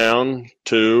dig down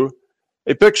to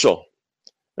a pixel.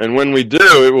 And when we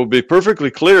do, it will be perfectly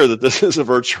clear that this is a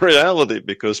virtual reality,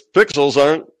 because pixels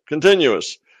aren't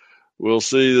continuous. We'll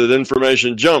see that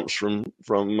information jumps from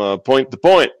point to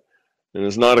point, and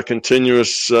is not a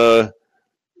continuous, from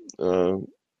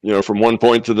one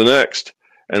point to the next.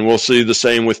 And we'll see the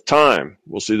same with time.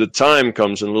 We'll see that time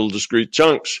comes in little discrete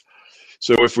chunks.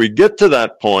 So if we get to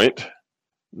that point,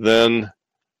 then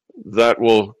that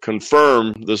will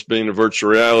confirm this being a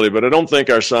virtual reality. But I don't think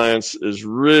our science is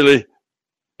really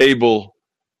able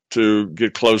to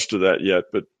get close to that yet,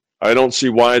 but I don't see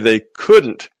why they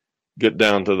couldn't get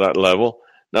down to that level.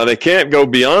 Now, they can't go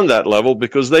beyond that level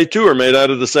because they too are made out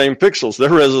of the same pixels.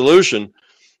 Their resolution,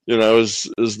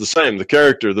 is the same. The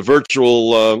character, the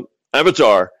virtual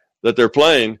avatar that they're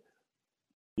playing,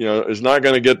 is not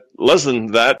going to get less than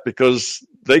that, because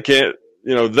they can't,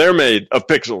 they're made of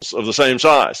pixels of the same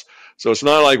size. So it's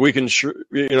not like we can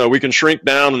shrink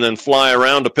down and then fly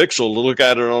around a pixel to look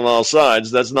at it on all sides.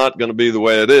 That's not going to be the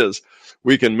way it is.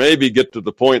 We can maybe get to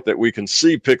the point that we can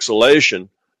see pixelation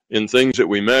in things that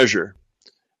we measure.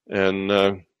 And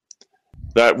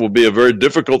that will be a very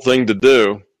difficult thing to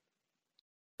do,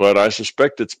 but I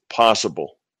suspect it's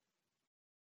possible.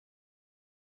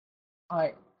 All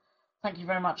right. Thank you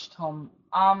very much, Tom.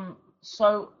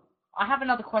 So I have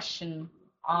another question.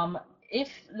 If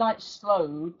light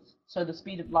slowed, so the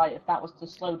speed of light, if that was to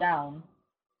slow down,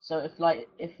 so if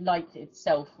light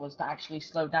itself was to actually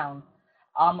slow down,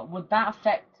 would that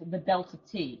affect the delta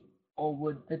t, or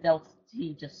would the delta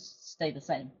t just stay the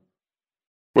same?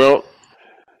 Well,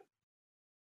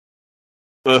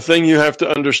 the thing you have to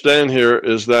understand here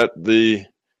is that the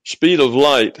speed of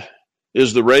light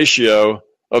is the ratio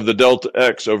of the delta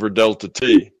x over delta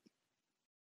t.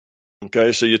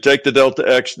 Okay, so you take the delta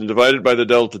x and divide it by the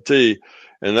delta t,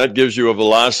 and that gives you a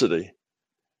velocity.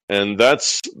 And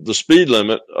that's the speed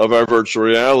limit of our virtual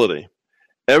reality.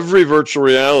 Every virtual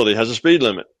reality has a speed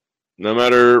limit, no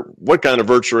matter what kind of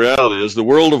virtual reality it is. The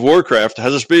World of Warcraft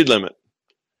has a speed limit.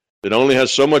 It only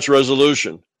has so much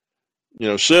resolution.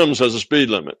 Sims has a speed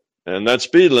limit, and that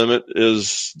speed limit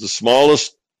is the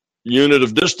smallest unit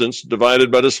of distance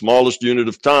divided by the smallest unit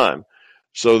of time.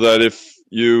 So that if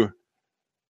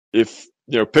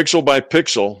pixel by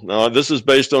pixel, now this is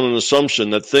based on an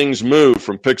assumption that things move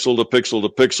from pixel to pixel to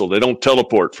pixel. They don't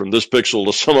teleport from this pixel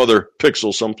to some other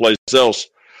pixel someplace else.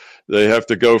 They have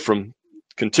to go from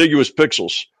contiguous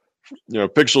pixels,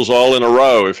 pixels all in a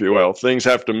row, if you will. Things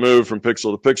have to move from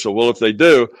pixel to pixel. Well, if they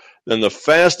do, then the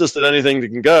fastest that anything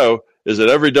can go is at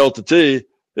every delta t,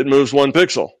 it moves one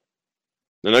pixel.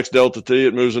 The next delta t,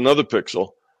 it moves another pixel.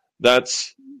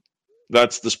 That's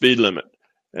the speed limit.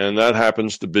 And that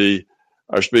happens to be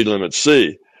our speed limit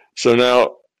c. So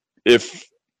now, if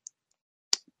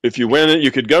if you went in,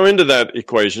 you could go into that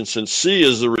equation, since C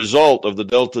is the result of the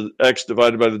delta X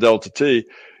divided by the delta T,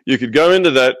 you could go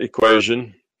into that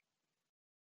equation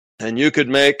and you could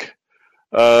make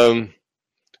delta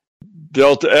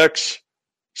X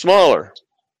smaller,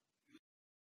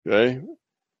 okay?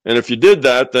 And if you did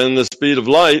that, then the speed of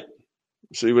light,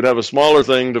 so you would have a smaller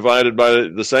thing divided by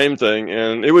the same thing,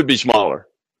 and it would be smaller.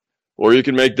 Or you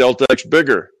can make delta X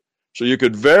bigger. So you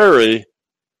could vary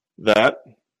that,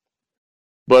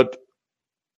 but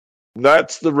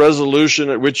that's the resolution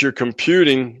at which you're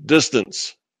computing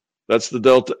distance. That's the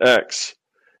delta X.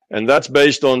 And that's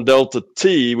based on delta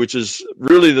T, which is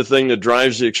really the thing that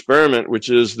drives the experiment, which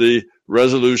is the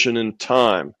resolution in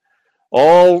time.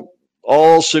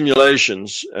 All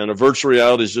simulations, and a virtual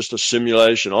reality is just a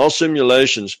simulation, all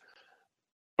simulations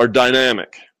are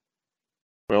dynamic.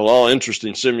 Well, all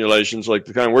interesting simulations like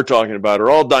the kind we're talking about are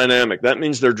all dynamic. That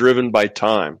means they're driven by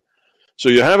time. So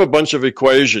you have a bunch of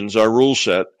equations, our rule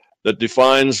set, that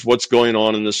defines what's going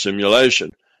on in the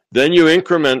simulation. Then you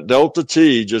increment delta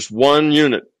T, just one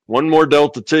unit, one more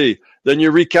delta T. Then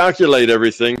you recalculate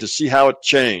everything to see how it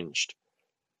changed.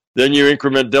 Then you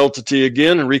increment delta T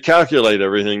again and recalculate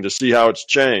everything to see how it's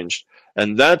changed.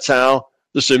 And that's how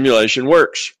the simulation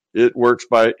works. It works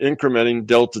by incrementing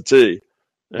delta T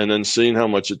and then seeing how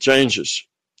much it changes.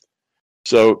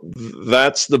 So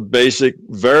that's the basic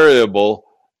variable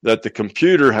that the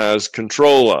computer has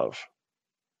control of.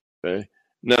 Okay.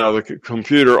 Now, the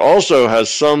computer also has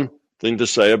something to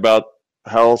say about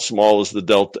how small is the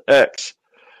delta X.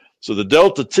 So the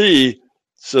delta T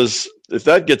says if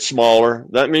that gets smaller,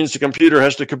 that means the computer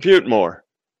has to compute more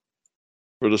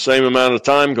for the same amount of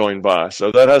time going by.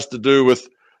 So that has to do with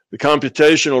the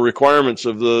computational requirements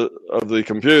of the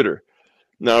computer.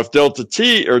 Now, if delta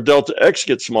T or delta X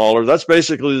gets smaller, that's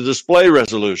basically the display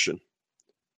resolution.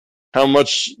 How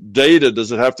much data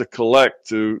does it have to collect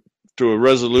to a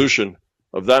resolution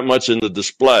of that much in the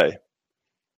display?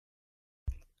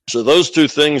 So those two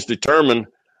things determine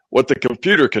what the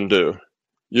computer can do.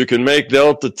 You can make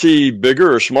delta T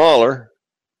bigger or smaller,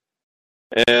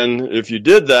 and if you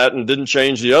did that and didn't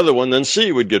change the other one, then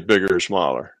C would get bigger or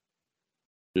smaller.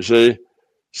 You see?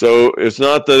 So it's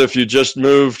not that if you just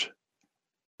moved,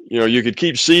 you could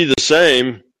keep C the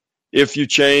same if you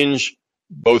change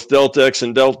both delta X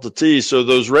and delta T, so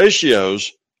those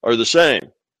ratios are the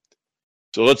same.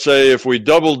 So let's say if we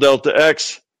double delta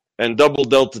X and double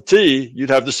delta T, you'd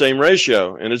have the same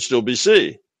ratio, and it'd still be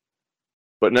C.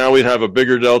 But now we'd have a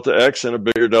bigger delta X and a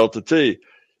bigger delta T.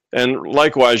 And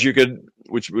likewise, you could,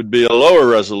 which would be a lower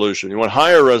resolution. You want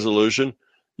higher resolution,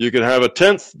 you could have a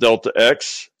 10th delta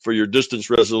X for your distance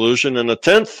resolution and a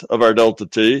 10th of our delta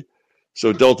T.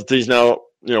 So delta T is now,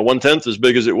 1/10 as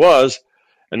big as it was.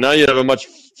 And now you have a much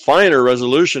finer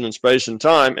resolution in space and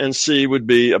time, and C would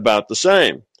be about the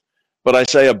same. But I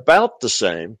say about the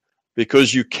same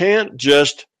because you can't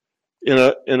just, in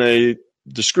a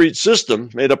discrete system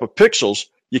made up of pixels,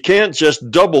 you can't just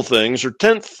double things or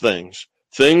 10th things.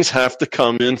 Things have to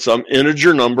come in some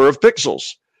integer number of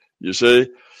pixels, you see?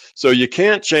 So you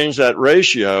can't change that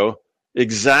ratio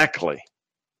exactly.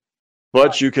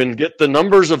 But you can get the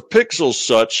numbers of pixels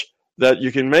such that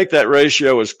you can make that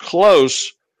ratio as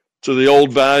close to the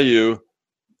old value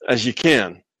as you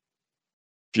can.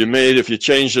 If you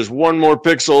changed just one more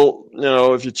pixel,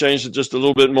 if you changed it just a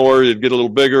little bit more, you'd get a little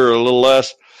bigger or a little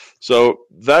less. So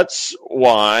that's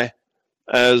why,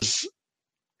 as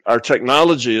our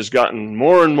technology has gotten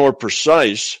more and more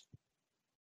precise,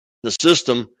 the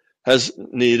system has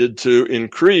needed to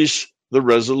increase the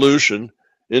resolution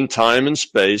in time and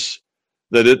space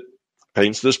that it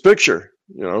paints this picture,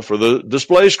 for the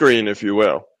display screen, if you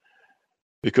will.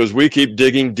 Because we keep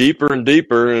digging deeper and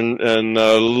deeper and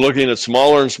looking at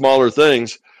smaller and smaller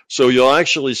things. So you'll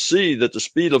actually see that the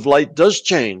speed of light does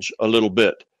change a little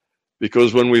bit.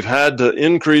 Because when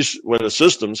the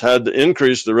systems had to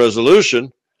increase the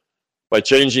resolution by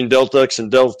changing delta X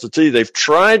and delta T, they've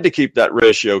tried to keep that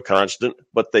ratio constant,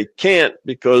 but they can't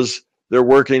because they're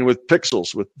working with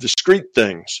pixels, with discrete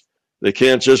things. They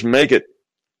can't just make it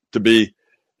to be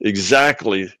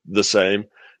exactly the same.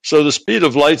 So the speed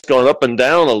of light's gone up and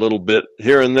down a little bit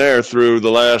here and there through the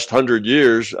last 100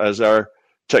 years as our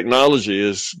technology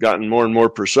has gotten more and more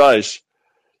precise.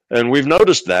 And we've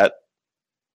noticed that.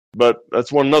 But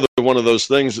that's another one of those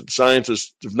things that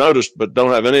scientists have noticed but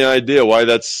don't have any idea why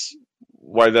that's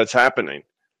happening.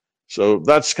 So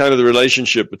that's kind of the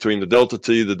relationship between the delta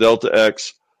T, the delta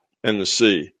X, and the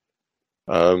C.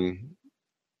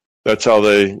 That's how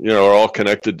they, are all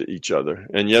connected to each other.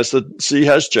 And yes, the C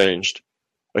has changed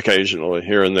occasionally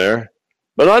here and there,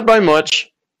 but not by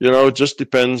much. It just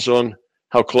depends on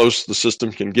how close the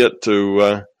system can get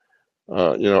to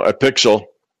a pixel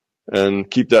and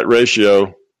keep that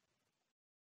ratio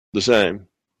the same.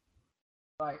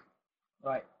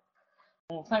 Right.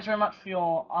 Well, thanks very much for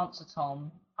your answer,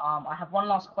 Tom. I have one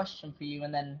last question for you,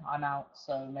 and then I'm out.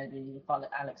 So maybe if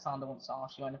Alexander wants to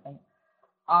ask you anything.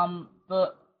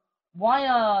 But why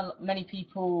are many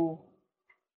people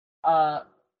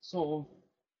sort of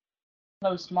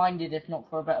close-minded, if not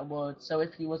for a better word? So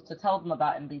if you was to tell them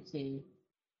about MBT,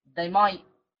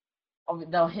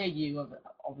 they'll hear you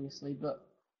obviously, but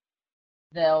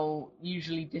they'll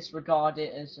usually disregard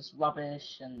it as just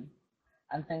rubbish and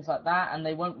things like that, and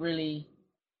they won't really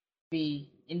be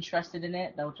interested in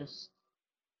it. They'll just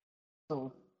sort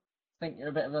of think you're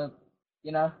a bit of a,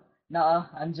 nutter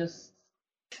and just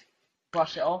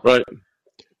brush it off.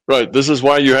 Right. This is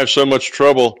why you have so much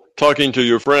trouble talking to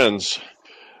your friends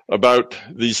about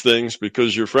these things,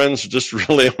 because your friends just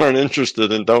really aren't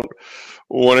interested and don't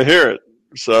want to hear it.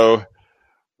 So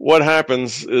what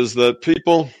happens is that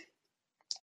people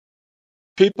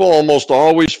almost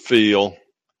always feel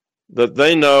that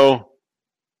they know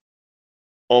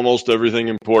almost everything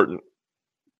important.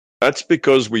 That's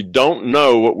because we don't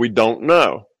know what we don't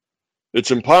know.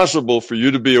 It's impossible for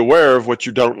you to be aware of what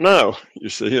you don't know. You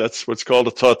see, that's what's called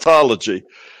a tautology.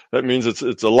 That means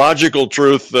it's a logical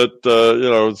truth that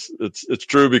it's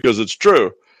true because it's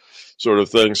true, sort of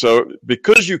thing. So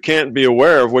because you can't be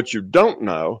aware of what you don't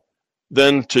know,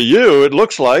 then to you it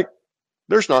looks like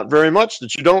there's not very much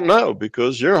that you don't know,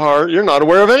 because you're not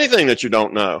aware of anything that you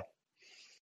don't know.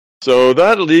 So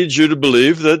that leads you to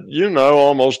believe that you know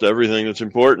almost everything that's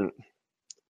important.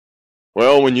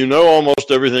 Well, when you know almost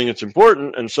everything that's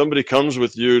important and somebody comes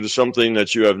with you to something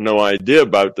that you have no idea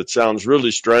about that sounds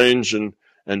really strange and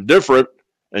different,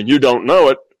 and you don't know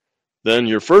it, then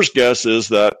your first guess is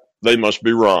that they must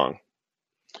be wrong.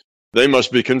 They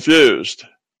must be confused,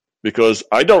 because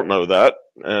I don't know that,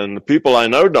 and the people I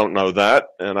know don't know that,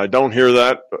 and I don't hear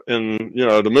that in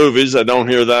the movies. I don't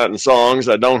hear that in songs.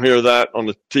 I don't hear that on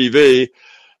the TV.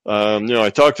 I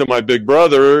talk to my big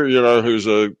brother, who's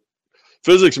a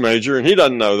physics major, and he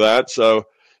doesn't know that, so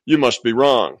you must be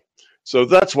wrong. So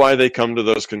that's why they come to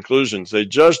those conclusions. They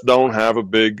just don't have a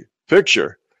big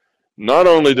picture. Not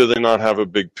only do they not have a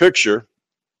big picture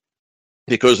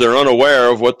because they're unaware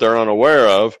of what they're unaware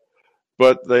of,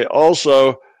 but they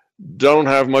also don't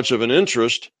have much of an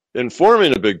interest in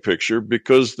forming a big picture,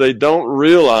 because they don't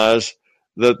realize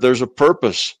that there's a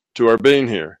purpose to our being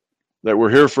here, that we're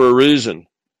here for a reason,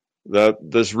 that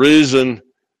this reason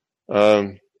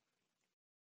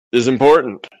is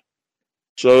important.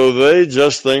 So they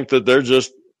just think that they're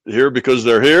just here because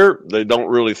they're here. They don't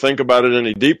really think about it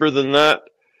any deeper than that,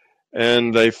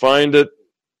 and they find it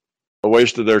a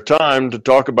waste of their time to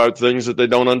talk about things that they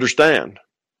don't understand.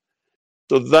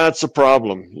 So that's a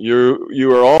problem.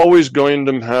 You are always going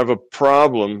to have a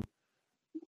problem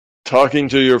talking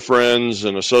to your friends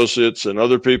and associates and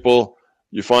other people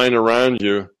you find around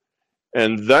you,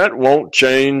 and that won't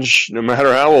change no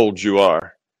matter how old you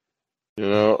are.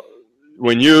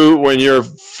 When you're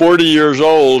 40 years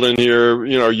old and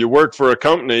you work for a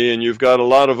company and you've got a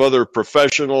lot of other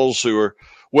professionals who are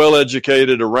well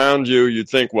educated around you, you'd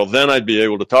think, well, then I'd be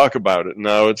able to talk about it.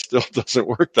 No, it still doesn't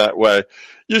work that way.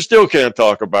 You still can't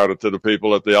talk about it to the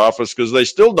people at the office, because they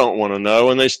still don't want to know,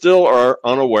 and they still are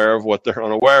unaware of what they're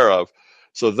unaware of.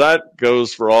 So that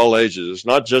goes for all ages. It's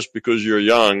not just because you're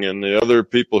young and the other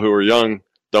people who are young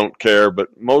don't care,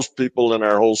 but most people in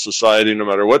our whole society, no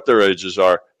matter what their ages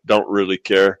are, don't really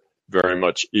care very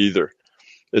much either.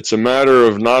 It's a matter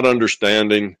of not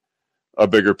understanding a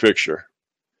bigger picture.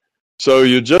 So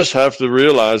you just have to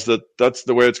realize that that's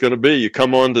the way it's going to be. You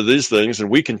come on to these things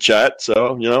and we can chat.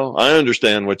 So, I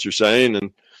understand what you're saying,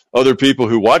 and other people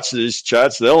who watch these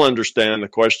chats, they'll understand the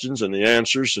questions and the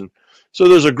answers. And so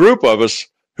there's a group of us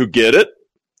who get it,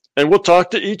 and we'll talk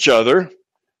to each other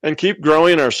and keep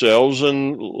growing ourselves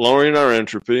and lowering our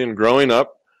entropy and growing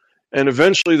up. And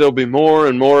eventually there'll be more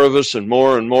and more of us and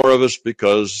more of us,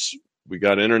 because we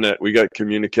got internet, we got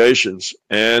communications,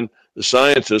 and the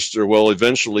scientists will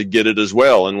eventually get it as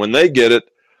well. And when they get it,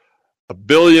 1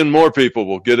 billion more people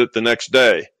will get it the next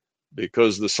day,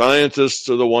 because the scientists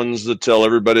are the ones that tell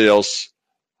everybody else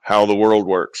how the world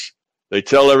works. They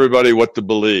tell everybody what to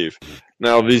believe.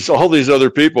 Now, all these other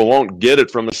people won't get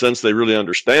it from a sense they really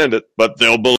understand it, but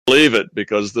they'll believe it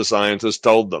because the scientists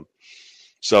told them.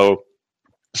 So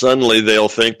suddenly they'll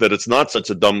think that it's not such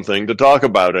a dumb thing to talk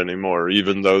about anymore,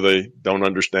 even though they don't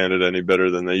understand it any better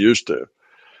than they used to.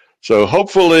 So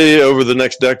hopefully over the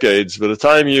next decades, by the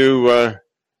time you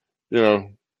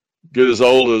get as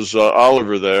old as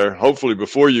Oliver there, hopefully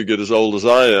before you get as old as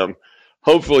I am,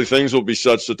 hopefully things will be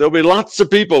such that there'll be lots of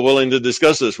people willing to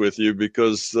discuss this with you,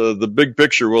 because the big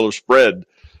picture will have spread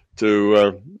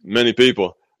to many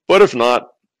people. But if not,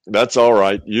 that's all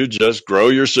right. You just grow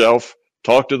yourself,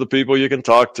 talk to the people you can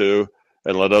talk to,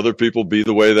 and let other people be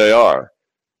the way they are.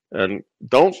 And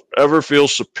don't ever feel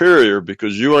superior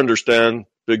because you understand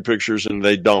big pictures and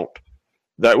they don't.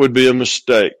 That would be a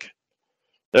mistake.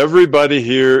 Everybody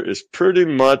here is pretty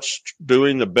much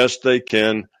doing the best they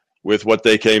can with what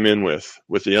they came in with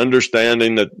the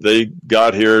understanding that they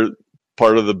got here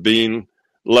part of the being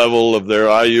level of their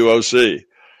IUOC.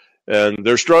 And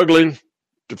they're struggling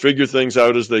to figure things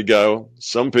out as they go.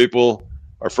 Some people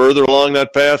are further along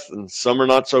that path and some are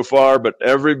not so far, but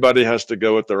everybody has to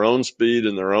go at their own speed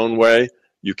in their own way.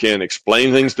 You can't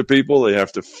explain things to people. They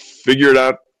have to figure it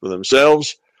out for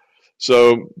themselves.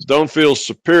 So don't feel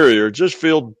superior, just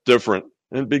feel different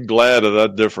and be glad of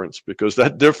that difference, because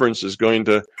that difference is going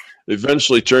to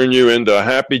eventually turn you into a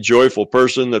happy, joyful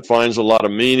person that finds a lot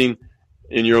of meaning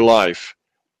in your life.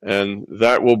 And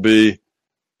that will be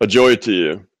a joy to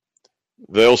you.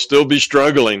 They'll still be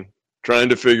struggling, trying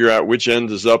to figure out which end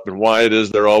is up and why it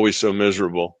is they're always so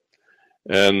miserable.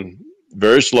 And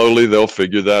very slowly they'll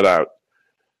figure that out.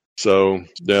 So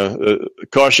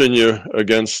caution you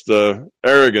against the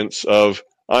arrogance of,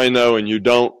 I know and you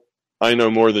don't, I know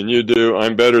more than you do,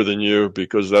 I'm better than you,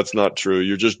 because that's not true.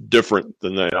 You're just different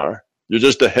than they are. You're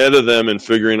just ahead of them in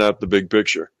figuring out the big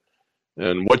picture.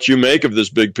 And what you make of this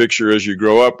big picture as you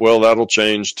grow up, well, that'll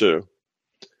change too.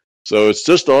 So it's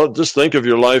just think of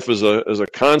your life as a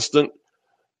constant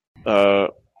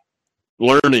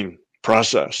learning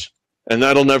process, and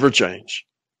that'll never change.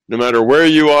 No matter where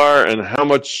you are and how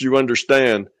much you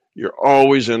understand, you're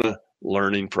always in a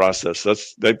learning process.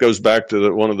 That goes back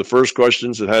to one of the first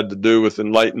questions that had to do with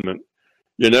enlightenment.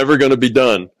 You're never going to be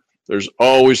done. There's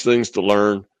always things to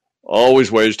learn,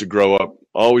 always ways to grow up,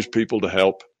 always people to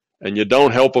help. And you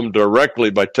don't help them directly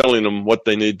by telling them what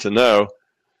they need to know.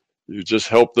 You just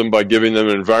help them by giving them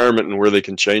an environment where they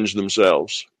can change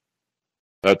themselves.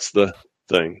 That's the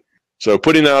thing. So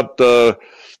putting out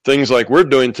things like we're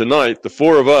doing tonight, the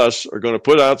four of us are going to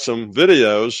put out some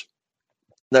videos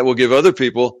that will give other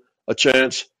people a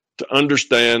chance to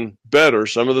understand better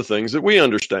some of the things that we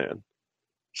understand.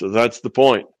 So that's the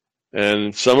point.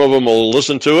 And some of them will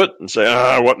listen to it and say,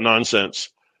 what nonsense,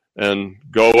 and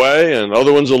go away. And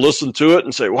other ones will listen to it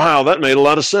and say, wow, that made a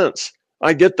lot of sense.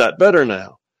 I get that better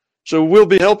now. So we'll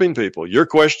be helping people. Your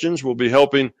questions will be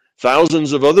helping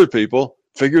thousands of other people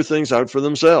figure things out for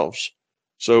themselves.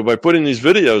 So by putting these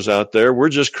videos out there, we're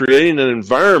just creating an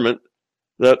environment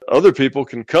that other people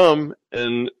can come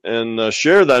and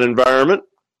share that environment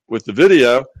with the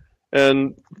video,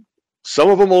 and some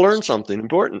of them will learn something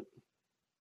important.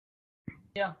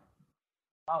 Yeah.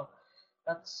 Wow.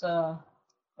 That's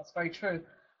very true.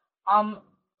 I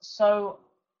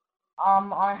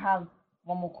have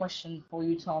one more question for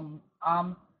you, Tom.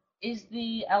 Is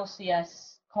the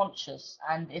LCS conscious?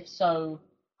 And if so,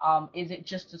 is it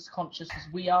just as conscious as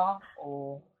we are,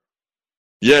 or?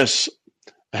 Yes,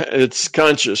 it's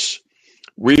conscious.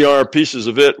 We are pieces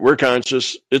of it. We're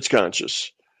conscious. It's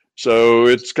conscious. So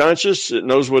it's conscious. It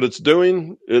knows what it's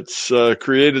doing. It's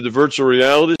created the virtual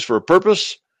realities for a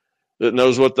purpose. It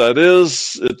knows what that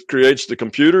is. It creates the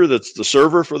computer that's the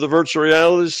server for the virtual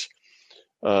realities.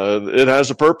 It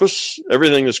has a purpose.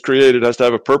 Everything that's created has to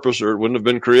have a purpose, or it wouldn't have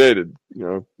been created.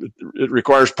 It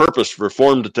requires purpose for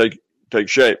form to take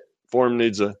shape. Form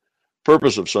needs a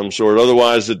purpose of some sort.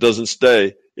 Otherwise, it doesn't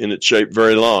stay in its shape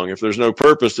very long. If there's no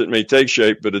purpose, it may take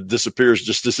shape, but it disappears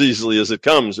just as easily as it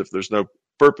comes if there's no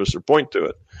purpose or point to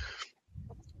it.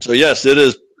 So yes, it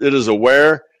is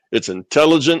aware. It's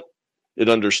intelligent. It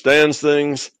understands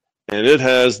things, and it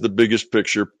has the biggest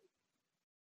picture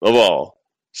of all.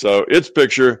 So its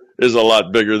picture is a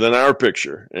lot bigger than our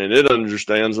picture, and it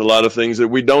understands a lot of things that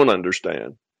we don't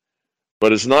understand.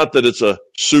 But it's not that it's a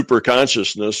super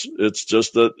consciousness. It's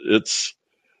just that it's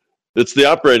the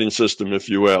operating system, if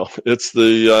you will. It's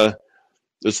the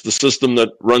system that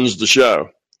runs the show.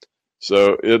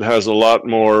 So it has a lot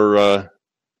more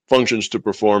functions to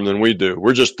perform than we do.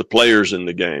 We're just the players in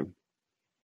the game.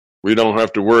 We don't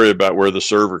have to worry about where the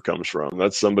server comes from.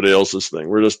 That's somebody else's thing.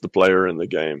 We're just the player in the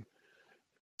game.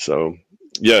 So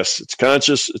yes, it's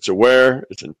conscious, it's aware,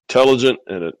 it's intelligent,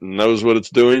 and it knows what it's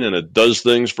doing, and it does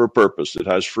things for a purpose. It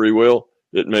has free will.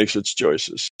 It makes its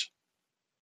choices.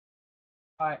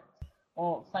 All right.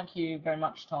 Well, thank you very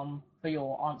much, Tom, for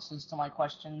your answers to my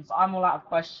questions. I'm all out of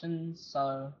questions,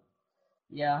 so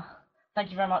yeah. Thank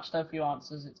you very much, though, for your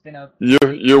answers. It's been a...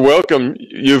 You're welcome.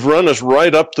 You've run us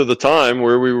right up to the time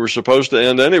where we were supposed to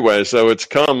end anyway, so it's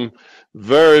come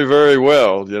very, very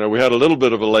well. We had a little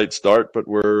bit of a late start, but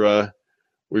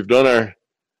we've done our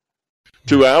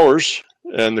 2 hours,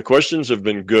 and the questions have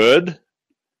been good.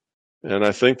 And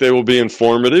I think they will be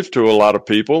informative to a lot of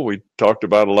people. We talked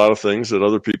about a lot of things that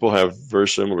other people have very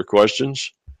similar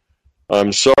questions.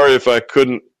 I'm sorry if I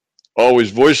couldn't always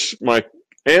voice my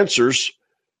answers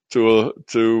to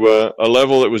a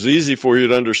level that was easy for you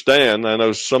to understand. I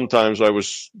know sometimes I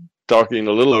was talking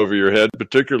a little over your head,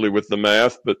 particularly with the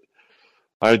math, but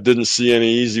I didn't see any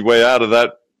easy way out of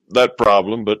that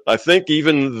problem. But I think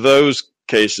even those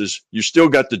cases, you still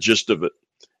got the gist of it.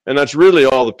 And that's really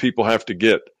all that people have to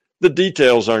get. The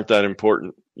details aren't that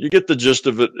important. You get the gist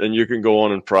of it, and you can go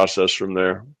on and process from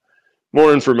there.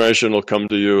 More information will come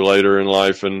to you later in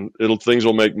life, and things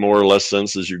will make more or less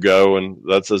sense as you go, and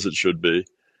that's as it should be.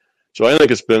 So I think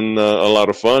it's been a lot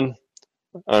of fun.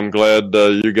 I'm glad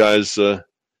you guys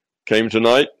came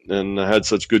tonight and had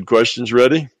such good questions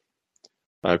ready.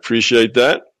 I appreciate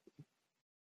that.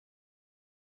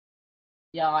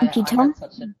 Yeah, I had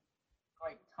such a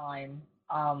great time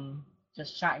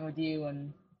just chatting with you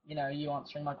and you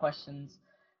answering my questions,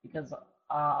 because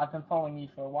I've been following you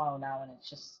for a while now, and it's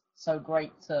just so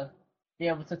great to be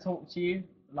able to talk to you.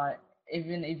 Like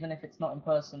even if it's not in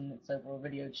person, it's over a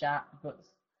video chat, but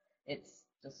it's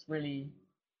just really,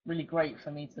 really great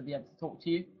for me to be able to talk to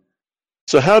you.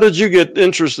 So how did you get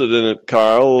interested in it,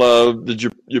 Kyle? Did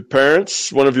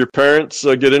one of your parents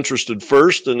get interested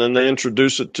first and then they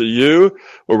introduced it to you?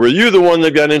 Or were you the one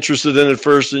that got interested in it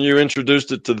first and you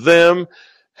introduced it to them?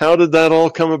 How did that all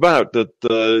come about that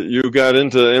you got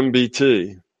into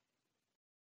MBT?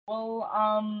 Well,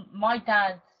 my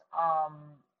dad,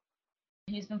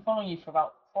 he's been following you for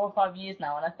about 4 or 5 years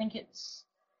now, and I think it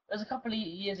was a couple of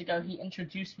years ago he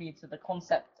introduced me to the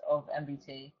concept of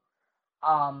MBT.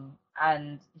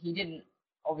 And he didn't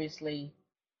obviously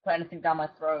put anything down my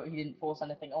throat. He didn't force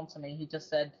anything onto me. He just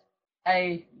said,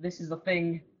 "Hey, this is the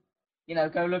thing.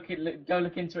 Go look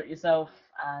into it yourself.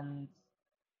 And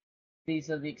these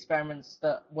are the experiments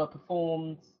that were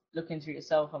performed. Look into it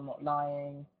yourself. I'm not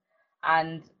lying."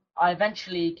 And I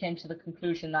eventually came to the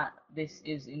conclusion that this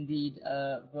is indeed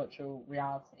a virtual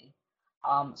reality.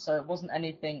 So it wasn't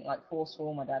anything like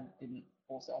forceful. My dad didn't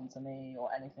force it onto me or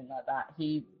anything like that.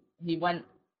 He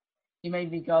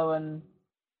made me go and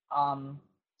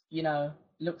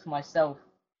look for myself.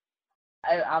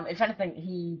 If anything,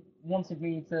 he wanted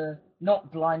me to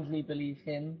not blindly believe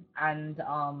him and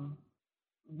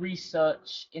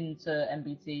research into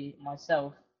MBT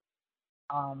myself,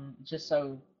 just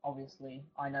so obviously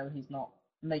I know he's not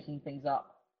making things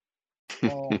up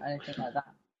or anything like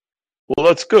that. Well,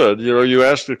 that's good. You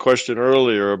asked a question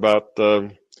earlier about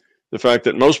the fact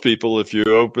that most people, if you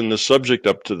open the subject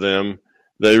up to them,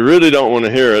 they really don't want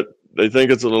to hear it. They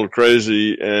think it's a little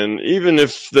crazy, and even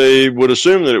if they would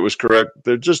assume that it was correct,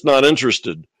 they're just not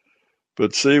interested.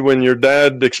 But see, when your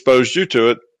dad exposed you to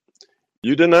it,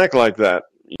 you didn't act like that.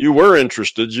 You were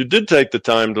interested. You did take the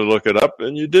time to look it up,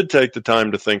 and you did take the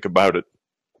time to think about it.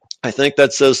 I think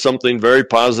that says something very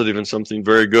positive and something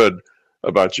very good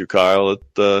about you, Kyle.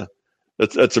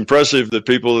 It's impressive that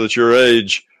people at your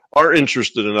age are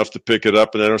interested enough to pick it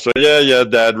up and they don't say, yeah,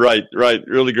 Dad, right,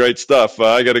 really great stuff.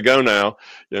 I got to go now.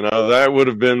 That would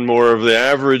have been more of the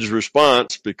average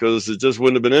response because it just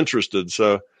wouldn't have been interested.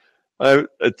 So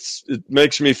it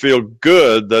makes me feel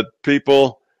good that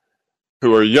people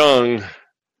who are young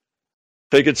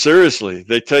take it seriously.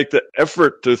 They take the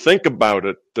effort to think about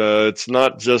it. It's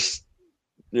not just,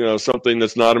 something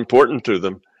that's not important to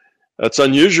them. That's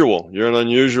unusual. You're an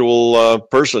unusual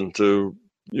person.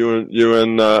 You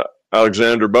and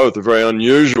Alexander both are very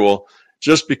unusual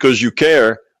just because you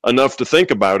care enough to think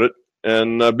about it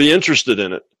and be interested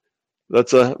in it.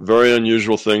 That's a very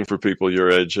unusual thing for people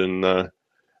your age, and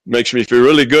makes me feel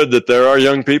really good that there are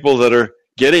young people that are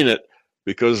getting it,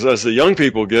 because as the young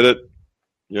people get it,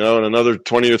 in another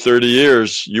 20 or 30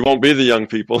 years, you won't be the young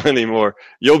people anymore.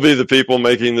 You'll be the people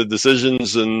making the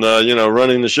decisions and,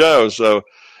 running the show. So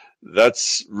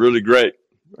that's really great.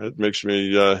 It makes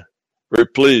me very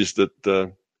pleased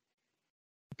that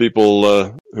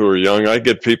people who are young, I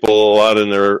get people a lot in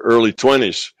their early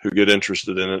 20s who get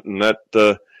interested in it, and that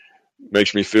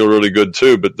makes me feel really good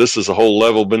too. But this is a whole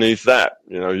level beneath that.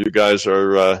 You guys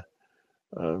are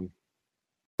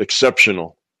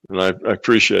exceptional, and I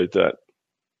appreciate that.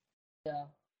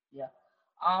 Yeah.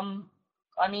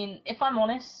 I mean, if I'm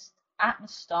honest, at the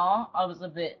start, I was a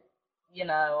bit,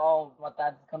 oh, my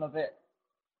dad's gone a bit,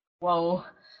 whoa.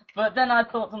 But then I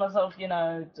thought to myself,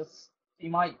 there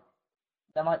might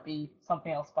be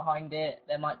something else behind it.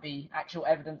 There might be actual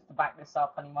evidence to back this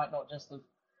up, and he might not just have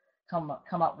come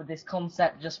up with this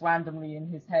concept just randomly in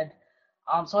his head.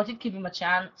 So I did give him a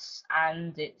chance,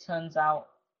 and it turns out,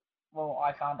 well,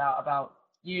 I found out about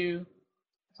you,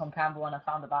 Tom Campbell, and I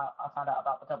found out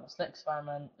about the double slit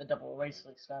experiment, the double eraser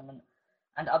experiment,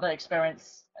 and other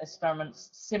experiments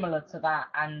similar to that.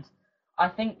 And I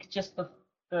think just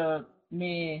the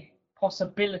mere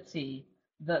possibility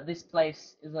that this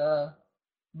place is a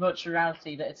virtual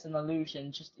reality, that it's an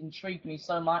illusion, just intrigued me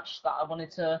so much that I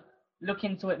wanted to look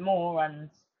into it more. And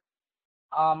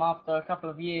after a couple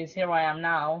of years, here I am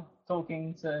now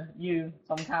talking to you,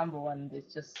 Tom Campbell, and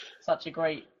it's just such a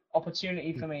great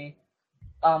opportunity for me.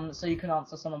 So you can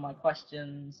answer some of my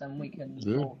questions, and we can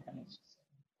talk. And it's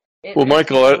just, well,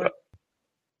 Michael,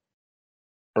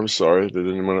 I'm sorry,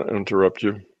 didn't want to interrupt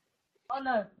you. Oh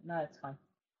no, it's fine.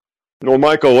 Well,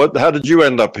 Michael, how did you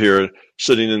end up here,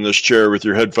 sitting in this chair with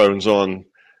your headphones on,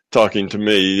 talking to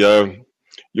me?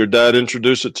 Your dad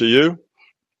introduced it to you?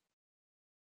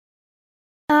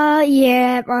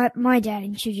 Yeah, my dad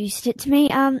introduced it to me.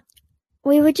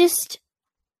 We were just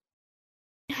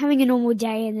having a normal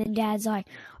day, and then Dad's like,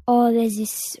 "Oh, there's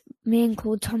this man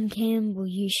called Tom Campbell.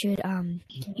 You should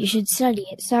study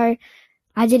it." So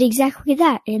I did exactly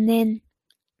that, and then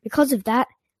because of that,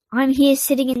 I'm here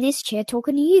sitting in this chair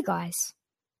talking to you guys.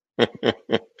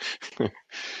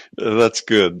 That's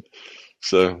good.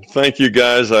 So thank you,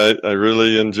 guys. I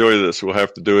really enjoy this. We'll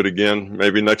have to do it again.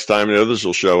 Maybe next time the others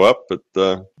will show up, but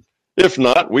if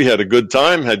not, we had a good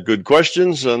time, had good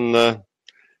questions, and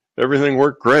everything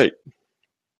worked great.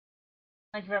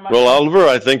 Thank you very much. Well, Oliver,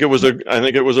 I think it was a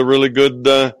really good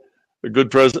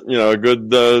present, a good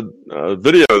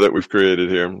video that we've created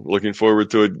here. I'm looking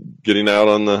forward to it getting out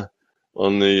on the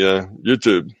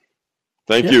YouTube.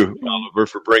 Thank you, Oliver,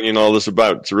 for bringing all this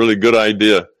about. It's a really good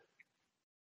idea.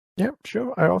 Yeah,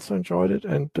 sure. I also enjoyed it,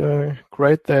 and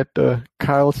great that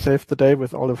Kyle saved the day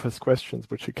with all of his questions,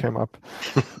 which he came up,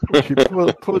 which he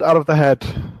pulled out of the hat,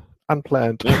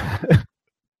 unplanned. Yeah.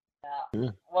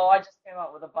 Well, I just came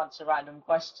up with a bunch of random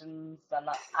questions, and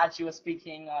as you were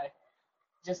speaking, I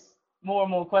just more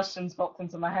and more questions popped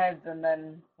into my head, and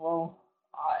then,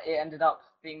 it ended up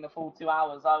being the full 2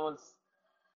 hours.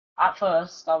 At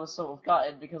first, I was sort of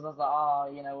gutted because I was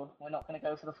like, we're not going to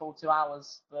go for the full 2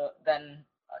 hours. But then,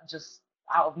 just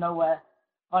out of nowhere,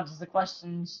 bunches of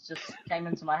questions just came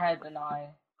into my head, and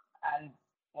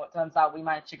it turns out we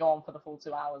managed to go on for the full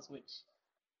 2 hours,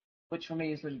 which for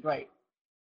me is really great.